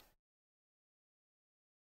here.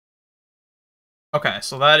 Okay,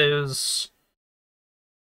 so that is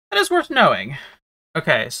worth knowing.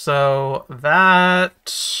 Okay, so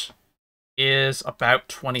that is about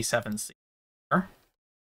 27 C.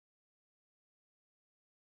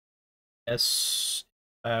 It's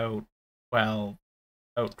about, well,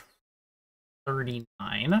 about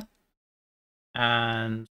 39.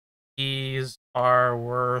 And these are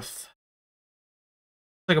worth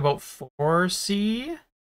like about 4C.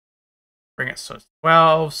 Bring it so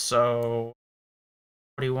 12, so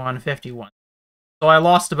 41, 51. So I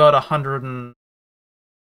lost about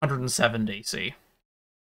 170 C.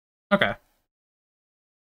 Okay.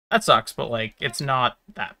 That sucks, but like it's not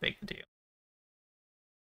that big a deal.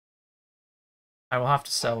 I will have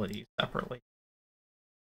to sell these separately.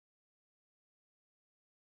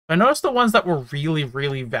 I noticed the ones that were really,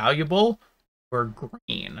 really valuable were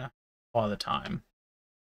green all the time.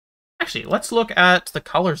 Actually, let's look at the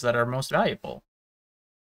colors that are most valuable.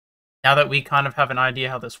 Now that we kind of have an idea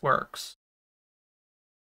how this works.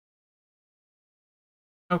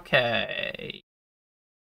 Okay.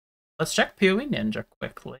 Let's check PoE Ninja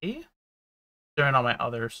quickly. Doing all my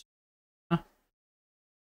others.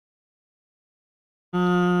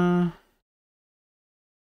 Okay,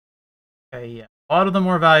 yeah. A lot of the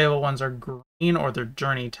more valuable ones are green or they're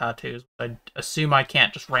journey tattoos, which I assume I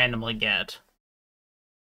can't just randomly get.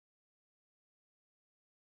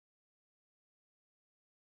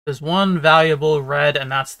 There's one valuable red,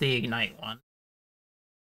 and that's the Ignite one.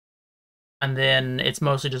 And then it's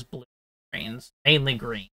mostly just blue greens, mainly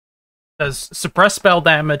green. Because suppress spell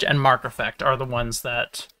damage and mark effect are the ones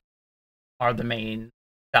that are the main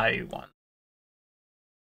value ones.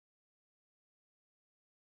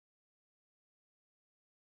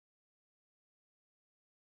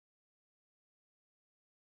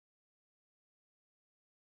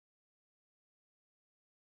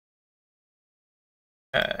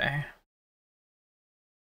 Okay.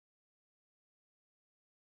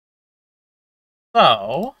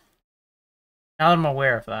 So, now that I'm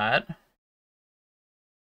aware of that,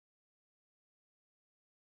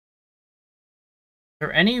 are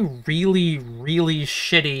there any really, really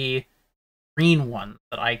shitty green ones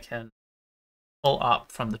that I can pull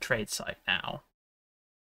up from the trade site now?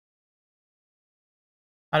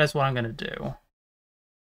 That is what I'm going to do.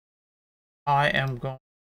 I am going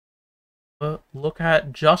to look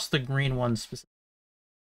at just the green ones specifically.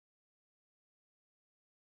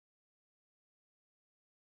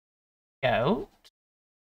 Scout.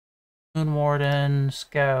 Moon Warden,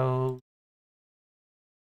 Scout.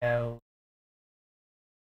 Scout.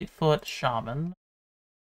 Fleetfoot, Shaman.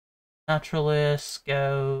 Naturalist,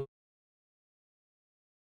 Scout.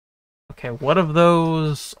 Okay, what of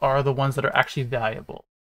those are the ones that are actually valuable?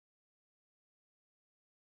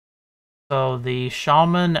 So the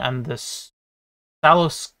Shaman and the Sallow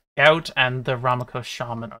Scout and the Ramako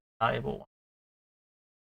Shaman are valuable ones.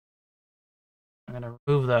 I'm going to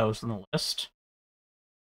remove those from the list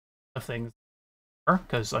of things,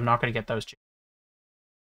 because I'm not going to get those.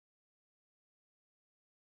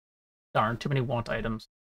 Darn, too many want items.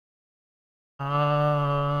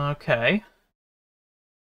 Okay.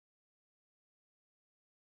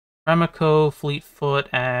 Ramako, Fleetfoot,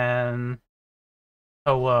 and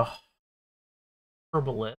Herbalist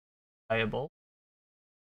valuable.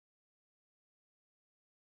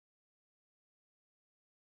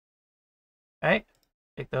 Okay,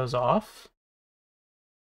 take those off.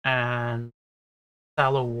 And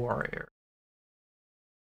Sallow Warrior.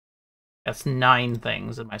 That's 9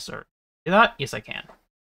 things in my search. Do that? Yes, I can.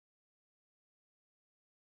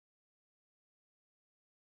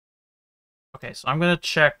 Okay, so I'm going to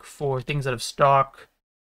check for things that have stock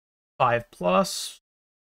 5+.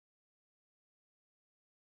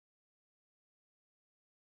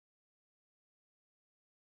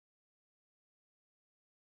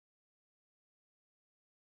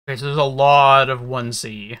 Okay, so there's a lot of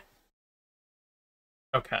 1C.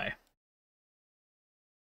 Okay.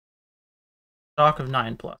 Stock of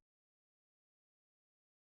 9 plus.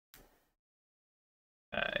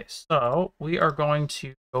 Okay, so we are going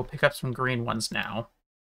to go pick up some green ones now.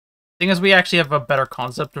 Thing is, we actually have a better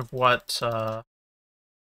concept of what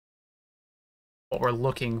we're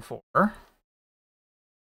looking for. We're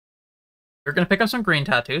going to pick up some green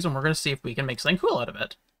tattoos, and we're going to see if we can make something cool out of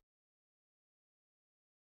it.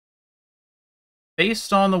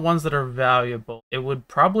 Based on the ones that are valuable, it would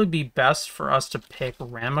probably be best for us to pick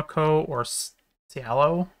Ramico or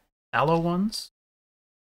Sallow ones.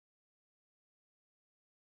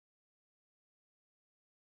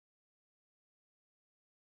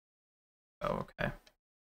 Oh, okay.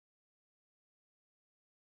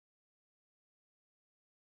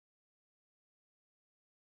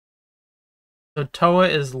 So Toa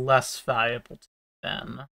is less valuable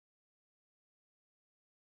then.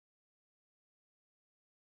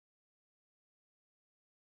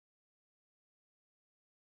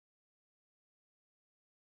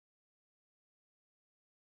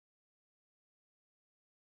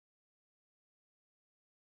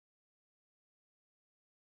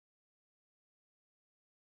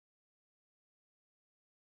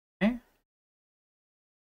 Okay.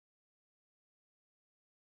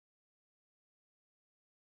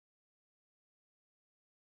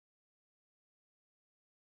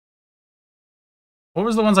 What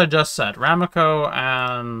was the ones I just said? Ramico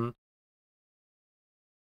and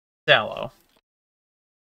Sallow.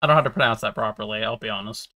 I don't know how to pronounce that properly, I'll be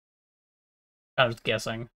honest. I was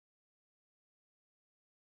guessing.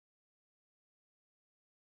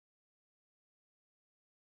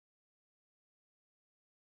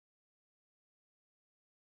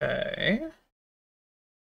 Okay.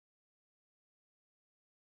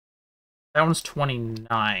 That one's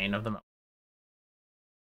 29 of them.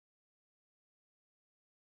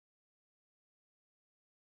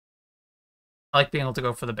 I like being able to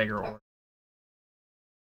go for the bigger order.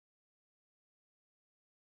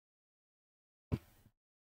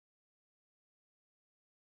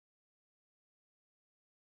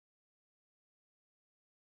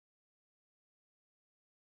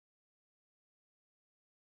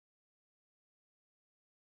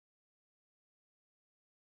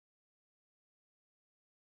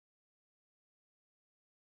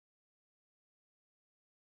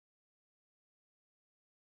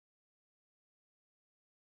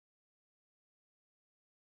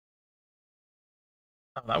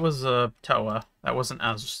 Oh, that was a Toa. That wasn't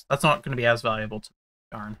as. That's not going to be as valuable to me.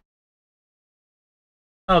 Darn.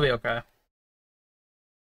 That'll be okay.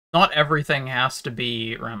 Not everything has to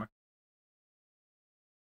be Ramico.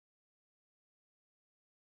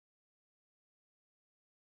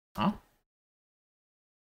 Huh?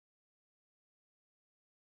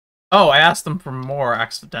 Oh, I asked them for more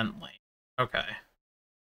accidentally. Okay.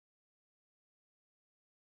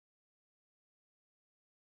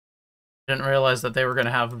 Didn't realize that they were going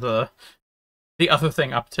to have the other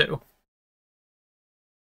thing up too.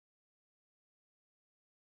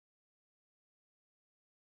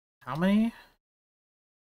 How many?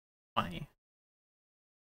 20.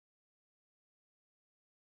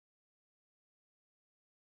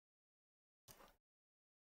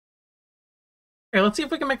 Okay, let's see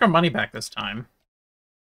if we can make our money back this time.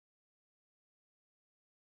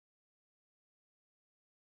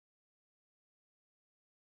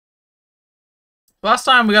 Last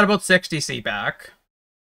time we got about 60C back.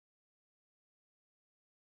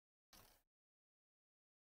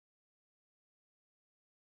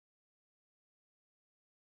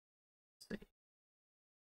 Let's see.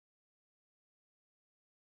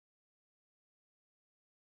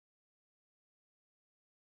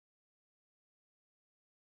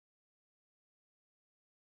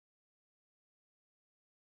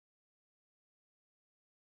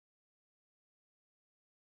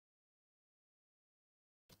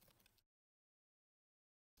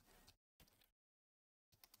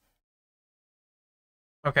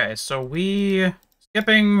 Okay, so we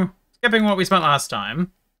skipping what we spent last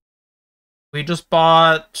time. We just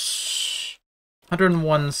bought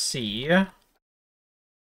 101C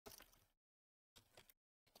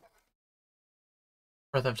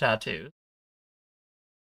worth of tattoos.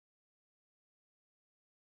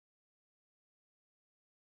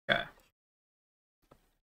 Okay.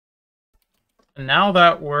 And now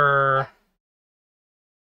that we're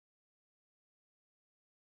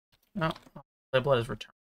no, label as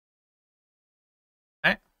return.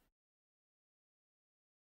 Okay.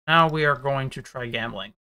 Now we are going to try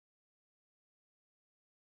gambling.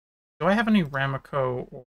 Do I have any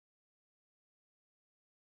Ramico?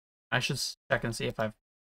 I should check and see if I've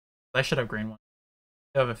I should have green ones.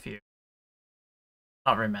 I have a few.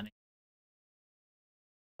 Not very many.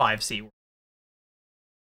 5C.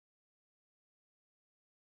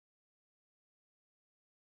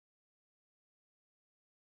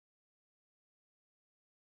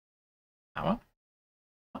 That one?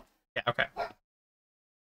 Yeah, okay.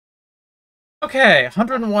 Okay,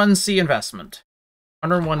 101C investment.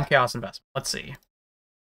 101 chaos investment. Let's see.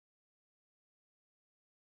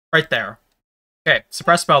 Right there. Okay,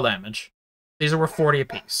 suppress spell damage. These are worth 40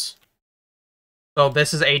 apiece. So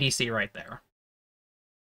this is ADC right there.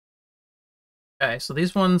 Okay, so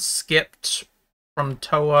these ones skipped from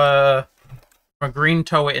Toa, from a green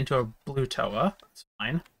Toa into a blue Toa. That's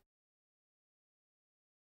fine.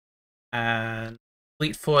 And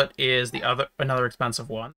Fleetfoot is another expensive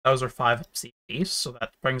one. Those are 5 apiece, so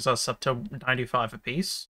that brings us up to 95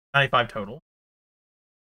 apiece. 95 total.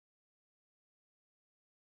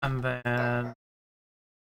 And then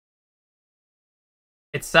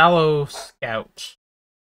it's Sallow Scout.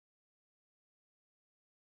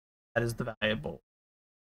 That is the valuable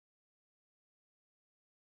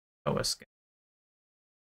Toa Scout.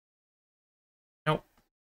 Nope.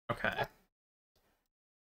 Okay.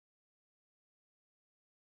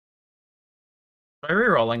 Try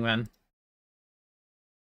rerolling then.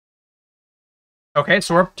 Okay,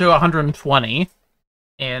 so we're up to 120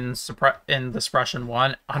 in the suppression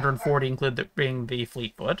one. 140 include being the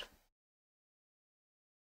Fleetfoot.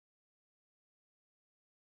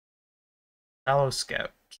 Sallow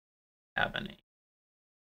Scout. Have any?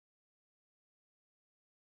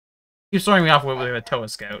 Keep throwing me off with a Toa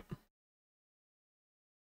Scout.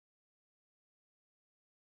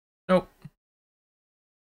 Nope.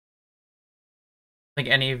 I think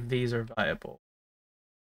any of these are viable.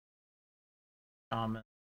 Shaman.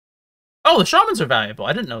 Oh, the shamans are valuable.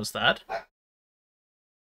 I didn't notice that.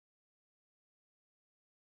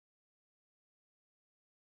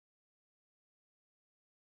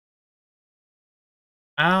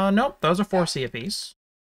 Nope. Those are 4C apiece.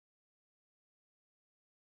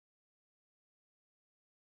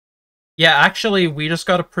 Yeah, actually, we just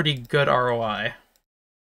got a pretty good ROI.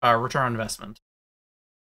 Return on investment.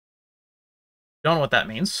 Don't know what that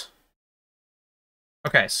means.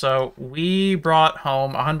 Okay, so we brought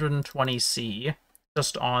home 120C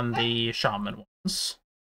just on the shaman ones.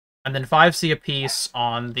 And then 5C apiece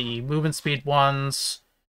on the movement speed ones.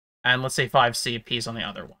 And let's say 5C apiece on the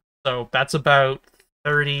other one. So that's about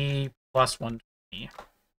 30 plus 120.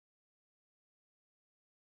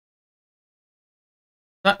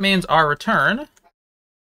 That means our return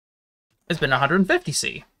has been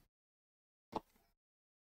 150C.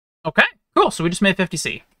 Okay, cool. So we just made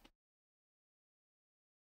 50C.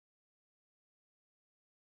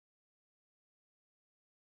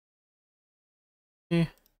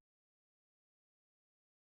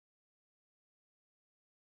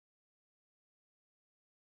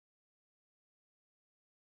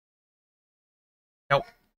 Nope.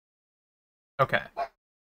 Okay.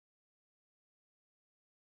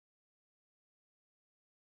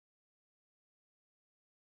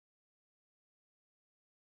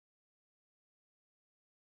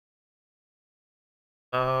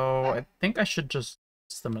 So I think I should just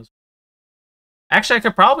list them as... Actually, I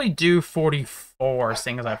could probably do 44,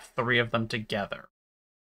 seeing as I have 3 of them together.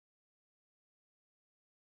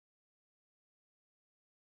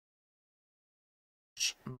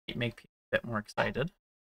 Which might make people a bit more excited.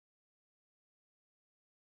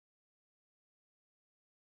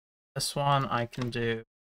 This one I can do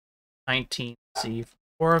 19C for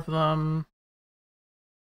 4 of them.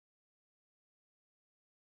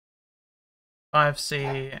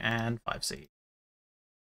 5C and 5C.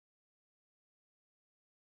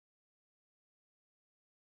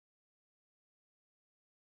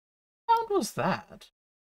 What was that?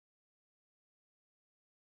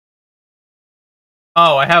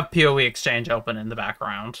 Oh, I have PoE Exchange open in the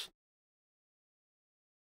background.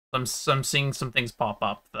 I'm seeing some things pop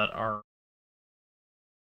up that are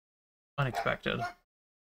unexpected.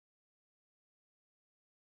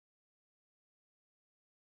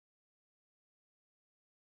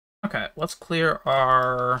 Okay, let's clear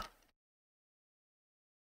our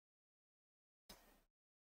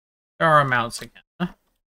amounts again.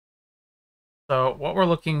 So what we're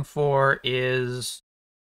looking for is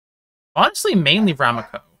honestly mainly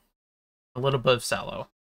Ramako. A little bit of Sallow.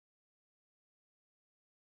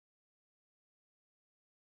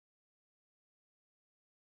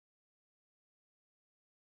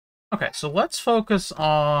 Okay, so let's focus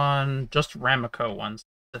on just Ramako ones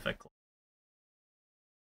specifically.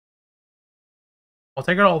 I'll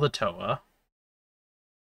take out all the Toa.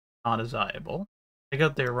 Not as valuable. Take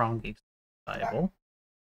out the Irangi. Valuable.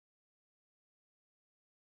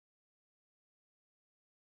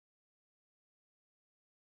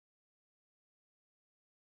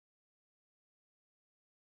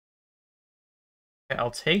 Okay,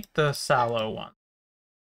 I'll take the Sallow one.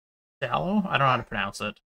 Sallow? I don't know how to pronounce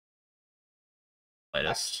it.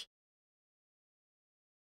 Latest.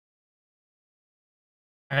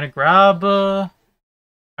 I'm gonna grab the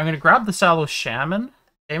Sallow Shaman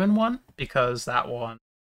one, because that one.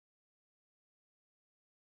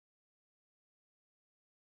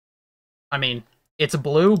 I mean, it's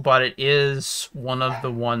blue, but it is one of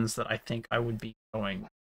the ones that I think I would be going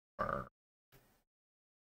for.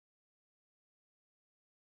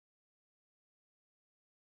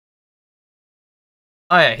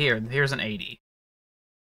 Oh yeah, here's an 80.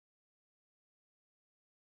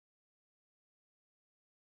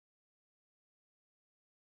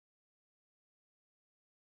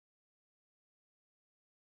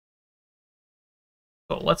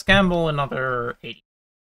 So let's gamble another 80.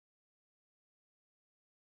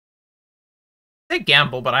 I say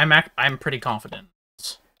gamble, but I'm pretty confident.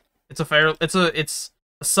 It's a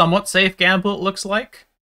somewhat safe gamble, it looks like.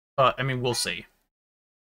 But I mean, we'll see.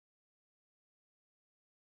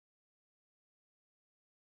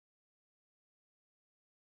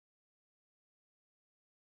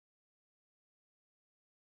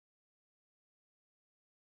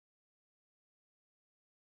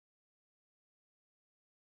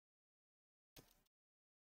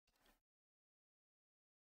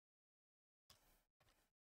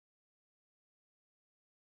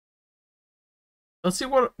 Let's see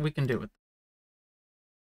what we can do with it.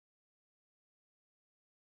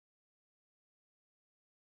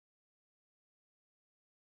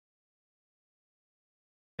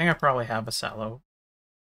 I think I probably have a Sallow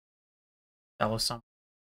some.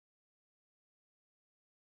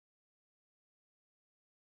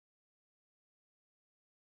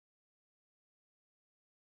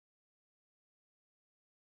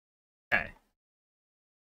 Okay.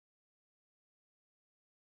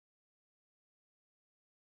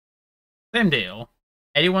 Same deal.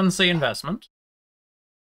 81C investment.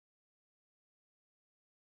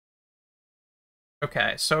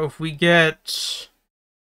 Okay, so if we get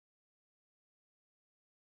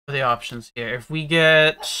the options here, if we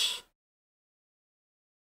get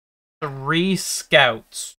 3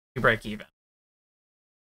 scouts, we break even.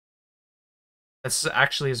 This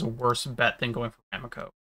actually is a worse bet than going for Ramako.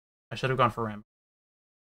 I should have gone for Ram.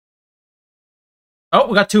 Oh,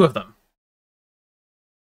 we got 2 of them.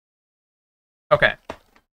 Okay.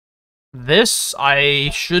 This, I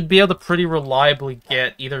should be able to pretty reliably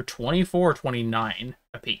get either 24 or 29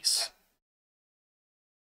 apiece.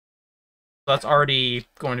 So that's already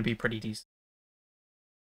going to be pretty decent.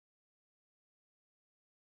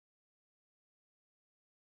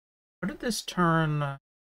 What did this turn?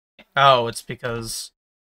 Oh, it's because...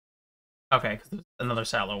 Okay, because there's another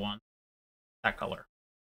Sallow one. That color.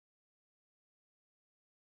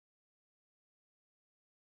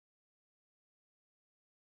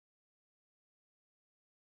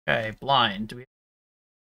 Okay, blind. Do we...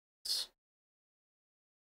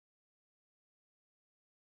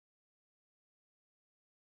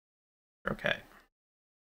 Okay.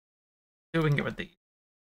 See what we can get with these.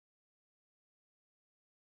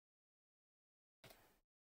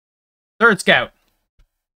 Third scout.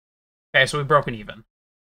 Okay, so we've broken even.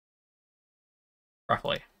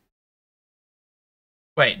 Roughly.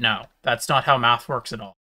 Wait, no. That's not how math works at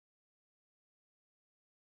all.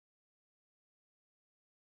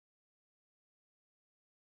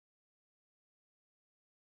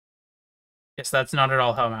 Yes, that's not at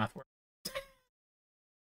all how math works.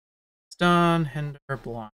 Stun, hinder,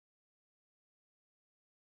 blind.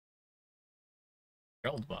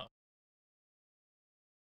 Gold buff.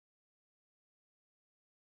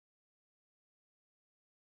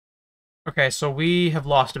 Okay, so we have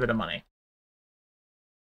lost a bit of money.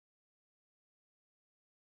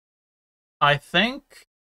 I think...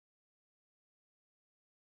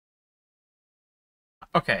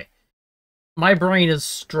 Okay. My brain is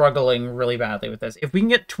struggling really badly with this. If we can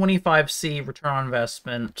get 25C return on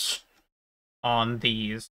investment on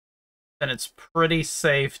these, then it's pretty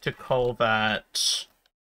safe to call that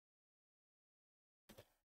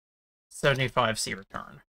 75C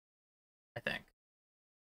return, I think.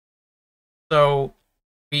 So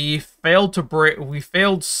we failed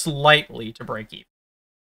slightly to break even.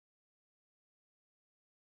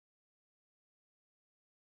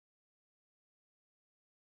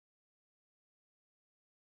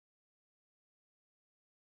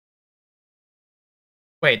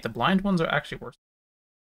 Wait, the blind ones are actually worse.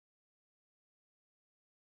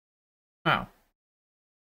 Oh.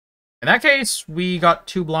 In that case, we got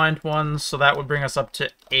 2 blind ones, so that would bring us up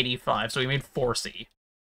to 85. So we made 4C.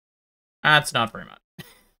 That's not very much.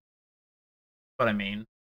 But I mean,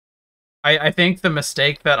 I think the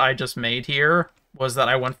mistake that I just made here was that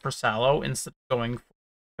I went for Sallow instead of going for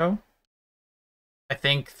Ramako. I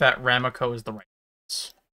think that Ramako is the right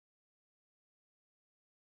choice.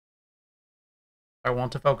 If I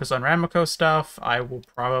want to focus on Ramako stuff, I will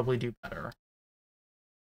probably do better.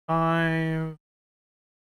 5.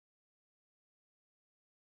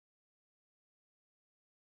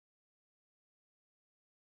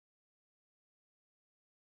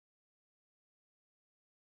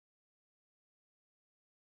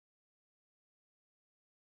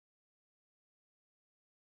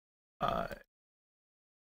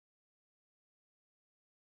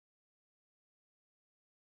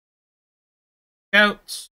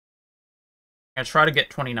 Scouts. I'm gonna try to get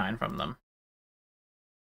 29 from them.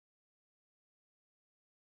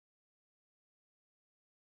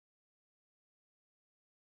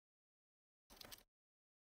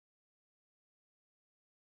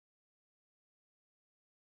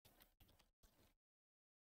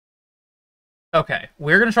 Okay,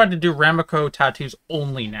 we're gonna try to do Ramako tattoos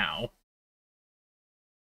only now.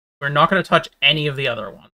 We're not gonna touch any of the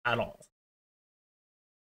other ones at all.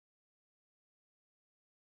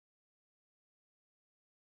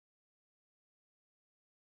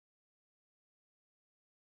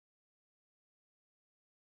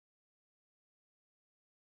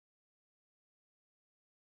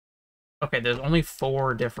 Okay, there's only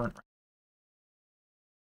 4 different.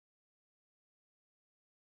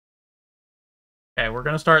 Okay, we're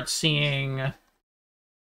gonna start seeing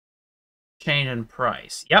change in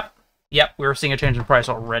price. Yep, we were seeing a change in price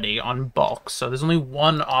already on bulk. So there's only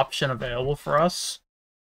one option available for us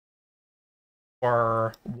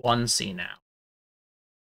for 1C now.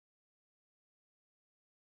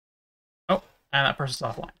 Oh, and that person's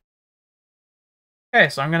offline. Okay,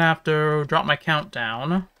 so I'm gonna have to drop my count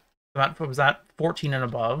down. That was that 14 and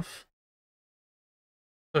above.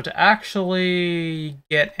 So to actually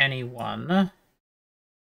get anyone, a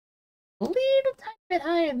little tiny bit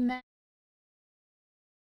higher than that.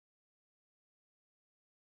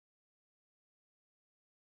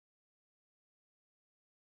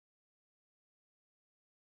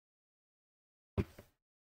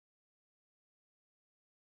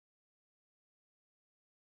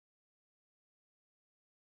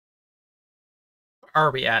 Where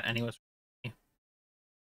are we at, anyways?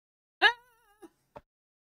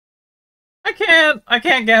 I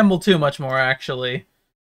can't gamble too much more, actually.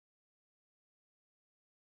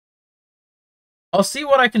 I'll see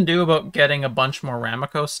what I can do about getting a bunch more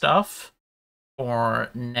Ramako stuff for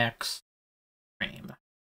next stream.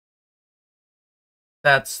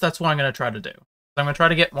 That's what I'm gonna try to do. I'm gonna try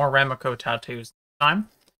to get more Ramako tattoos this time.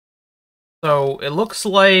 So it looks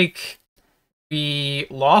like we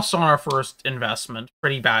lost on our first investment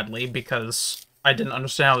pretty badly because I didn't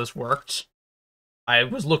understand how this worked. I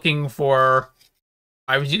was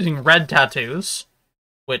using red tattoos,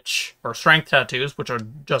 or strength tattoos, which are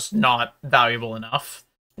just not valuable enough,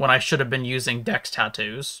 when I should have been using dex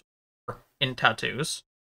tattoos, or int tattoos,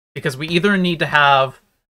 because we either need to have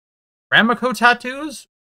Ramako tattoos,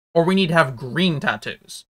 or we need to have green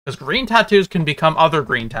tattoos. Because green tattoos can become other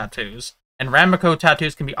green tattoos, and Ramako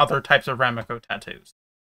tattoos can be other types of Ramako tattoos.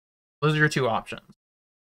 Those are your 2 options.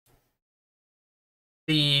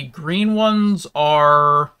 The green ones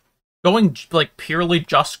are going like purely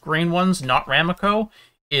just green ones, not Ramako,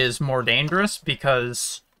 is more dangerous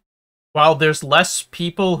because while there's less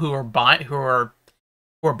people who are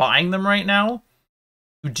buying them right now,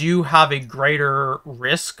 you do have a greater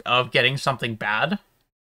risk of getting something bad.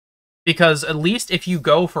 Because at least if you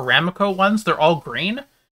go for Ramako ones, they're all green,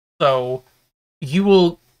 so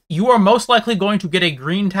you are most likely going to get a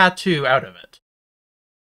green tattoo out of it.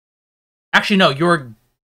 Actually, no, you're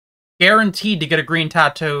guaranteed to get a green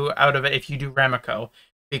tattoo out of it if you do Ramako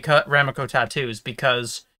tattoos,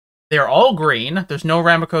 because they're all green. There's no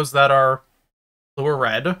Ramakos that are blue or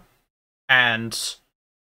red, and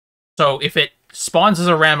so if it spawns as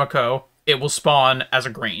a Ramako, it will spawn as a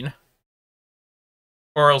green.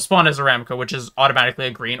 Or it'll spawn as a Ramako, which is automatically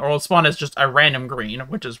a green, or it'll spawn as just a random green,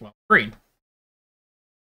 which is, well, green.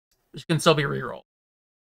 Which can still be rerolled.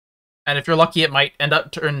 And if you're lucky, it might end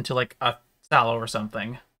up turning into, like, a Sallow or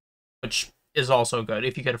something, which is also good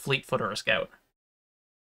if you get a Fleetfoot or a Scout.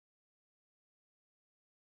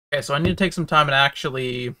 Okay, so I need to take some time and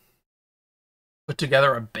actually put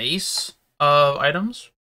together a base of items.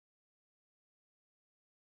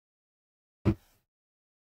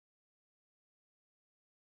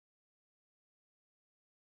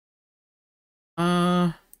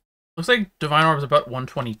 Looks like Divine Orb is about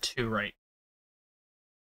 122, right?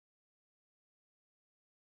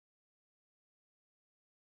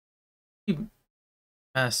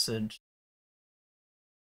 Message.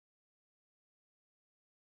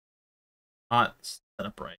 not set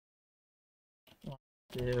up right. One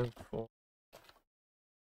div for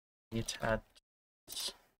the attached.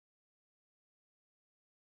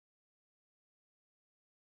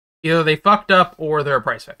 Either they fucked up or they're a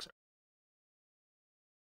price fixer.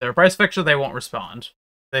 If they're a price fixer, they won't respond.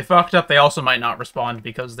 If they fucked up, they also might not respond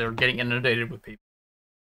because they're getting inundated with people.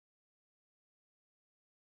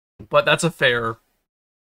 But that's a fair...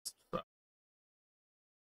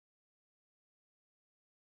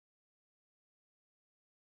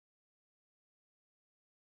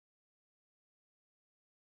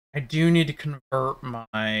 I do need to convert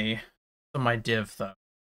my div, though.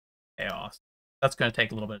 Chaos. That's going to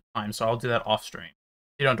take a little bit of time, so I'll do that off stream.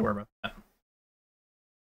 You don't have to worry about that.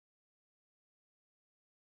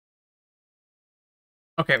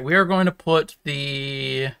 Okay, we are going to put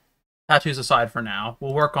the tattoos aside for now.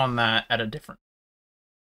 We'll work on that at a different...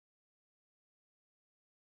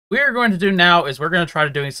 What we're going to do now is we're going to try to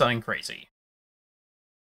do something crazy.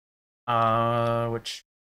 Which...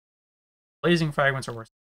 Blazing fragments are worse.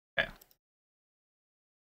 Okay.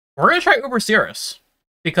 We're going to try Uber Cirrus.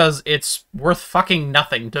 Because it's worth fucking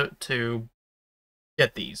nothing to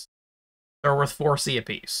get these. They're worth 4C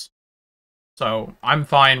apiece. So, I'm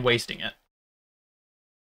fine wasting it.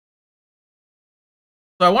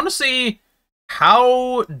 So I want to see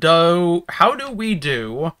how do we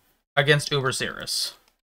do against Uber Cirrus?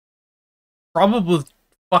 Probably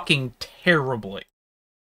fucking terribly.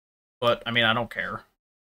 But, I mean, I don't care.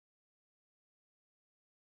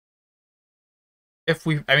 If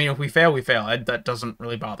we fail, we fail. That doesn't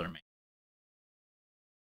really bother me.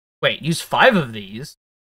 Wait, use 5 of these?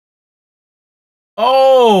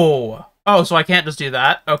 Oh! Oh, so I can't just do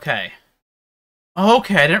that? Okay.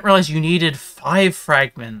 Okay, I didn't realize you needed 5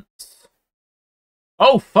 fragments.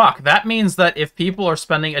 Oh, fuck. That means that if people are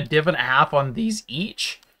spending a div and a half on these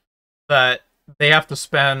each, that they have to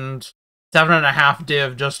spend 7.5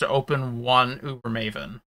 div just to open 1 Uber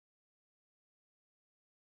Maven.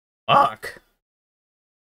 Fuck.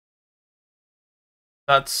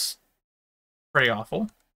 That's pretty awful.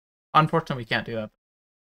 Unfortunately, we can't do that.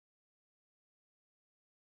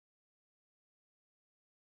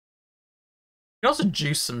 You can also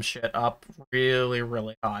juice some shit up really,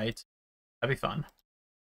 really high. That'd be fun.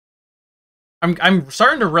 I'm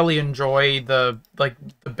starting to really enjoy the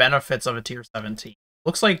benefits of a tier 17.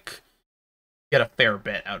 Looks like you get a fair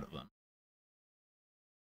bit out of them.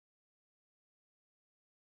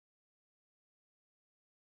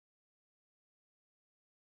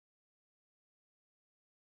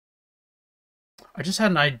 I just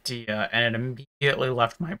had an idea, and it immediately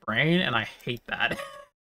left my brain, and I hate that.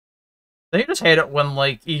 They just hate it when,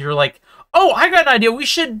 like, you're like, oh, I got an idea, we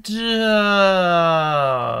should,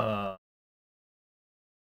 die.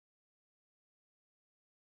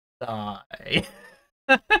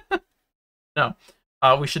 No,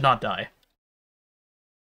 we should not die.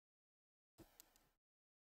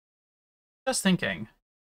 Just thinking.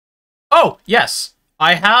 Oh, yes!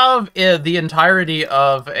 I have the entirety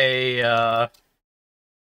of a,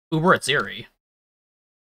 Uber at Zeri.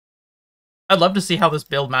 I'd love to see how this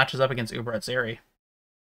build matches up against Uber at Zeri.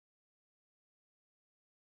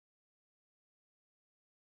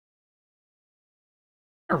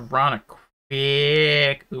 Run a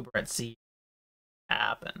quick Uber at Zeri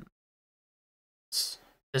happen.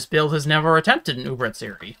 This build has never attempted an Uber at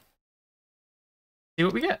Zeri. See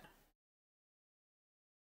what we get.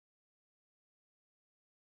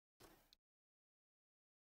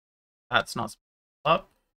 That's not up.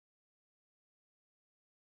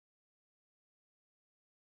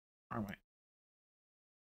 Wrong way.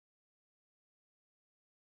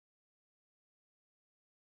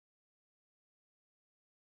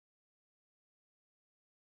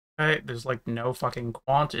 Okay, there's like no fucking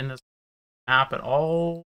quant in this map at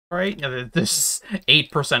all, right? Yeah, this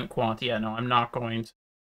 8% quant. Yeah, no, I'm not going to.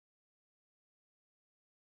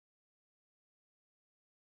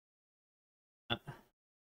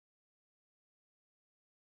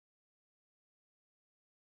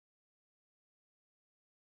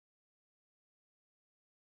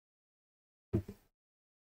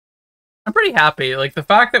 I'm pretty happy. Like, the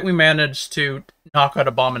fact that we managed to knock out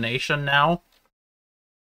Abomination now.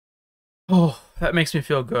 Oh, that makes me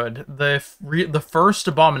feel good. The first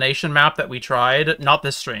Abomination map that we tried, not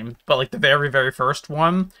this stream, but like the very, very first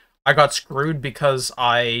one, I got screwed because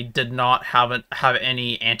I did not have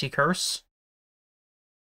any anti-curse.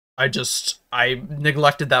 I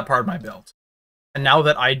neglected that part of my build. And now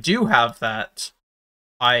that I do have that,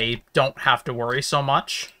 I don't have to worry so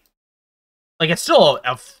much. Like, it's still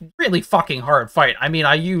a really fucking hard fight. I mean,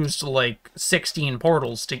 I used, like, 16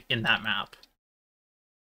 portals in that map.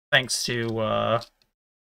 Thanks to,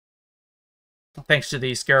 thanks to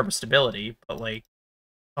the Scarab stability, but like,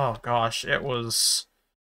 oh gosh, it was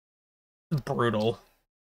brutal.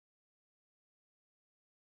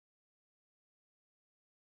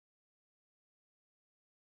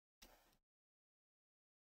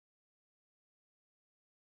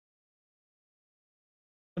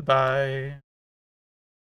 Goodbye.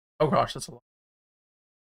 Oh gosh, that's a lot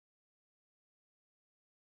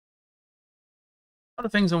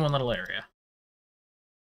of things in one little area.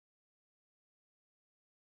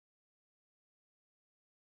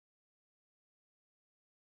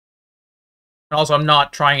 And also, I'm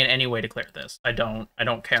not trying in any way to clear this. I don't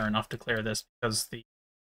care enough to clear this because the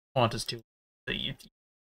font is too. If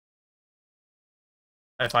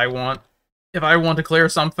I want, if I want to clear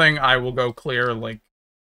something, I will go clear like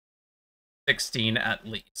 16 at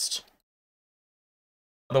least.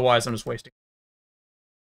 Otherwise, I'm just wasting.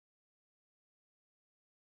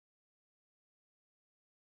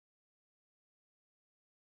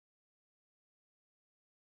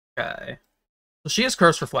 Okay. So she has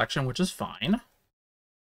Curse Reflection, which is fine.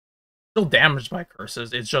 Still damaged by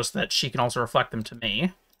curses. It's just that she can also reflect them to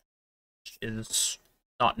me, which is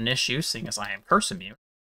not an issue, seeing as I am curse immune.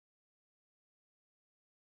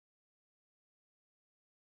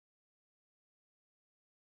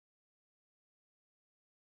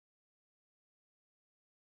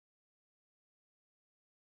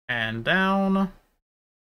 And down.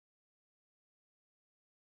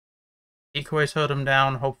 Decoy totem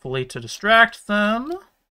down, hopefully to distract them.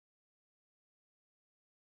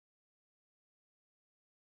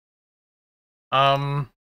 I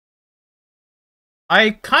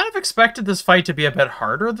kind of expected this fight to be a bit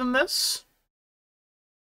harder than this.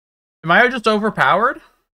 Am I just overpowered?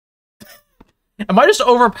 Am I just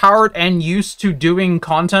overpowered and used to doing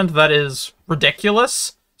content that is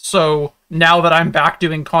ridiculous? So now that I'm back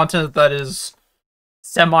doing content that is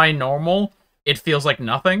semi-normal, it feels like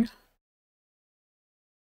nothing?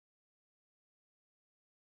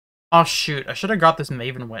 Oh shoot, I should have got this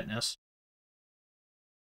Maven Witness.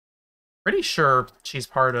 Pretty sure she's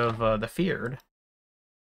part of the Feared.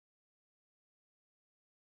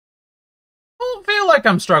 I don't feel like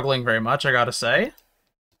I'm struggling very much, I gotta say.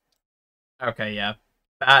 Okay, yeah.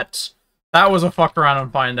 That was a fuck around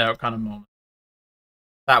and find out kind of moment.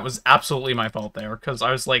 That was absolutely my fault there, because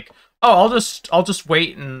I was like, oh, I'll just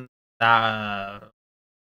wait and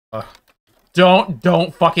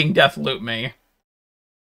don't fucking death loot me.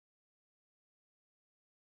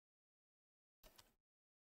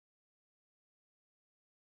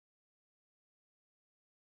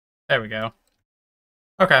 There we go.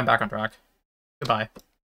 Okay, I'm back on track. Goodbye.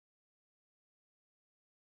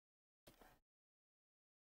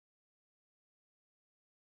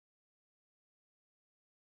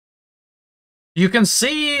 You can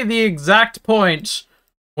see the exact point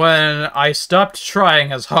when I stopped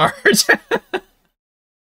trying as hard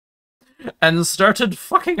and started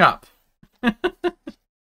fucking up.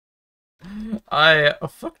 I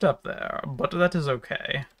fucked up there, but that is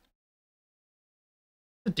okay.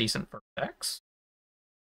 A decent vertex.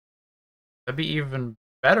 That'd be even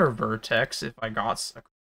better vertex if I got a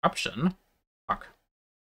corruption. Fuck.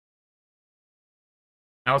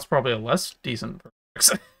 Now it's probably a less decent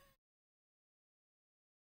vertex.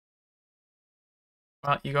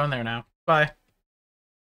 Well, you go in there now. Bye.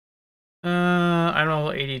 I don't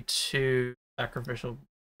know, 82 sacrificial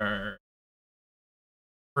for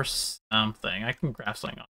something. I can grab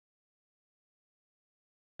something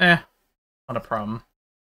on. Not a problem.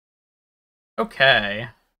 Okay.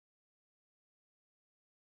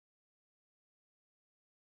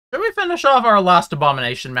 Should we finish off our last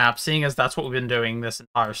Abomination map, seeing as that's what we've been doing this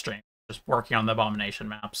entire stream? Just working on the Abomination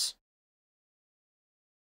maps.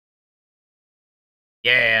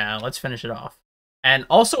 Yeah, let's finish it off. And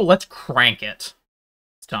also, let's crank it.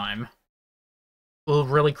 This time. We'll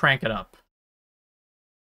really crank it up.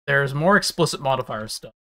 There's more explicit modifier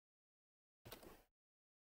stuff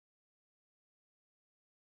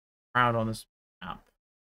around on this map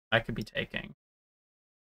I could be taking.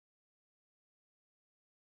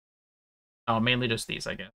 Oh, mainly just these,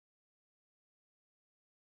 I guess.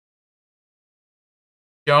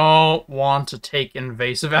 Don't want to take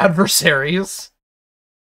invasive adversaries.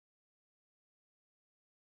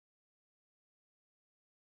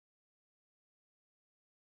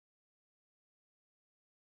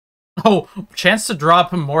 Oh, chance to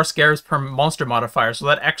drop more scares per monster modifier, so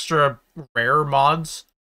that extra rare mods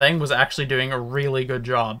thing was actually doing a really good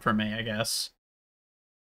job for me, I guess.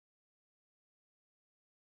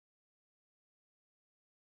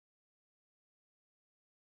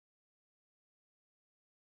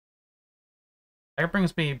 That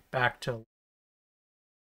brings me back to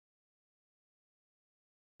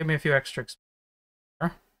Give me a few extra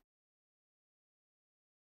experience.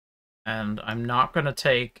 And I'm not going to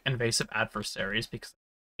take invasive adversaries because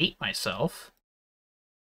I hate myself.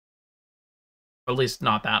 Or at least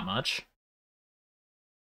not that much.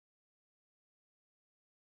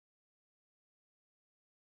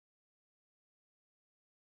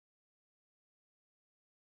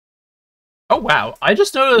 Oh wow, I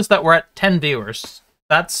just noticed that we're at 10 viewers.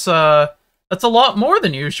 That's a lot more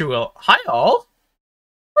than usual. Hi all.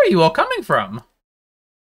 Where are you all coming from?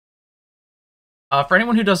 For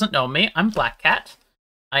anyone who doesn't know me, I'm Black Cat.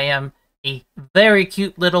 I am a very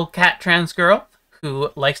cute little cat trans girl who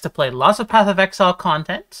likes to play lots of Path of Exile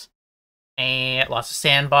content, and lots of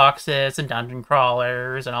sandboxes and dungeon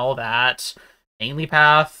crawlers and all that. Mainly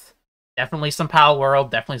Path, definitely some Pal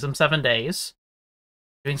World, definitely some 7 days.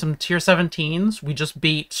 Doing some tier 17s. We just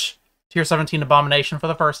beat tier 17 Abomination for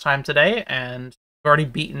the first time today, and we've already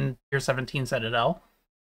beaten tier 17 Citadel.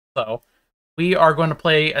 So we are going to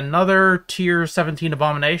play another tier 17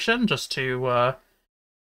 Abomination just to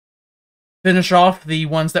finish off the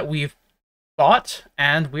ones that we've fought,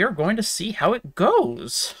 and we are going to see how it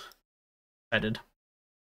goes. Excited.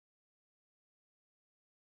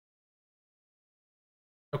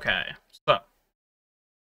 Okay, so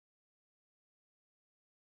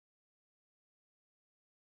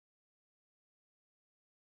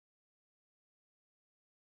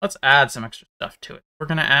let's add some extra stuff to it. We're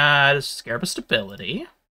going to add Scarab of Stability.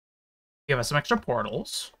 Give us some extra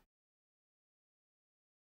portals.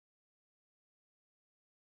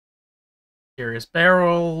 Serious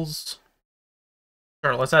barrels.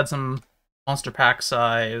 Sure, let's add some monster pack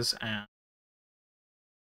size, and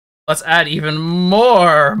let's add even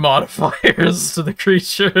more modifiers to the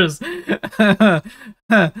creatures.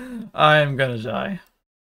 I'm gonna die.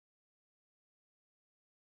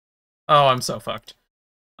 Oh, I'm so fucked.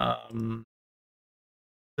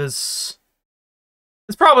 This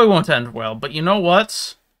probably won't end well, but you know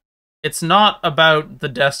what? It's not about the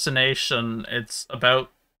destination, it's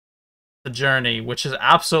about the journey, which is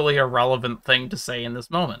absolutely a relevant thing to say in this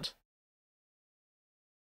moment.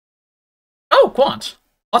 Oh, Quant!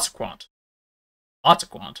 Lots of Quant. Lots of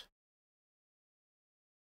Quant.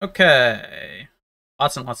 Okay.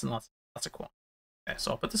 Lots and lots and lots of Quant. Okay,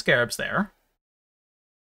 so I'll put the Scarabs there.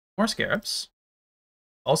 More Scarabs.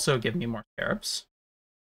 Also give me more Scarabs.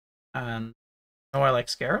 And I like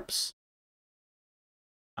Scarabs.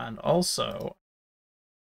 And also,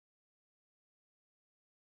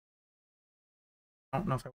 I don't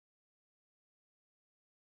know if I...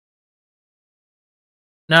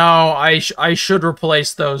 No, I should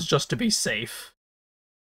replace those just to be safe.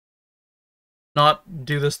 Not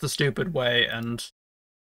do this the stupid way and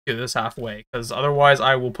do this halfway, because otherwise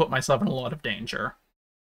I will put myself in a lot of danger.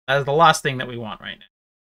 That is the last thing that we want right now.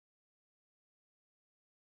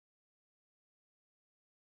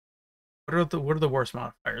 What are the worst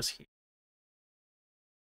modifiers here?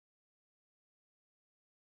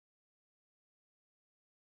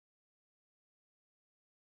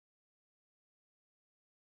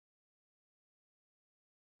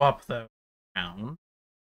 Swap those down.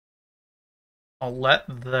 I'll let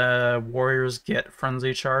the warriors get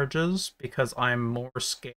frenzy charges because I'm more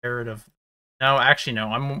scared of... No, actually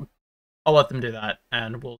no, I'll let them do that,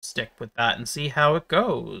 and we'll stick with that and see how it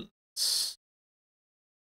goes.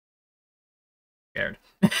 Scared.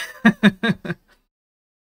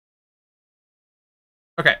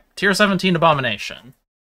 Okay, tier 17 Abomination.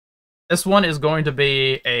 This one is going to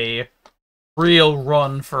be a real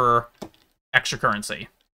run for extra currency.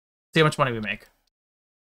 See how much money we make.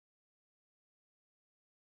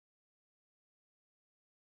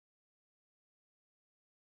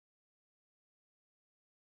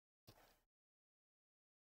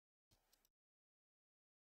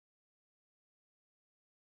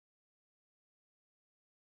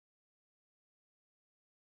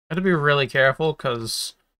 I have to be really careful,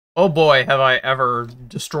 because oh boy, have I ever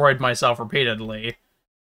destroyed myself repeatedly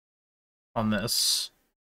on these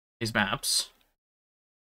maps.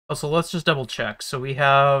 Oh, so let's just double check. So we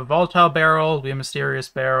have volatile barrels, we have mysterious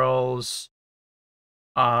barrels,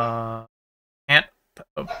 can't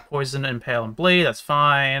poison, impale, and bleed. That's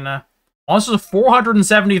fine. Also,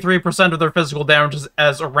 473% of their physical damage is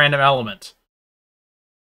as a random element.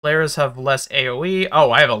 Players have less AoE.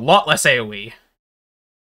 Oh, I have a lot less AoE.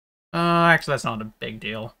 Actually, that's not a big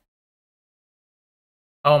deal.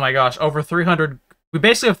 Oh my gosh, over 300... We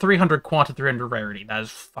basically have 300 quant 300 rarity. That is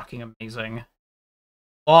fucking amazing.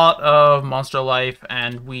 A lot of monster life,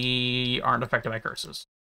 and we aren't affected by curses.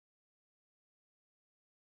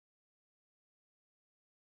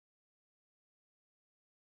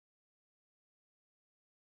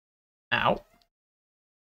 Ow.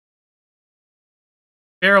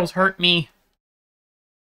 Barrels hurt me.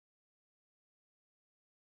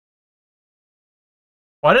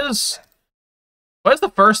 What is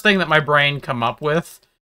the first thing that my brain come up with?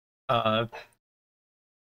 I'm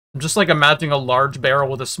just like imagining a large barrel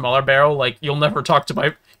with a smaller barrel. Like, you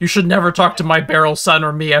should never talk to my barrel son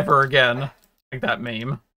or me ever again. Like that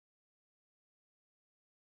meme.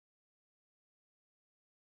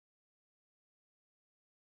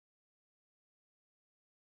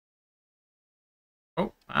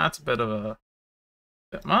 Oh, that's a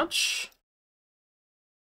bit much.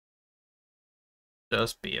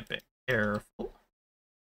 Just be a bit careful.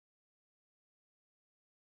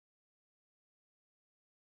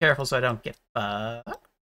 Careful so I don't get fucked.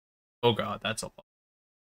 Oh god, that's a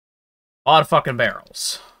lot of fucking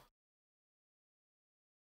barrels.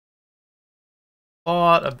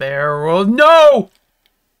 Lot of barrels. No!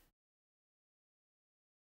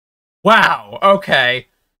 Wow, okay.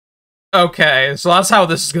 Okay, so that's how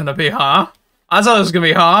this is gonna be, huh? That's how this is gonna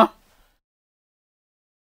be, huh?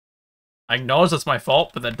 I acknowledge that's my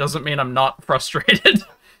fault, but that doesn't mean I'm not frustrated.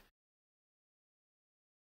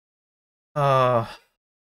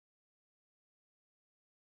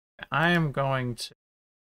 I am going to...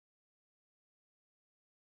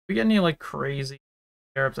 we get any, like, crazy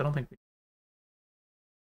Arabs? I don't think we...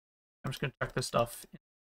 I'm just gonna check this stuff in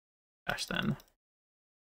cash then.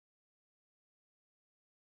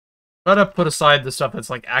 Gotta put aside the stuff that's,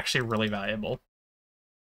 like, actually really valuable.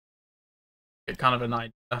 Get kind of an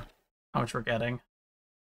idea how much we're getting.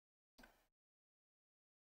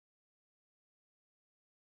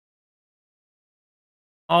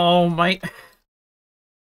 Oh my...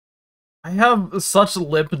 I have such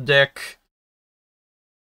lip dick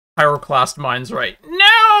pyroclast mines right.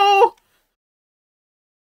 No!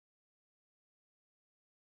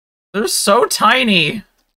 They're so tiny.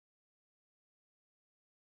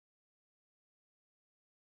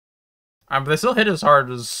 But they still hit as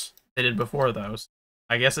hard as they did before, though. So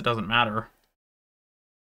I guess it doesn't matter.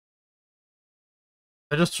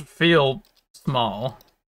 They just feel small.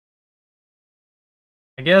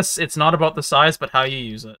 I guess it's not about the size, but how you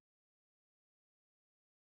use it.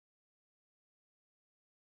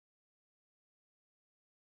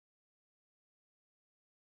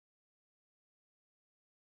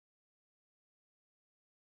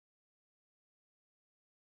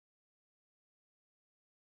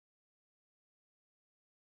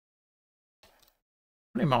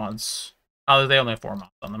 How many mods? Oh, they only have 4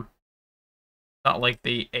 mods on them. Not like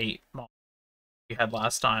the 8 mods we had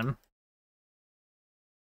last time.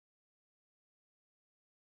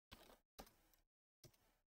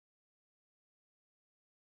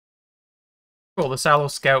 Cool, the Sallow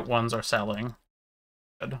Scout ones are selling.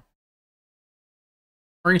 Good.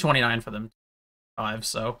 329 for them. 5,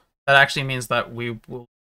 so that actually means that we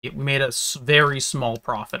made a very small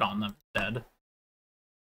profit on them instead.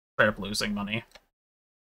 Straight up losing money.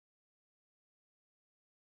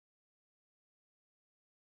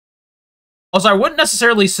 Also, I wouldn't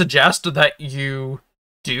necessarily suggest that you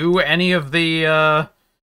do any of the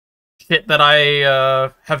shit that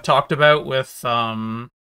I have talked about with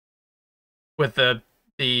the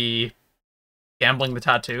gambling the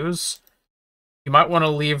tattoos. You might want to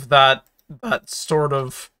leave that sort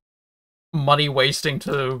of money wasting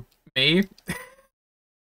to me.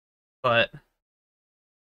 But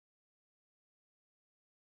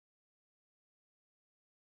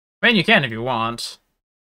I mean, you can if you want.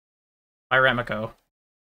 By Remiko.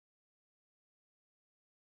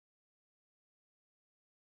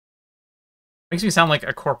 Makes me sound like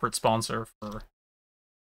a corporate sponsor for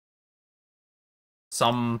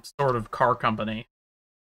some sort of car company.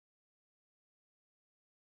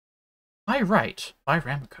 By right, by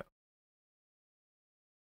Remiko.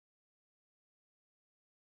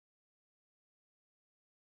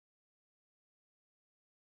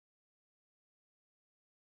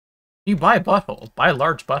 You buy a butthole. Buy a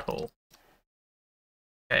large butthole.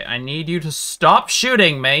 Okay, I need you to stop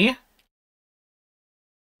shooting me.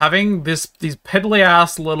 Having these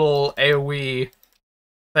piddly-ass little AoE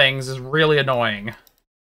things is really annoying.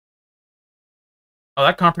 Oh,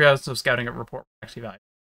 that comprehensive scouting report actually valuable.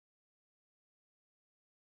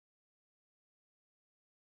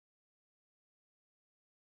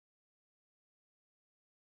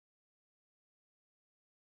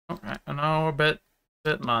 Okay, I know a bit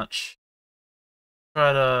much.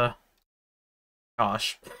 But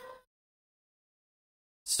gosh.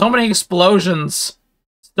 So many explosions.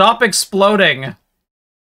 Stop exploding.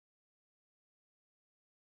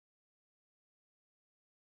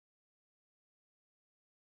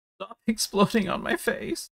 Stop exploding on my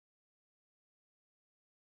face.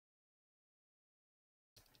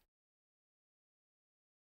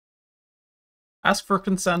 Ask for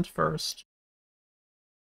consent first.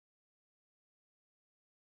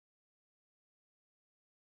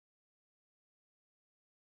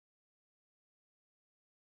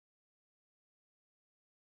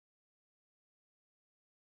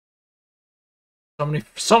 So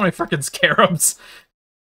many freaking scarabs.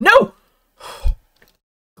 No!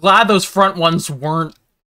 Glad those front ones weren't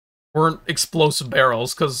explosive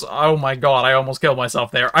barrels, because, oh my god, I almost killed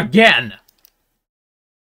myself there. Again!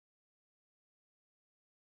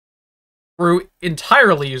 Through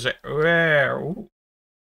entirely using... Ooh.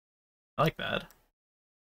 I like that.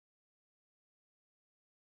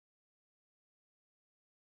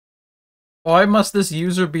 Why must this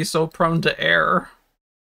user be so prone to error?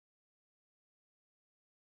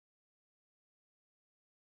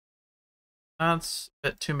 That's a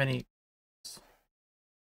bit too many.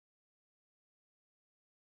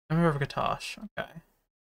 Member of Katosh. Okay.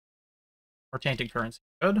 Or tainted currency.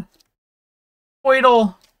 Good.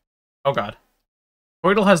 Toidle! Oh god.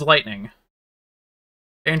 Toidle has lightning.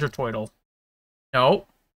 Danger Toidle. No.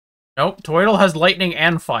 Nope. Toidle has lightning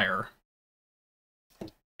and fire.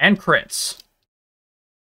 And crits.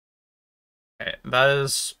 Okay, that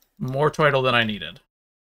is more Toidle than I needed.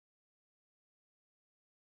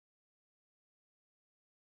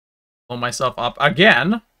 Blow myself up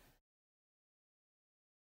again.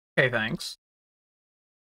 Okay, thanks.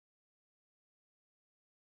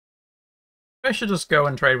 I should just go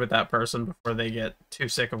and trade with that person before they get too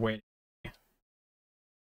sick of waiting. I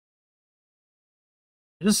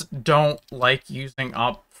just don't like using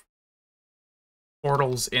up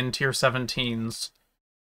portals in tier 17s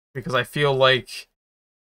because I feel like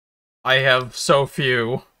I have so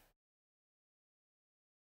few.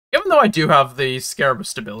 Even though I do have the Scarab of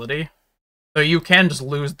Stability, so you can just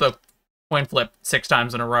lose the coin flip 6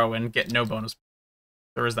 times in a row and get no bonus.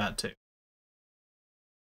 There is that too.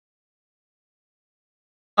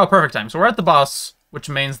 Oh, perfect time. So we're at the boss, which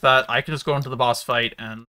means that I can just go into the boss fight,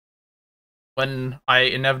 and when I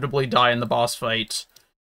inevitably die in the boss fight,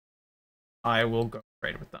 I will go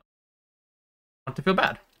trade with them. I want to feel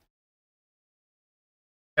bad.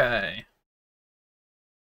 Okay.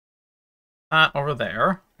 That over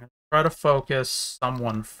there. Try to focus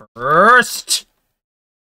someone first.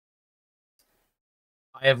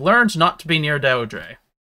 I have learned not to be near Dodre.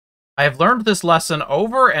 I have learned this lesson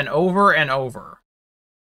over and over and over.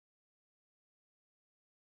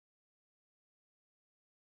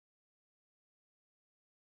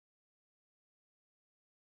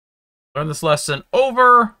 Learn this lesson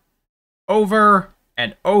over,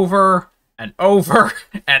 and over, and over,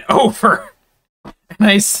 and over. And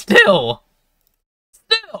I still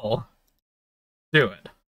do it.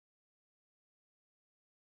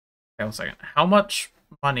 Okay, 1 second. How much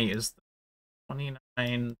money is this?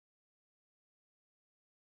 29.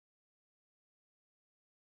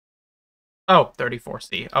 Oh,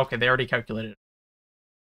 34C. Okay, they already calculated it.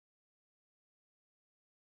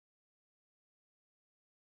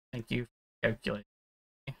 Thank you for calculating.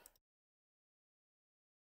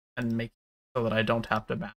 And make it so that I don't have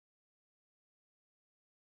to math.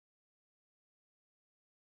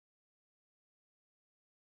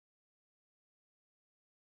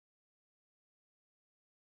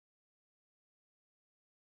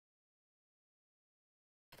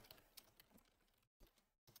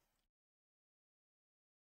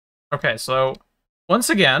 Okay, so once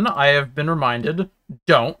again, I have been reminded,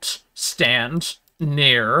 don't stand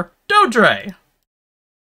near Dodre.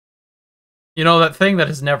 You know, that thing that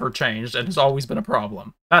has never changed and has always been a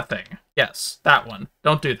problem. That thing. Yes, that one.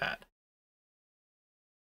 Don't do that.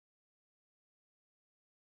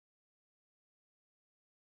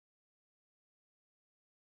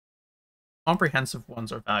 Comprehensive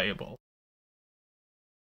ones are valuable.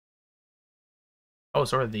 Oh,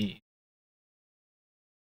 so are these.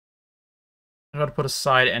 I'm going to put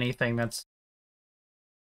aside anything that's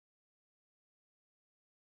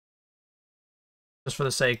just for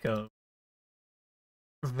the sake of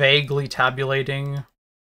vaguely tabulating.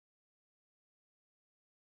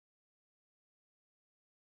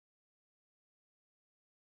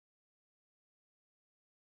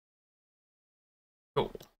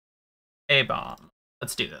 Cool. A-bomb.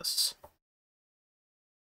 Let's do this.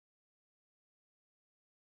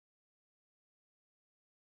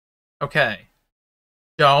 Okay.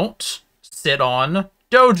 Don't sit on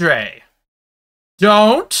Dodre.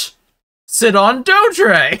 Don't sit on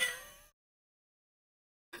Dodre.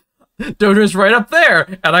 Dodre's right up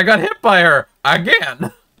there, and I got hit by her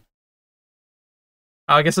again.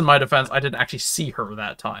 I guess in my defense, I didn't actually see her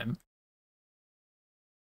that time.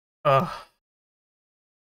 Ugh.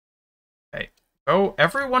 Okay. Oh,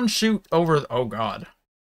 everyone shoot over... Oh, God.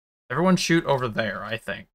 Everyone shoot over there, I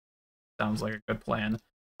think. Sounds like a good plan.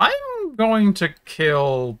 I'm going to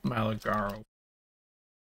kill Malagaro.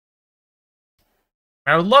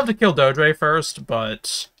 I would love to kill Dodre first,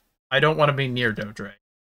 but I don't want to be near Dodre.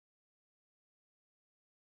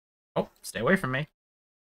 Oh, stay away from me.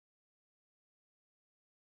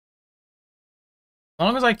 As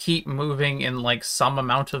long as I keep moving in, like, some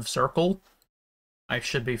amount of circle, I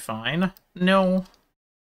should be fine. No.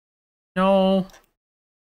 No.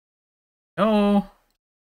 No.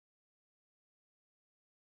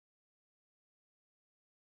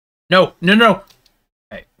 No, no, no.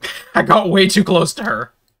 Okay. I got way too close to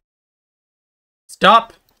her.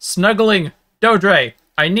 Stop snuggling, Dodre.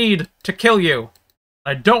 I need to kill you.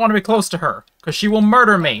 I don't want to be close to her, because she will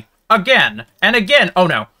murder me. Again and again. Oh,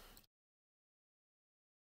 no.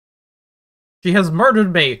 She has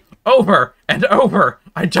murdered me over and over.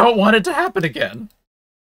 I don't want it to happen again.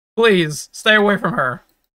 Please, stay away from her.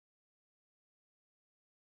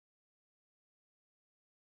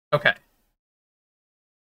 Okay.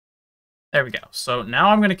 There we go. So now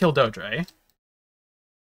I'm going to kill Dodre.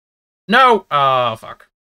 No! Oh, fuck.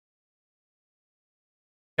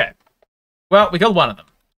 Okay. Well, we killed one of them.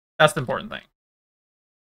 That's the important thing.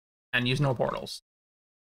 And use no portals.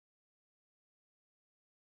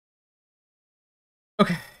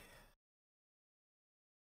 Okay.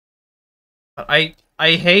 But I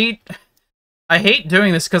hate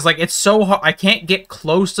doing this because, like, it's so hard. I can't get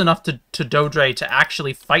close enough to Dodre to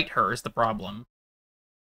actually fight her is the problem.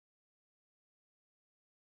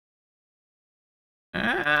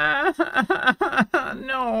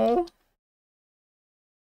 No.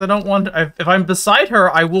 I don't want... If I'm beside her,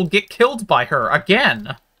 I will get killed by her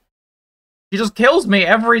again. She just kills me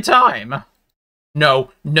every time.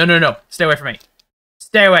 No. No, no, no. Stay away from me.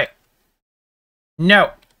 Stay away.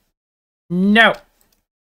 No. No.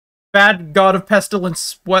 Bad god of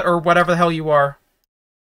pestilence, or whatever the hell you are.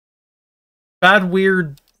 Bad,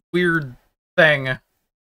 weird thing.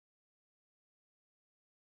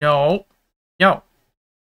 No. No.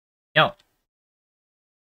 No.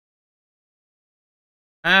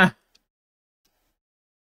 Ah.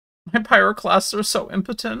 My pyroclasts are so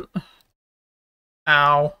impotent.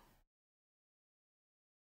 Ow.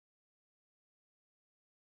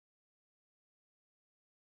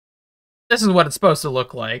 This is what it's supposed to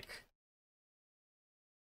look like.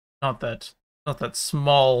 Not that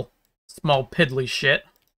small piddly shit.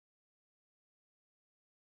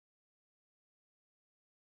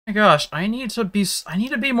 My gosh, I need to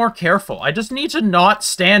be more careful. I just need to not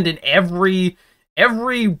stand in every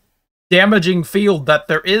damaging field that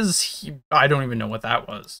there is. I don't even know what that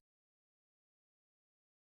was.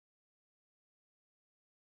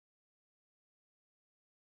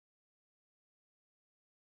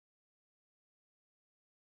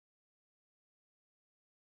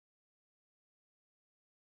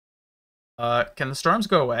 Can the storms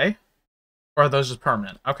go away? Or are those just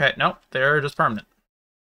permanent? Okay, nope, they're just permanent.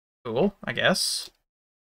 Cool, I guess.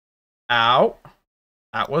 Ow.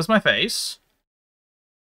 That was my face.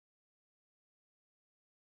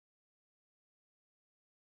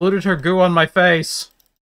 Polluted her goo on my face.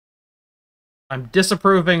 I'm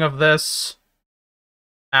disapproving of this.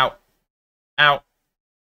 Ow. Ow.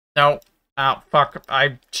 No. Ow. Fuck.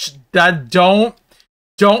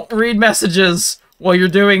 Don't read messages while you're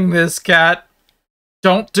doing this, Khat.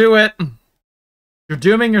 Don't do it. You're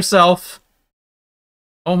dooming yourself.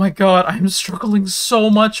 Oh my god, I'm struggling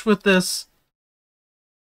so much with this.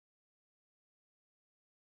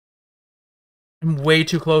 I'm way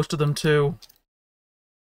too close to them, too.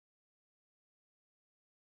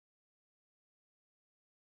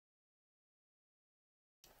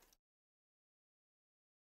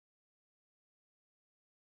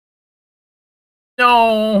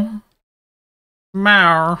 No.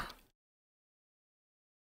 Mar.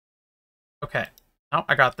 Okay. No,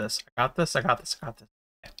 I got this. I got this. I got this. I got this.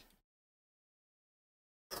 Okay.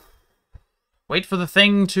 Wait for the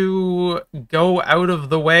thing to go out of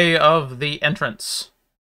the way of the entrance.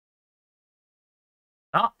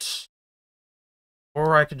 Not.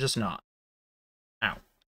 Or I could just not. Ow.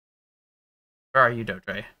 Where are you,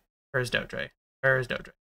 Dodre? Where's Dodre? Where's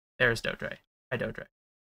Dodre? There's Dodre. Hi, Dodre.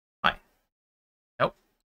 Hi. Nope.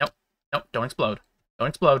 Nope. Nope. Don't explode. Don't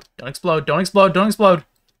explode. Don't explode. Don't explode. Don't explode.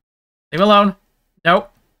 Leave me alone.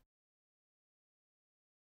 Nope.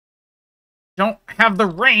 Don't have the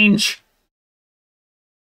range.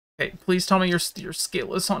 Okay, please tell me your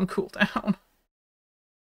skill is on cooldown.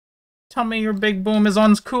 Tell me your big boom is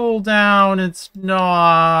on cooldown. It's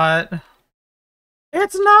not.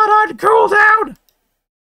 It's not on cooldown!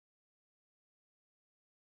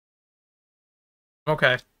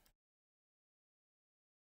 Okay.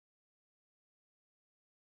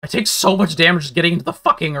 I take so much damage just getting into the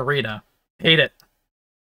fucking arena. Hate it.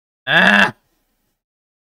 Ah!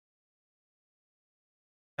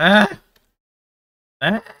 Ah!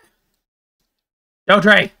 Ah!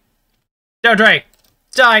 Dodre! Dodre!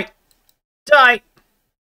 Die! Die!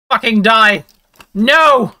 Fucking die!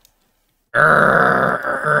 No!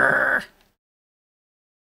 Urgh.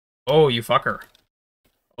 Oh, you fucker.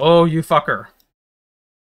 Oh, you fucker.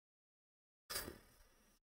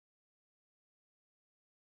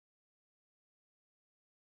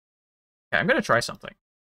 Okay, I'm gonna try something.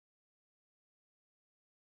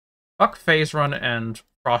 Fuck Phase Run and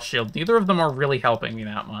Frost Shield. Neither of them are really helping me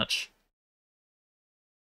that much.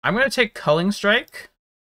 I'm gonna take Culling Strike.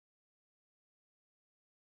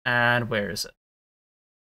 And where is it?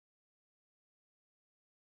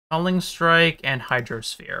 Culling Strike and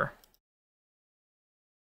Hydrosphere.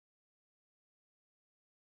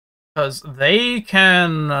 Because they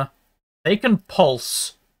can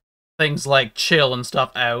pulse things like Chill and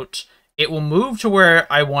stuff out. It will move to where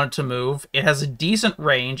I want it to move. It has a decent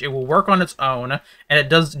range. It will work on its own. And it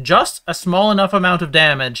does just a small enough amount of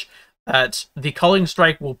damage that the Culling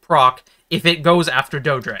Strike will proc if it goes after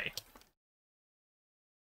Dodre.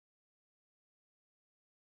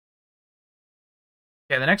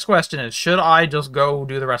 Okay, the next question is, should I just go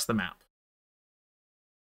do the rest of the map?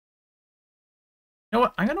 You know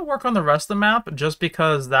what? I'm going to work on the rest of the map just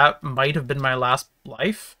because that might have been my last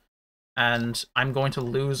life. And I'm going to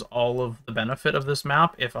lose all of the benefit of this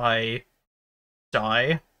map if I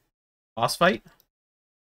die boss fight.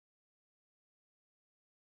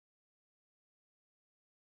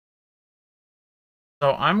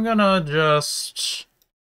 So I'm gonna just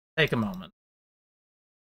take a moment.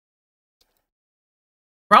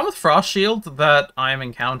 Problem with Frost Shield that I'm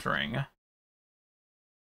encountering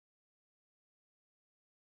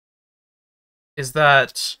is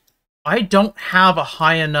that I don't have a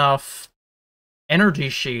high enough energy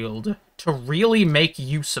shield to really make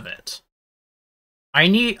use of it. I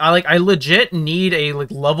legit need a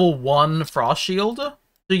level 1 Frost Shield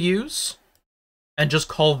to use and just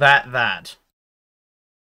call that.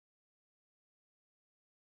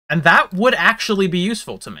 And that would actually be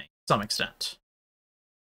useful to me to some extent.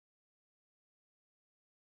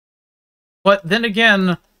 But then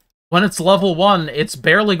again, when it's level 1, it's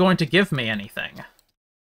barely going to give me anything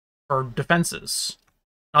for defenses.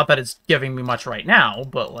 Not that it's giving me much right now,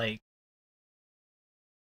 but like,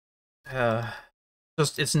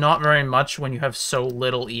 just it's not very much when you have so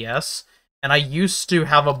little ES. And I used to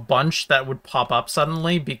have a bunch that would pop up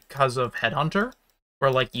suddenly because of Headhunter, where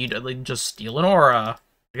like you'd like, just steal an aura,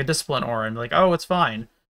 like a discipline aura, and like, oh, it's fine.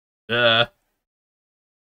 But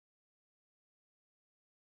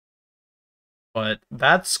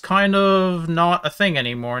that's kind of not a thing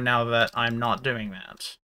anymore now that I'm not doing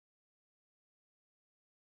that.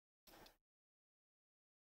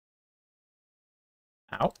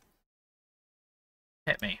 Ow.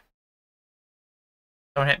 Hit me.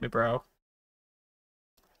 Don't hit me, bro.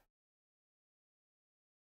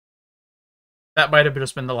 That might have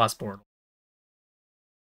just been the last portal.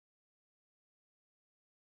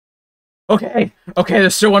 Okay, okay,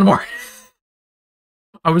 there's still one more.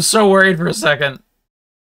 I was so worried for a second.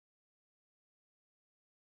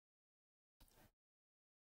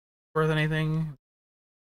 Worth anything?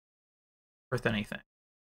 Worth anything.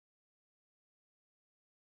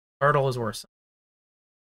 Turtle is worse.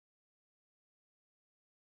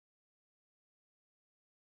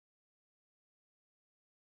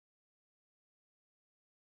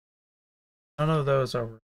 None of those are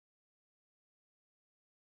worth.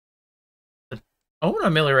 The Omen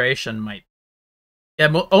Amelioration might. Yeah,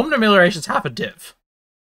 Omen Amelioration's half a div.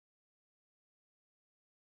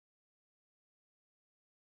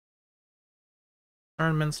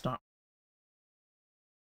 Tournament's not.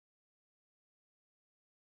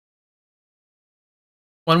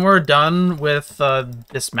 When we're done with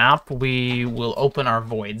this map, we will open our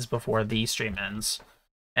voids before the stream ends.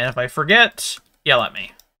 And if I forget, yell at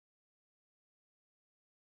me.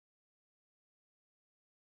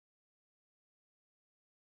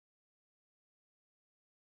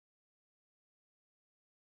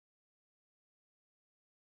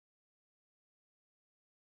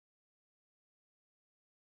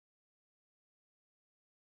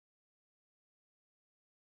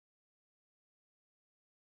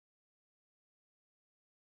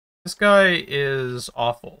 This guy is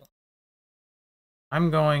awful.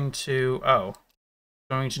 I'm going to... Oh.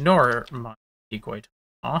 Going to ignore my decoy totem.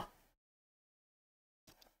 Huh?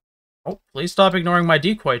 Oh, please stop ignoring my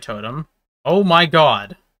decoy totem. Oh my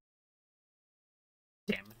god.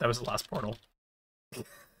 Damn, that was the last portal.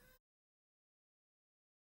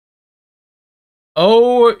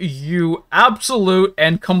 Oh, you absolute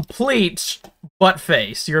and complete butt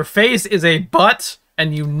face. Your face is a butt,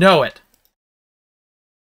 and you know it.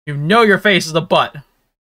 You know your face is a butt.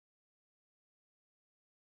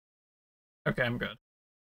 Okay, I'm good.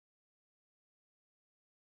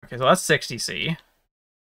 Okay, so that's 60C.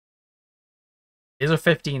 These are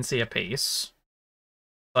 15C apiece.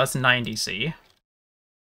 So that's 90C.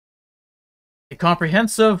 The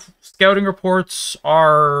comprehensive scouting reports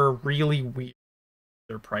are really weird.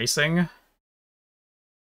 Their pricing.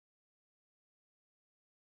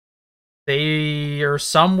 They are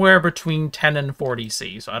somewhere between 10 and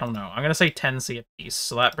 40C, so I don't know. I'm going to say 10C a piece,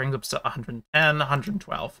 so that brings up to 110,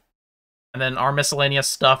 112. And then our miscellaneous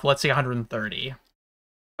stuff, let's say 130.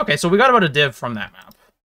 Okay, so we got about a div from that map.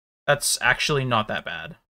 That's actually not that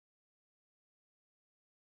bad.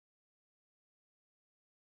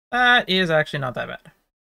 That is actually not that bad.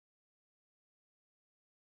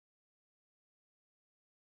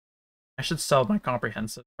 I should sell my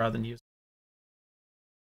comprehensive rather than use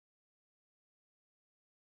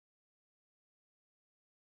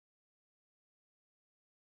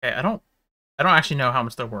it. Okay, I don't actually know how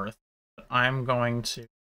much they're worth. But I'm going to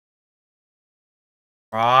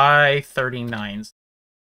try 39. See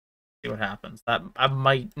what happens. That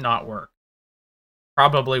might not work.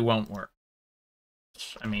 Probably won't work.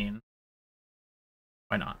 I mean,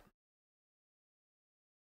 why not?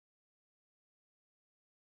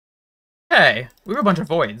 Hey, we were a bunch of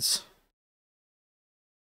voids.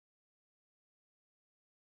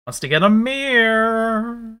 Wants to get a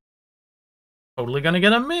mirror. Totally gonna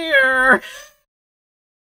get a mirror.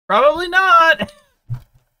 Probably not.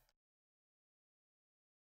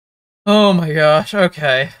 Oh my gosh,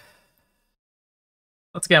 okay.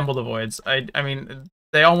 Let's gamble the voids. I mean,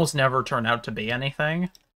 they almost never turn out to be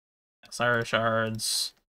anything. Sire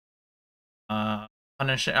shards.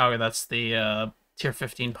 Punishing. Oh, that's the tier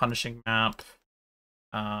 15 punishing map.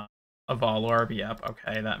 A Vol Orb. Yep.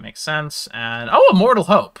 Okay, that makes sense. And oh, Immortal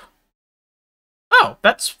Hope. Oh,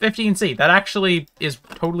 that's 15C. That actually is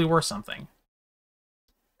totally worth something.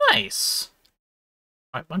 Nice.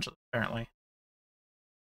 A bunch of them, apparently.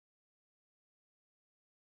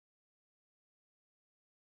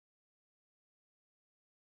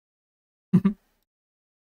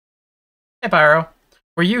 Hey, Pyro.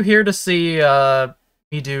 Were you here to see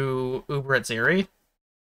me do Uber at Zeri?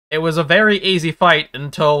 It was a very easy fight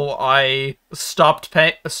until I stopped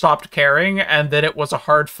caring, and then it was a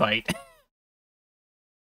hard fight.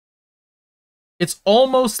 It's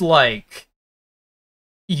almost like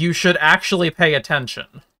you should actually pay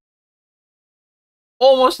attention.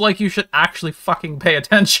 Almost like you should actually fucking pay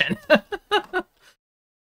attention.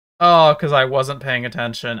 Oh, because I wasn't paying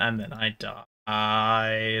attention, and then I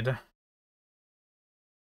died.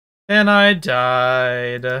 And I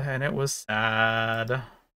died, and it was sad.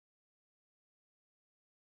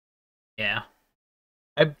 Yeah.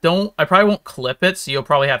 I probably won't clip it, so you'll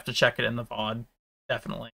probably have to check it in the VOD.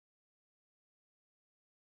 Definitely.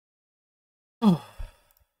 Oh.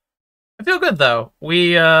 I feel good though.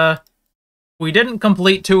 We didn't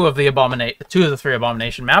complete two of the three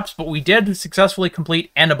Abomination maps, but we did successfully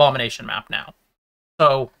complete an Abomination map now.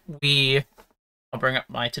 So I'll bring up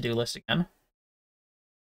my to-do list again.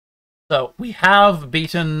 So we have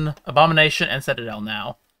beaten Abomination and Citadel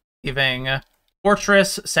now, leaving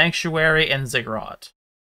Fortress, Sanctuary, and Ziggurat.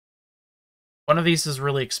 One of these is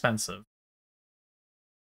really expensive.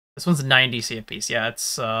 This one's 90C a piece. Yeah,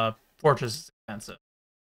 it's Fortress is expensive.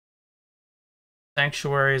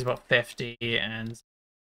 Sanctuary is about 50, and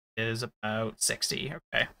is about 60.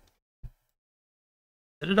 Okay.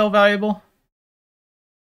 Citadel valuable?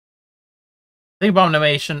 I think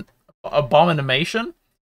Abomination. Abomination?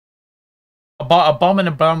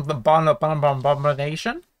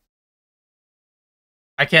 Abomination?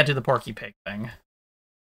 I can't do the Porky Pig thing.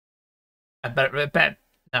 I bet.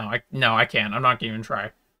 No, I can't. I'm not gonna even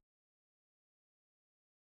try.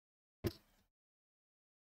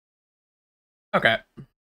 Okay.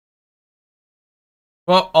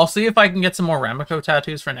 Well, I'll see if I can get some more Ramako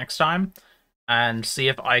tattoos for next time, and see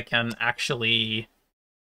if I can actually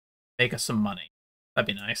make us some money. That'd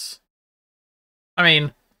be nice. I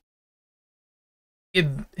mean,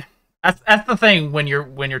 that's the thing when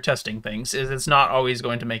you're testing things, is it's not always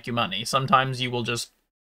going to make you money. Sometimes you will just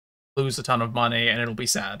lose a ton of money and it'll be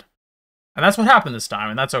sad. And that's what happened this time,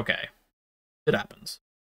 and that's okay. It happens.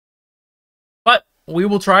 But we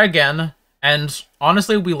will try again, and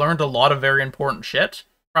honestly, we learned a lot of very important shit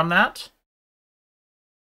from that.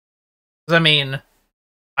 I mean,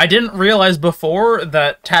 I didn't realize before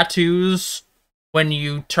that tattoos, when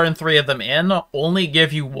you turn 3 of them in, only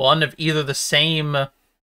give you one of either the same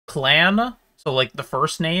clan, so like the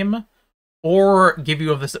first name, or give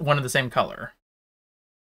you one of the same color.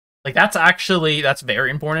 Like that's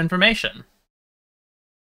very important information.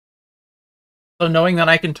 So knowing that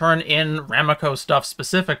I can turn in Ramako stuff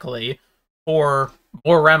specifically for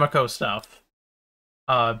more Ramako stuff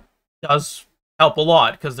does help a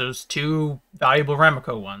lot, because there's 2 valuable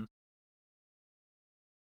Ramako ones.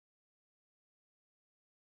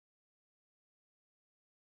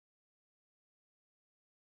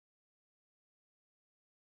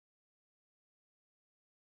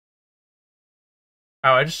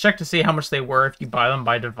 Oh, I just checked to see how much they were if you buy them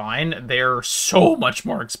by Divine. They're so much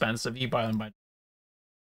more expensive if you buy them by...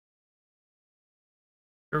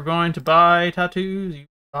 You're going to buy tattoos, you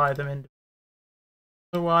buy them in...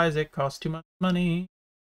 Otherwise, it costs too much money.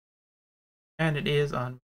 And it is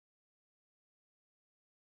on...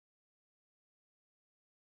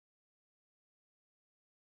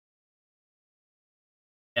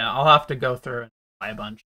 Yeah, I'll have to go through and buy a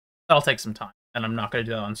bunch. That'll take some time, and I'm not going to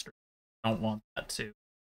do that on stream. I don't want that to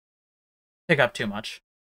take up too much.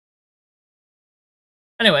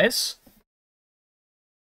 Anyways.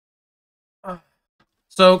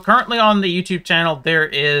 So currently on the YouTube channel, there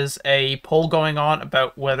is a poll going on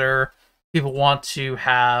about whether people want to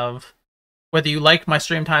have... whether you like my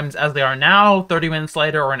stream times as they are now, 30 minutes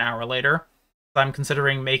later, or an hour later. I'm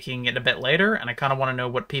considering making it a bit later, and I kind of want to know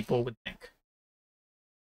what people would think.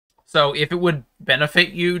 So if it would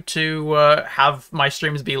benefit you to have my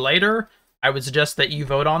streams be later, I would suggest that you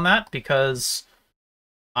vote on that, because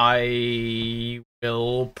I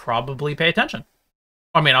will probably pay attention.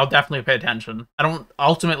 I mean, I'll definitely pay attention.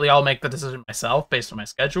 Ultimately, I'll make the decision myself based on my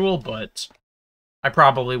schedule, but I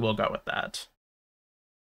probably will go with that.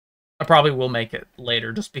 I probably will make it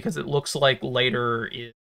later, just because it looks like later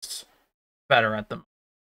is better at them.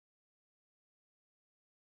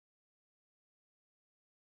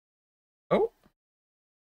 Oh.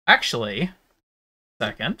 Actually,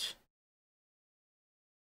 second.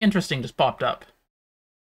 Interesting just popped up.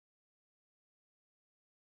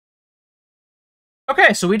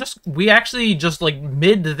 Okay, so we actually just, like,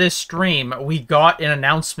 mid this stream, we got an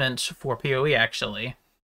announcement for PoE, actually.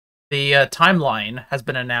 The timeline has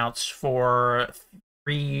been announced for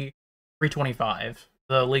 3.25,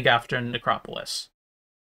 the league after Necropolis.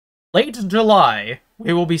 Late July,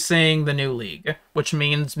 we will be seeing the new league, which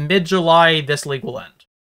means mid-July, this league will end.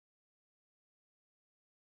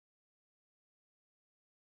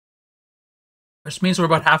 Which means we're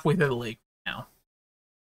about halfway through the league now.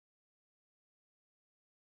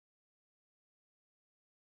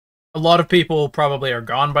 A lot of people probably are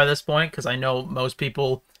gone by this point, because I know most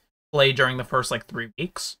people play during the first, like, 3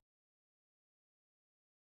 weeks.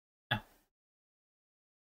 Yeah.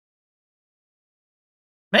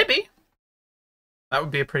 Maybe. That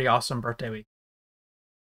would be a pretty awesome birthday week.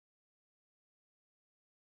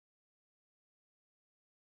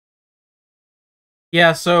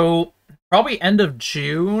 Yeah, so probably end of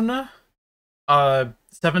June, 7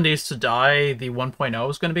 Days to Die, the 1.0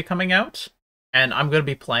 is going to be coming out, and I'm going to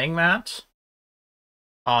be playing that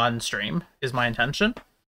on stream, is my intention.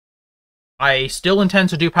 I still intend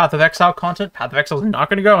to do Path of Exile content. Path of Exile is not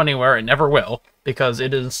going to go anywhere, it never will, because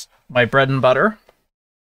it is my bread and butter.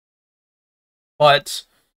 But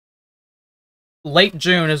late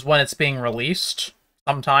June is when it's being released,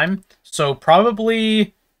 sometime, so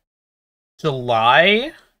probably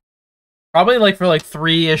July... Probably, like, for, like,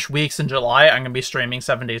 3-ish weeks in July, I'm going to be streaming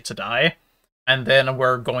 7 Days to Die. And then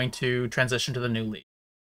we're going to transition to the new league.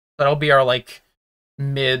 That'll be our, like,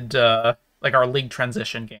 like, our league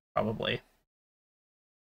transition game, probably.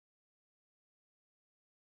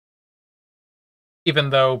 Even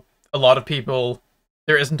though a lot of people...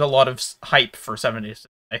 there isn't a lot of hype for 7 Days to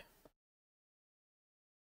Die.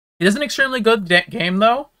 It is an extremely good game,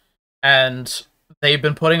 though. And they've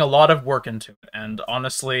been putting a lot of work into it. And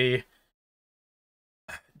honestly...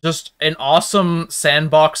 just an awesome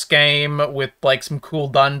sandbox game with, like, some cool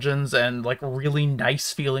dungeons and, like, really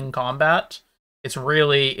nice feeling combat. It's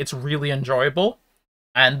really enjoyable.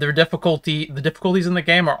 And the difficulties in the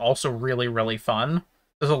game are also really, really fun.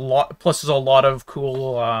 There's a lot of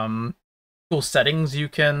cool, cool settings you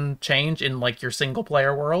can change in, like, your single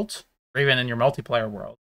player world, or even in your multiplayer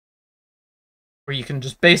world, where you can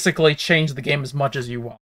just basically change the game as much as you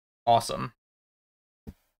want. Awesome.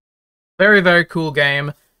 Very, very cool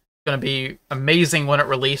game. Going to be amazing when it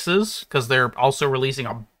releases, because they're also releasing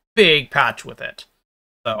a big patch with it.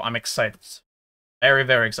 So I'm excited. Very,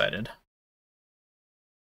 very excited.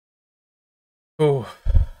 Ooh.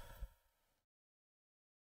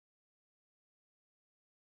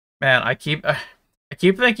 Man, I keep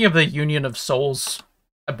thinking of the Union of Souls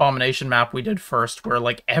Abomination map we did first, where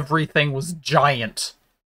like everything was giant.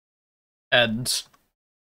 And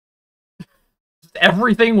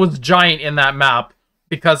everything was giant in that map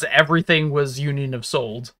because everything was Union of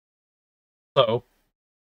Sold. So,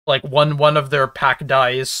 like one of their pack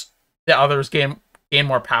dies, the others gain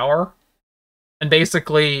more power. And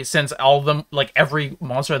basically, since all of them, like every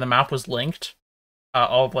monster in the map was linked,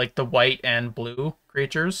 all of like the white and blue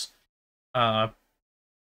creatures,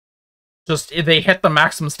 just they hit the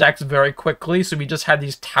maximum stacks very quickly. So we just had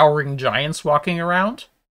these towering giants walking around,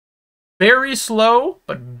 very slow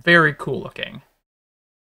but very cool looking.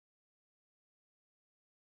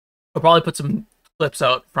 I'll probably put some clips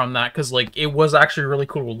out from that because like it was actually really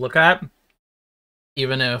cool to look at,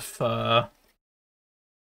 even if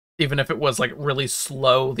it was like really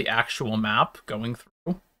slow, the actual map going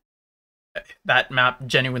through. That map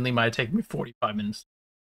genuinely might take me 45 minutes.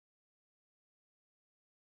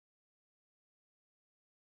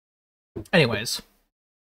 Anyways,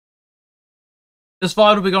 this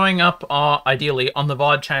VOD will be going up ideally on the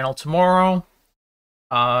VOD channel tomorrow.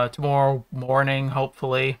 Tomorrow morning,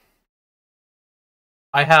 hopefully.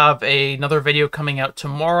 I have another video coming out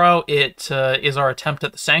tomorrow. It is our attempt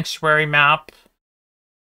at the Sanctuary map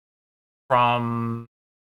from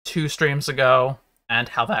 2 streams ago and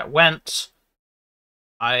how that went.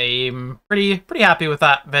 I'm pretty happy with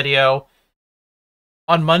that video.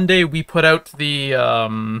 On Monday, we put out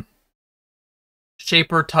the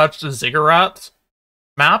Shaper Touched Ziggurat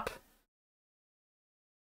map.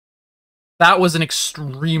 That was an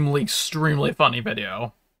extremely funny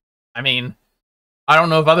video. I mean, I don't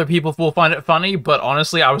know if other people will find it funny, but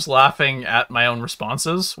honestly, I was laughing at my own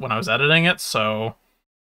responses when I was editing it, so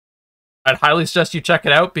I'd highly suggest you check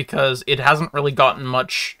it out because it hasn't really gotten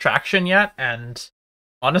much traction yet, and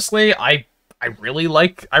honestly, I really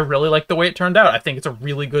like the way it turned out. I think it's a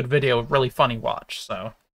really good video, really funny watch,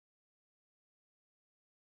 so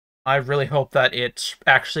I really hope that it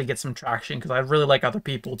actually gets some traction because I'd really like other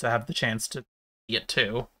people to have the chance to see it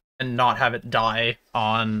too and not have it die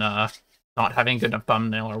on not having a good enough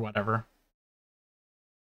thumbnail or whatever.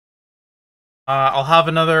 I'll have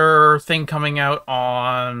another thing coming out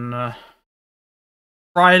on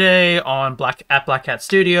Friday on Black Cat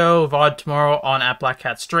Studio, VOD tomorrow on Black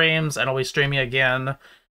Cat Streams, and I'll be streaming again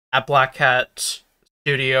at Black Cat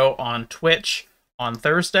Studio on Twitch on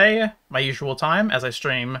Thursday, my usual time, as I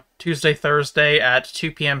stream Tuesday, Thursday at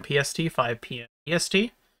 2 p.m. PST, 5 p.m.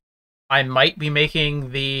 EST. I might be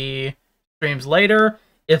making the streams later.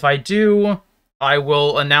 If I do, I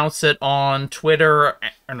will announce it on Twitter.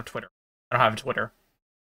 Or not Twitter. I don't have a Twitter.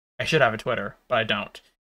 I should have a Twitter, but I don't.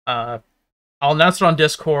 I'll announce it on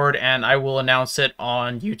Discord, and I will announce it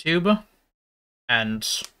on YouTube. And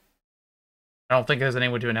I don't think there's any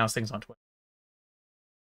way to announce things on Twitter.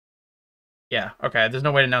 Yeah, okay, there's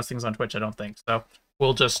no way to announce things on Twitch, I don't think. So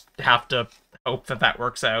we'll just have to hope that that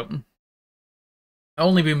works out. I'll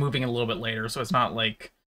only be moving a little bit later, so it's not,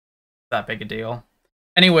 like, that big a deal.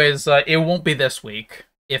 Anyways, it won't be this week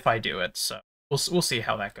if I do it, so we'll see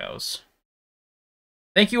how that goes.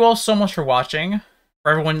 Thank you all so much for watching.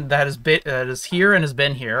 For everyone that is here and has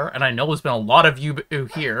been here, and I know there's been a lot of you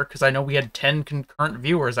here, because I know we had 10 concurrent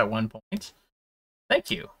viewers at one point.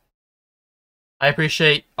 Thank you. I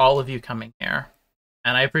appreciate all of you coming here,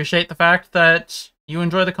 and I appreciate the fact that you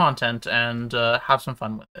enjoy the content and have some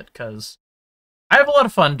fun with it, because I have a lot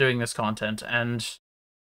of fun doing this content, and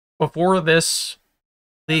before this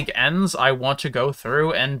league ends, I want to go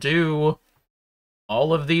through and do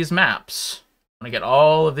all of these maps. I want to get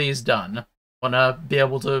all of these done. I want to be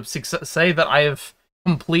able to say that I have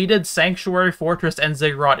completed Sanctuary, Fortress, and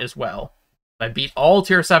Ziggurat as well. I beat all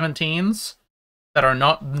tier 17s that are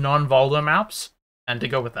not non-Valdo maps, and to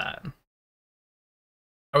go with that.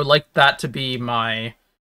 I would like that to be my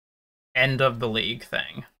end of the league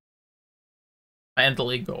thing. My end of the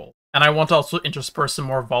league goal. And I want to also intersperse some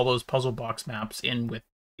more Valdo's puzzle box maps in with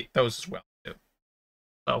those as well, too.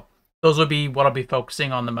 So, those will be what I'll be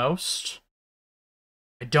focusing on the most.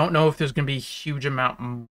 I don't know if there's going to be a huge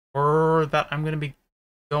amount more that I'm going to be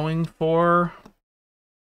going for.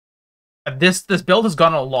 This build has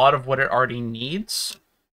gotten a lot of what it already needs,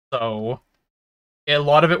 so a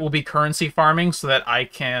lot of it will be currency farming so that I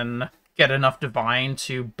can get enough divine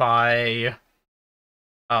to buy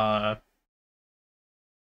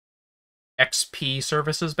XP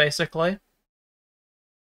services, basically.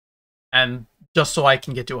 And just so I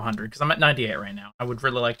can get to 100, because I'm at 98 right now. I would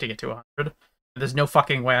really like to get to 100. There's no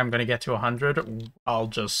fucking way I'm going to get to 100. I'll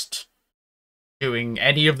just doing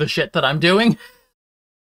any of the shit that I'm doing.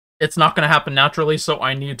 It's not going to happen naturally, so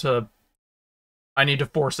I need to I need to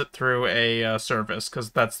force it through a service,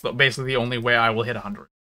 because that's basically the only way I will hit 100.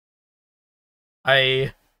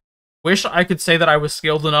 I wish I could say that I was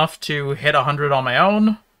skilled enough to hit 100 on my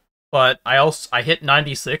own, but I hit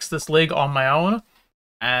 96 this league on my own,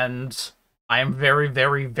 and I am very,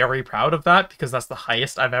 very, very proud of that, because that's the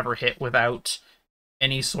highest I've ever hit without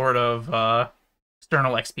any sort of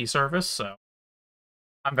external XP service, so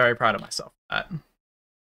I'm very proud of myself for that.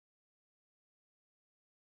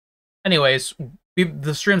 Anyways,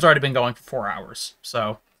 the stream's already been going for 4 hours,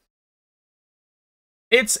 so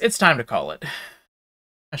it's time to call it.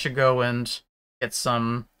 I should go and get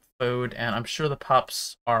some food, and I'm sure the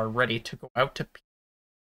pups are ready to go out to pee.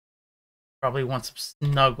 Probably want some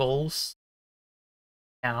snuggles.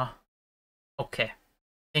 Yeah. Okay.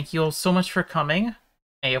 Thank you all so much for coming.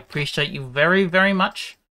 I appreciate you very, very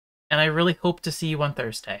much, and I really hope to see you on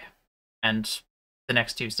Thursday, and the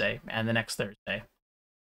next Tuesday, and the next Thursday.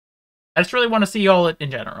 I just really want to see you all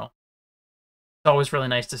in general. It's always really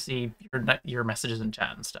nice to see your messages in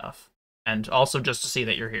chat and stuff. And also just to see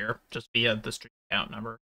that you're here, just via the stream account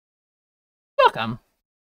number. Welcome.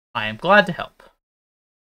 I am glad to help.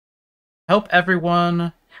 I hope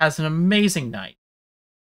everyone has an amazing night.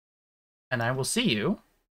 And I will see you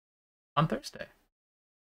on Thursday.